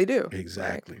I normally do. Like,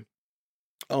 Exactly.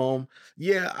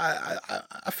 Yeah,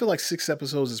 I feel like 6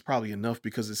 episodes is probably enough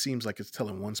because it seems like it's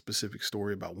telling one specific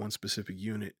story about one specific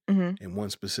unit mhm. and one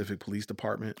specific police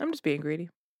department. I'm just being greedy.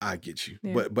 I get you.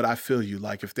 Yeah. But I feel you.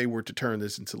 Like if they were to turn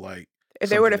this into like If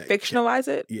they were to something that fictionalize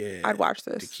it, yeah, I'd watch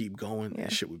to this. keep going, Yeah.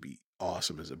 that shit would be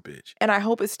awesome as a bitch. And I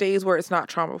hope it stays where it's not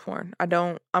trauma porn. I'm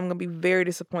going to be very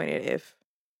disappointed if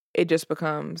it just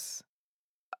becomes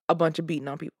a bunch of beating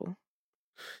on people.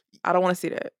 I don't want to see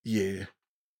that. Yeah.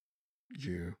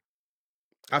 Yeah.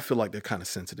 I feel like they're kind of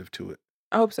sensitive to it.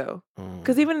 I hope so.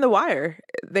 Because even in The Wire,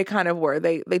 they kind of were.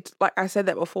 They like I said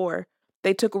that before,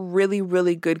 they took really,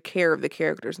 really good care of the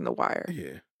characters in The Wire.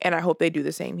 Yeah. And I hope they do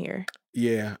the same here.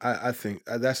 Yeah, I think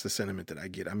that's the sentiment that I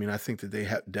get. I mean, I think that they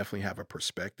definitely have a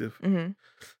perspective hmm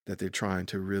that they're trying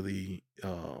to really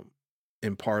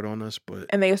impart on us, but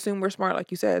And they assume we're smart,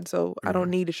 like you said. So I Mhm. don't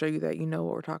need to show you that you know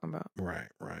what we're talking about. right,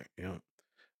 yeah.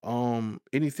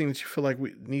 Anything that you feel like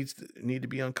need to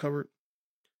be uncovered?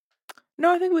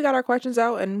 No, I think we got our questions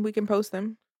out and we can post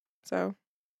them. So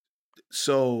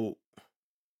So,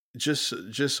 just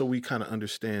so we kind of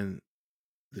understand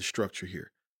the structure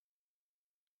here,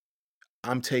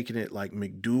 I'm taking it like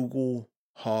McDougal,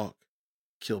 Hawk,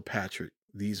 Kilpatrick.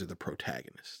 These are the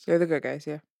protagonists. they're the good guys,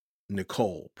 yeah.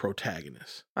 Nicole,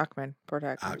 protagonist. Ahmed,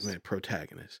 protagonist. Ahmed,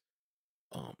 protagonist.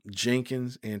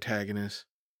 Jenkins, antagonist.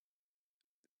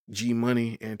 G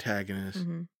Money, antagonist.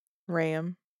 hmm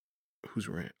Ram. Who's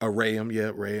Ram? Ram,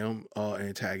 yeah, Ram,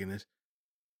 antagonist.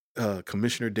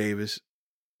 Commissioner Davis,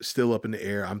 still up in the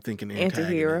air. I'm thinking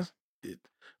Antihero. antagonist.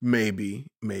 Maybe.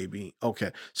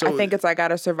 Okay, so I think it's I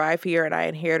gotta survive here and I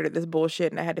inherited this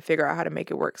bullshit and I had to figure out how to make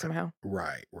it work somehow.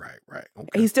 right. Okay.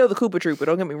 He's still the Koopa Trooper,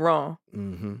 don't get me wrong.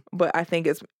 Mm-hmm. But I think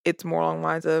it's more along the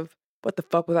lines of what the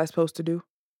fuck was I supposed to do?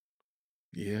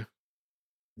 Yeah.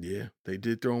 They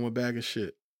did throw him a bag of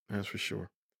shit. That's for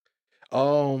sure.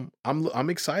 I'm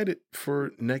excited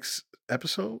for next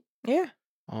episode. Yeah.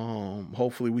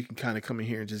 Hopefully we can kind of come in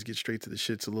here and just get straight to the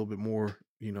shits a little bit more.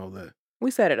 You know that. We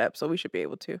set it up, so we should be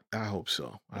able to. I hope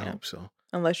so. I Yeah. hope so.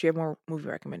 Unless you have more movie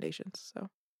recommendations. So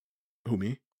Who,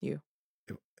 me? You.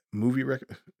 Movie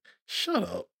Shut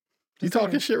up. You Just talking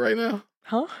saying. shit right now?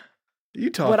 Huh? You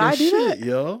talking Would I do shit, that?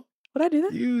 yo. Would I do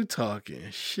that? You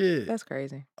talking shit. That's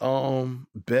crazy.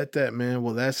 Bet that, man.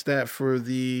 Well, that's that for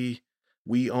the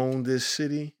We Own This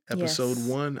City episode Yes.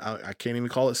 1. I can't even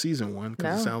call it season 1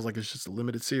 because it No. sounds like it's just a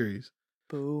limited series.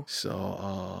 Boo.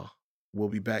 So we'll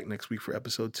be back next week for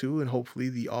episode 2 and hopefully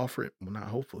the offer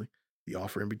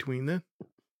in between then.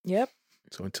 Yep.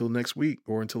 So until next week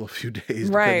or until a few days,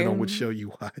 Right. depending on which show you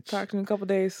watch. Talk to you in a couple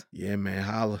days. Yeah, man.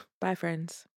 Holla. Bye,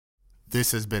 friends.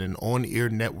 This has been an On Ear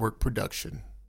Network production.